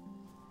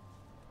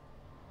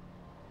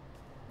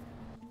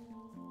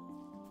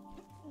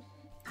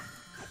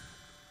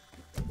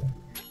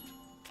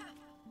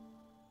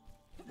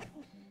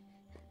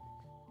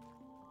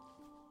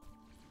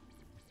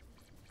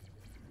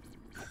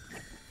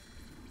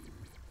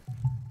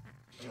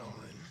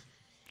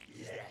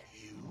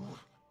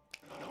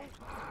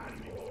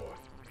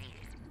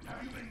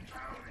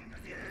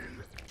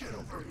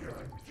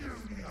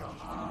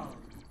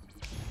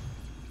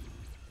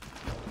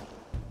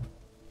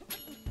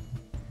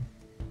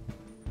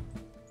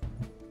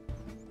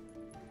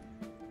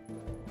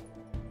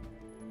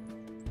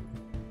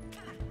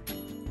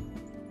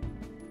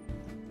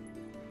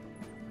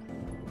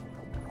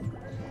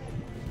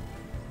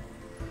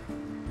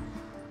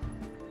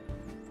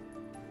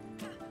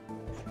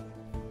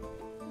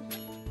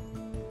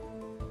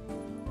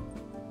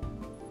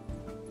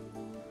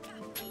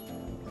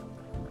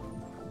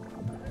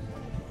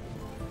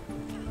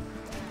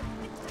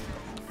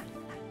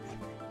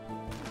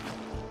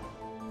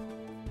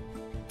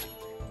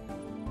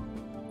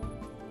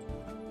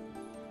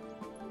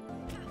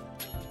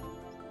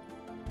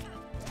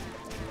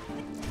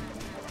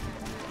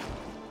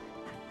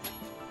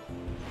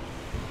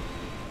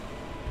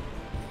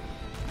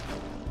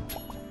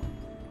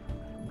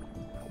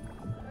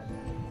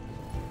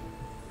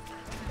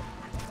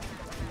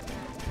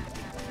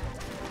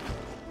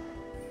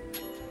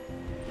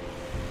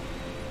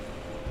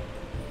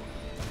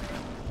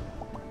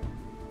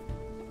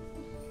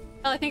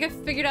 Well, I think I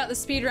figured out the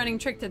speedrunning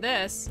trick to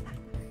this.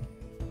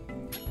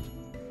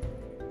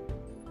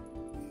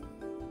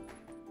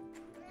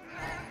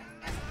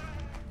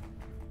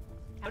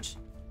 Ouch.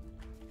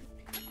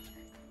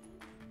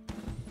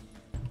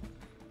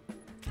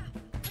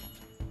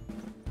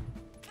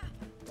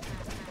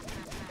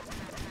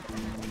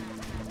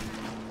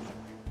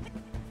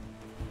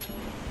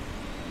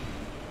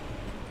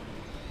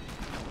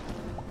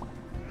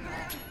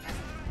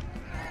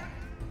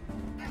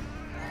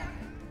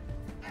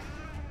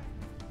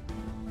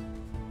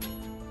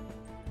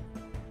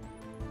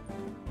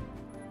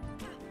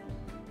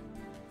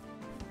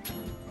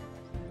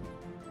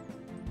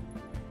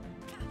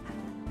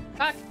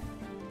 Fuck.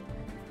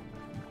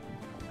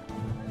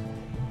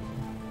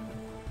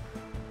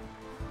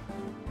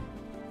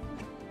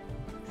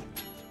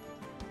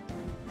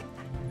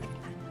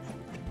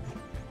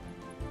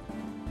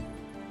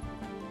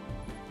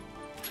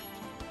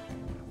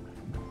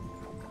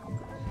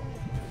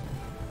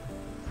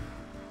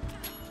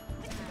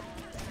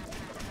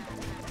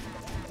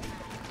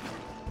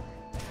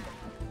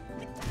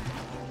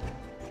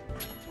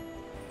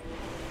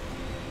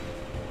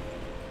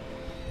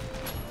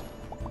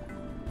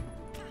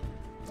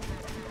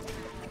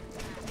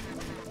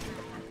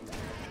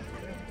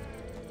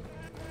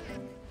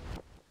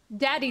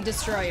 Daddy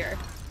Destroyer.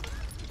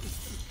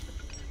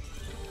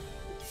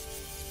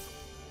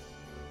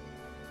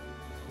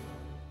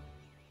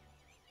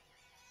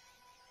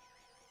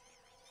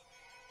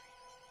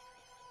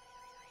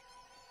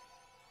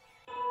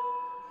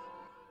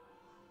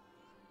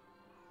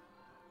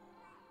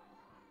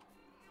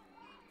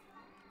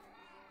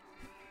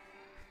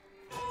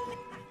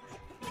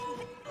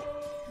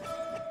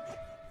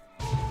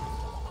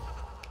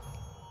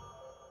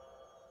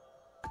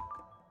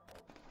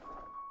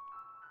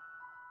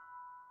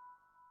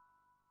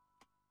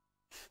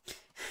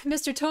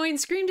 Mr. Toyne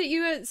screamed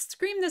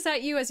this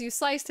at you as you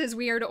sliced his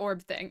weird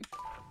orb thing.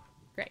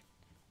 Great.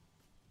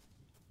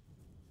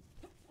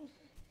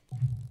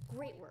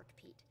 Great work,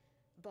 Pete.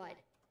 But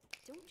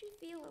don't you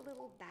feel a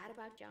little bad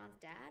about John's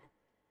dad?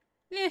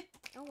 Eh.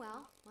 Oh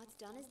well, what's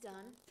done is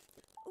done.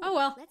 Ooh, Oh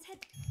well. Let's head.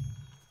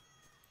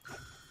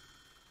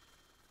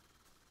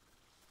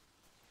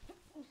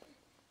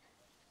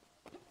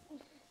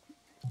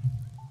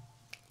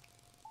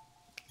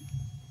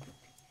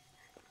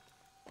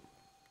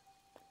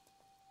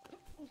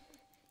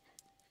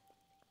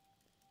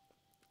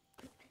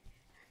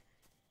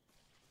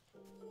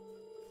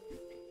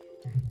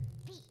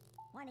 Pete,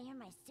 wanna hear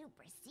my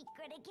super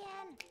secret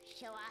again?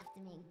 Show off to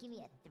me and give me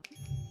a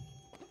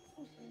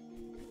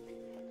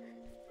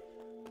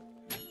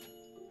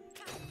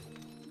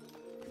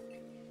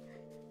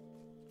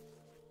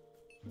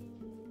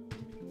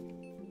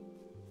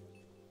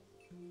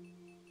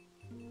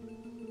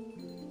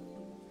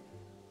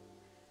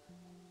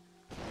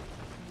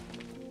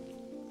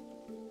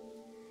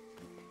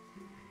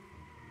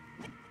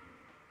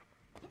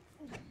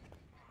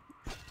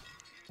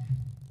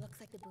Looks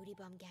like the Booty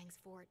Bum Gang's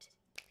fort.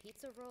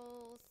 Pizza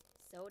rolls,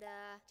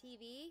 soda,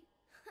 TV.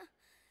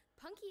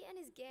 Punky and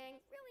his gang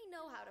really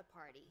know how to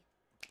party.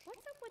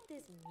 What's up with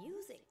this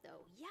music,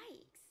 though?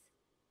 Yikes.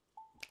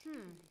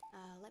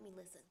 Let me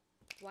listen.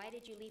 Why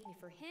did you leave me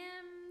for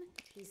him?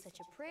 He's such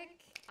a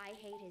prick. I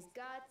hate his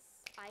guts.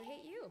 I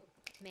hate you.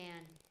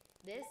 Man,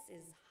 this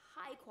is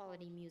high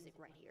quality music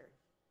right here.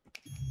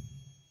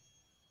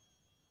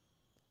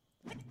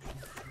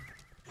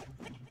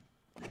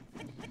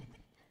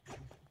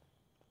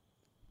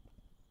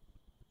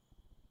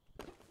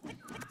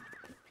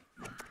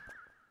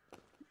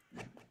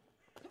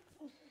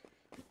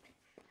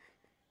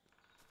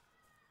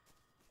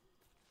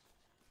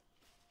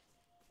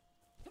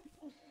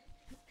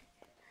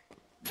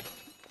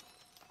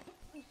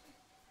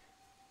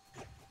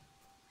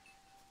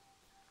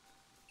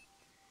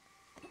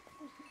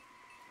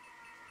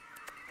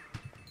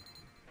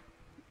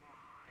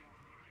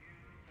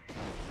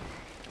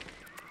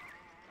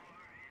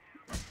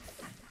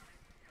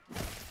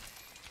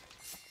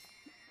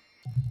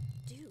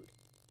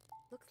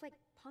 Looks like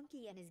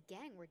Punky and his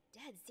gang were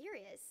dead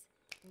serious.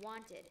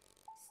 Wanted,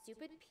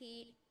 Stupid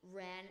Pete,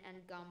 Ren,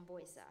 and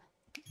Gomboisa.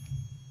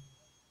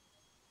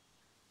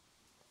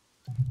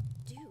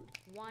 Dude,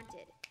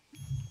 wanted.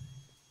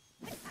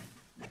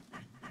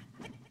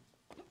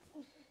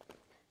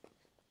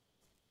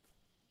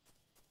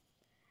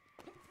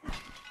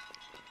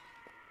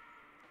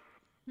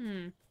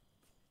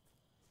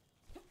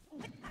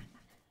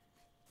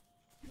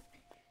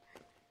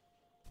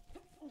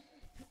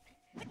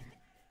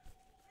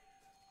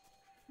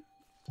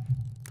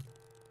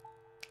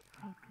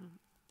 Hey Pete,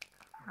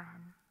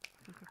 Ren,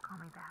 if you could call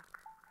me back,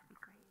 that'd be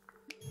great.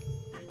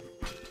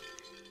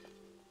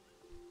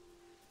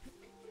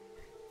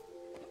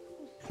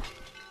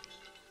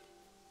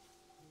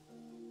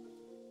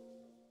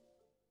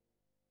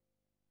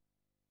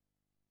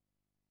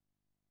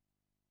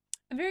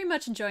 I'm very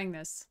much enjoying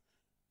this.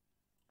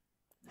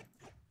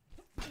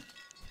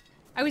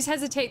 I always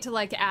hesitate to,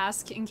 like,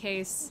 ask in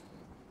case...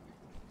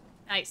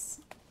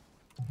 Nice.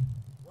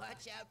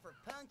 Watch out for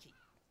Punky.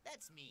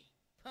 That's me.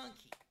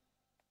 Punky.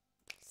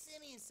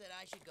 Simeon said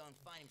I should go and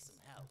find him some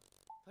help,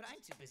 but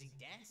I'm too busy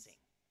dancing.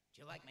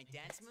 Do you like my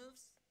dance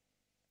moves?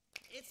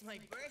 It's my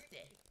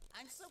birthday.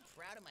 I'm so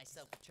proud of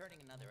myself for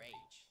turning another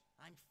age.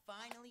 I'm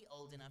finally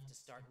old enough to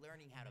start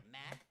learning how to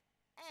math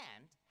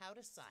and how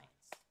to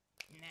science.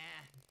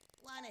 Nah,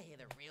 wanna hear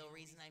the real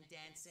reason I'm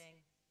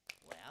dancing?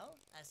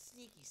 Well, a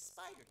sneaky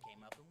spider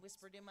came up and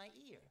whispered in my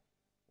ear.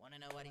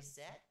 Wanna know what he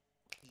said?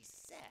 He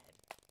said,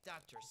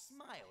 Dr.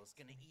 Smile's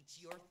gonna eat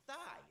your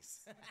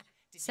thighs.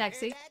 Did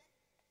Sexy. you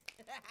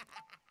hear that?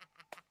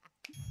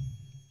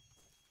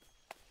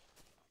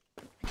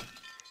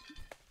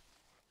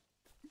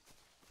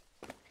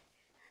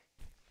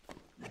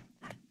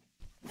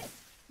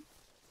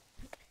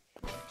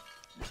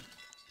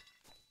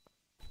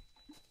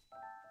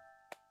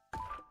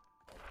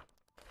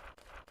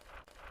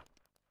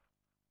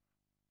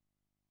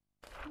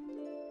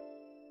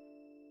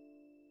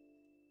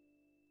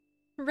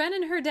 Ren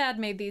and her dad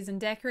made these and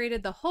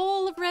decorated the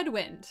whole of Red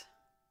Wind.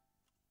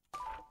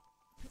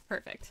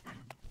 Perfect.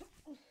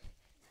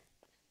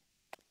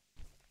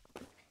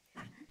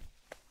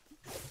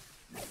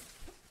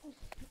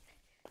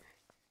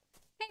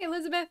 Hey,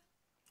 Elizabeth.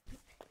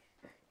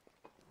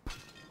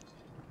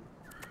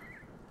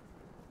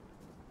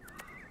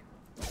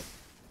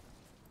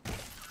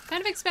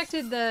 Kind of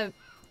expected the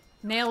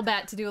nail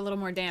bat to do a little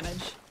more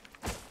damage.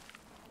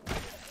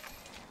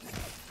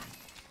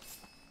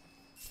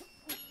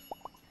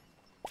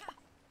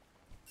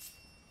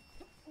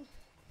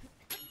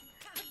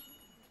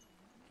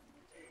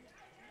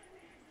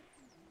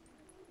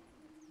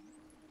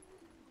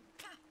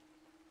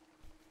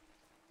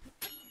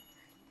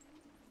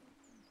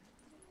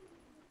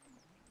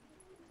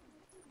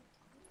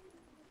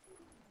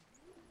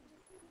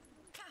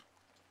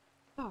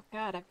 Oh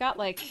god, I've got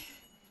like,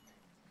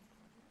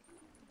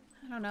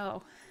 I don't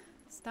know,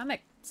 stomach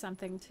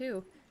something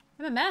too.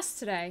 I'm a mess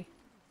today.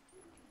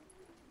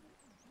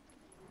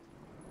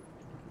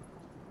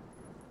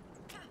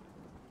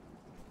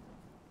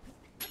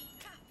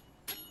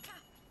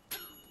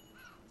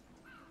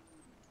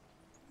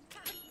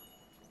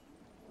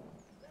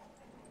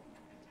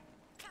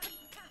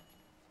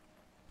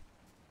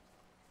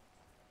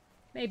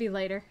 Maybe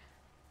later.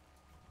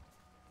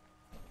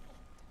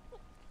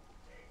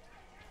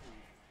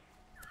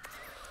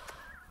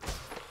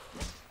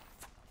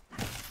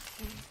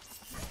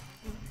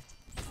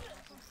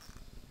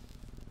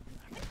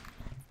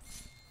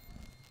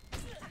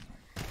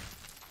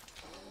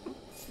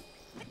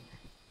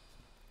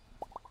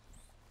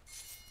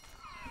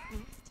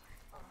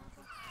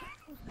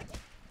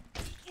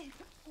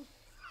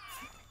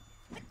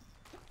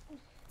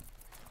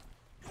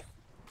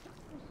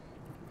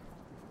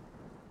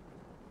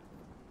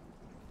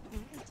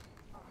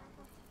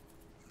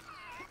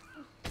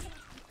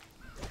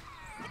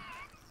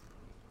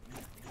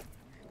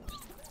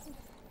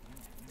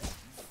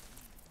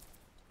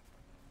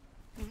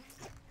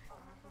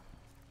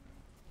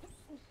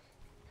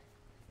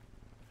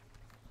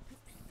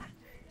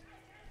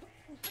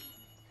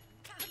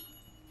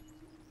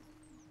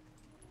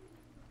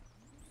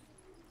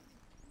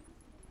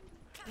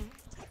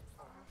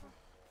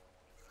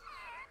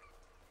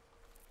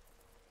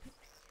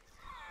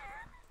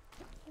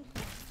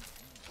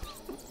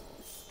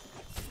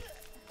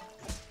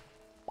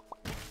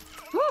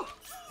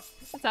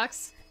 That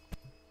sucks.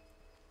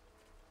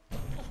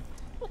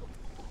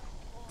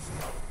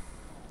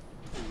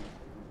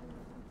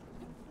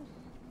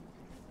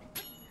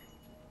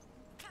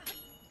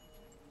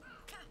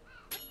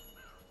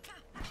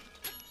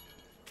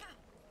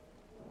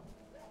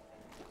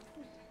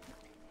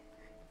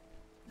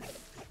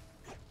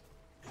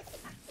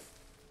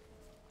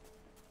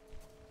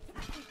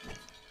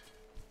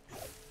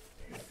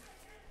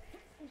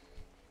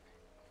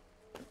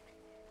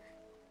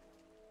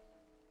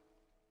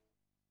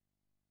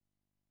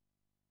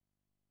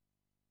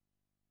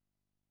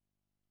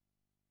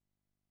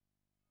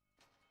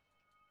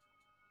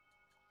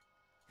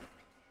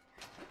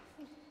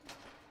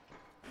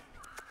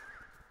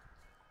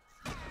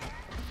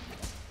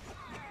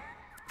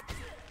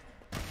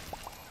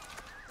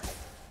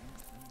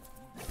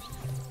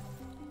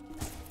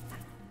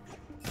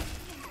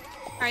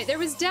 Alright, there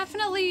was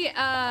definitely,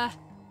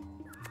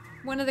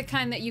 one of the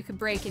kind that you could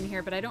break in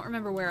here, but I don't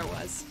remember where it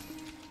was.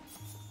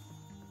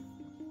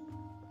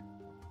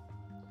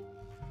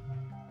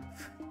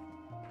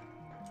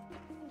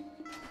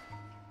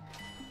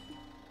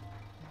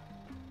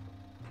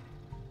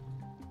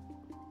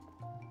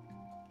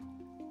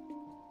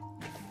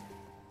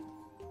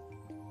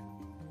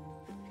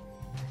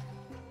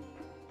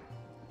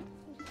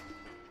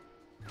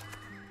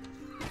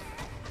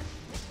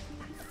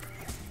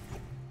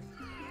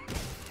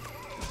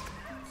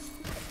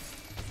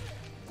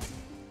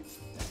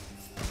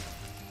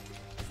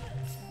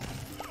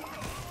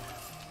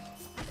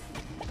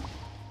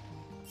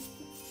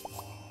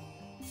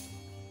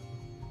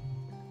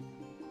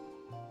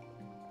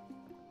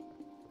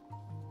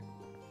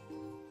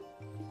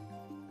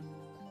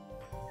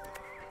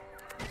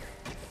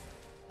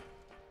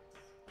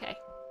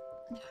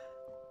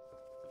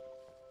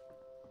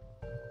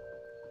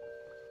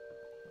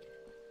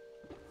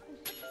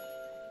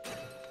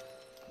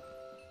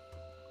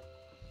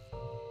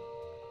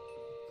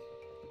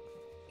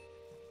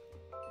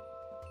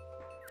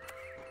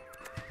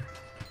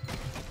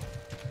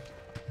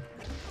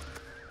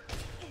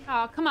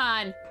 Oh, come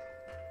on.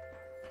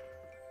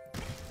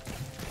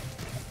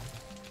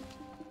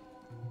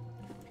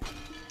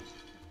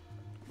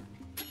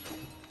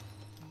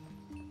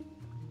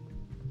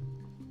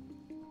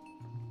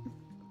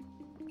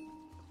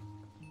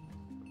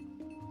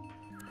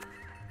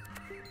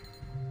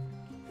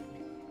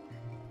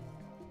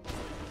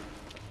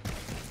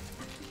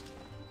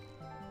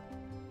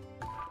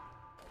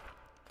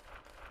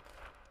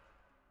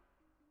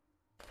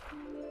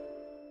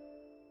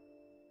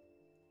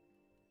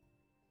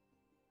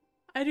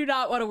 I do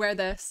not want to wear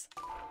this.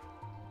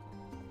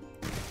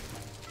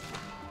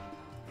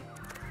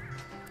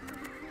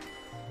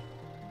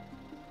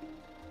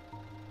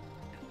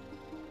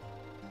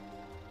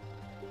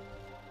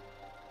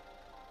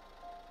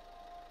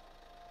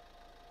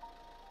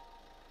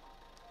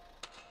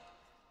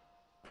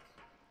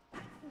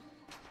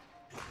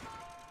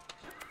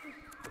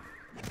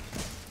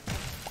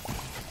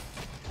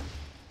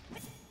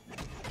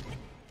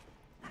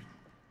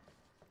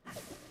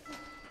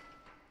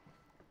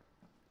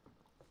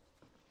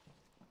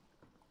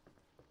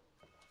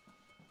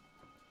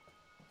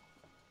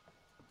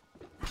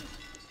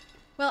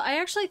 Well,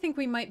 I actually think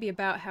we might be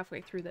about halfway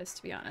through this,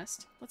 to be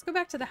honest. Let's go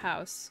back to the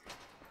house.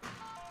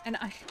 And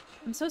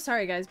I'm so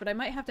sorry, guys, but I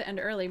might have to end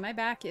early. My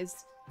back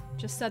is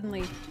just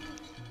suddenly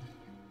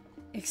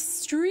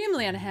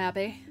extremely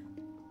unhappy.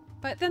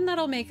 But then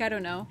that'll make, I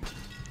don't know,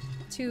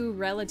 2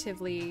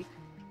 relatively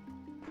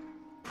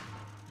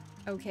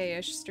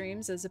okay-ish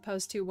streams as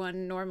opposed to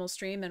 1 normal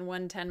stream and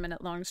 1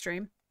 10-minute long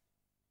stream.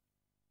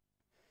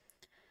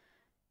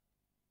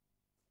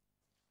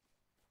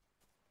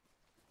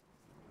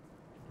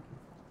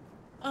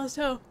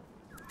 Also,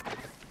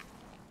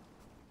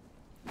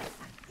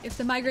 if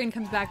the migraine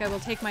comes back, I will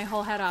take my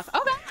whole head off.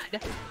 Oh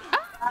god!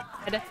 Oh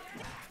god!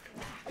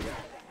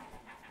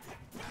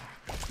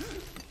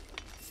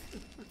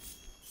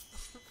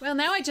 Well,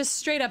 now I just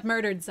straight up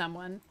murdered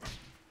someone.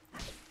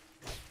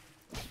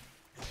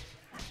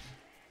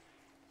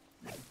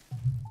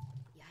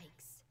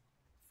 Yikes.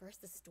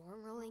 First the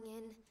storm rolling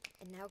in,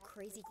 and now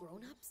crazy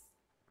grown-ups?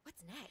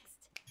 What's next?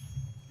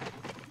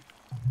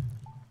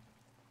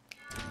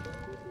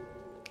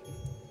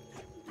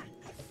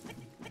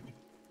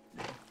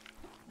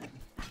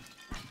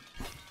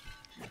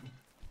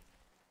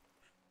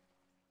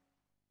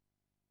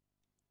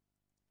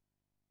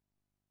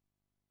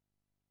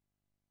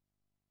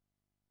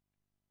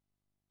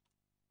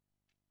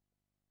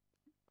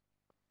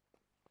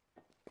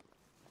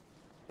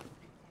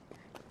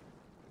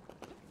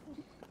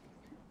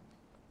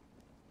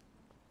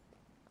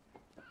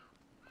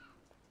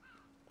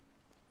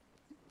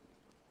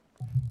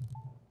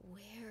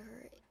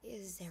 Where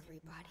is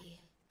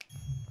everybody?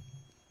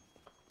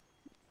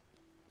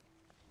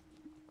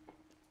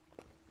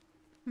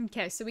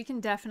 Okay, so we can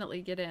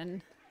definitely get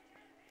in.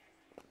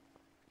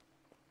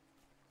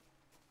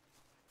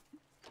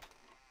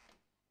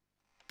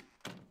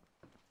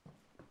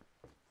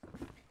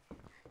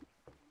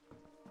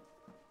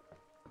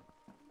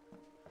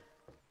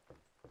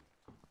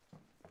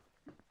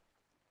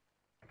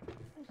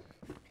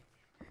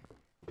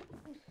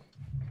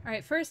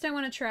 Alright, first I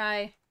want to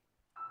try...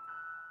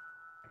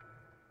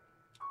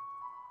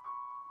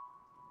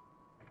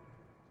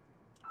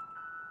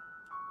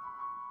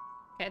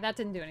 Okay, that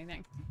didn't do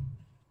anything.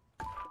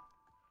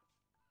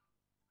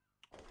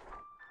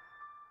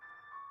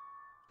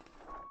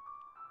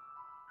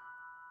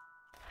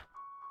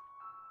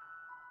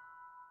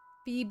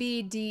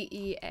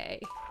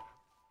 BBDEA.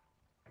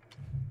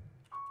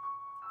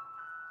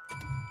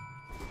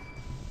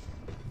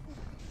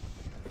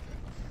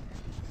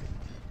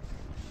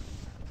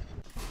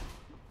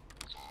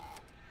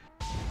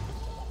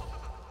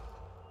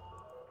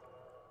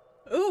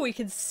 Ooh, we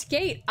can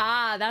skate.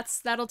 Ah,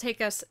 that'll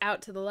take us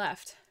out to the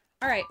left.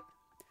 All right.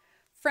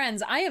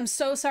 Friends, I am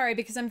so sorry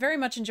because I'm very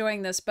much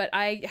enjoying this, but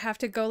I have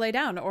to go lay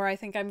down or I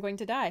think I'm going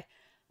to die.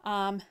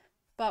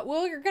 But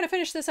we're going to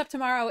finish this up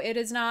tomorrow. It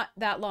is not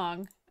that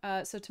long.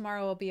 So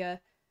tomorrow will be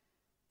a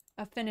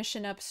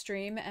finishing up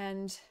stream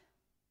and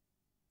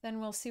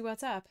then we'll see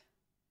what's up.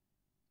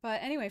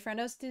 But anyway,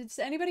 friendos, does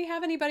anybody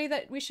have anybody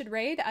that we should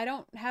raid? I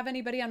don't have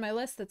anybody on my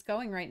list that's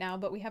going right now,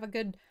 but we have a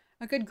good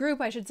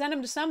group. I should send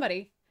them to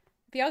somebody.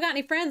 If y'all got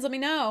any friends, let me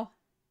know.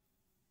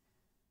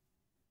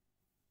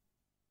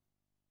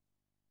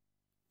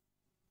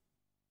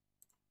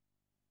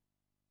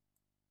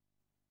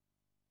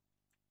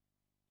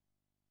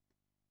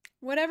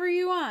 Whatever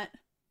you want.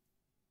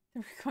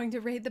 We're going to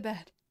raid the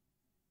bed.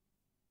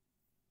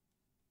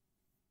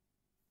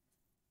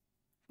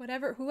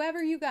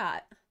 Whoever you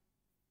got.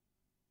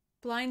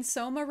 Blind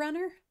Soma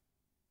runner?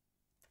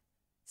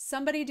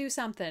 Somebody do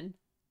something.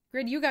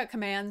 Grid, you got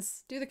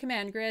commands. Do the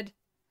command, Grid.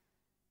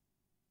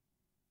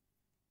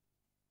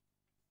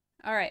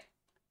 All right.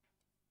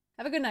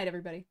 Have a good night,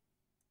 everybody.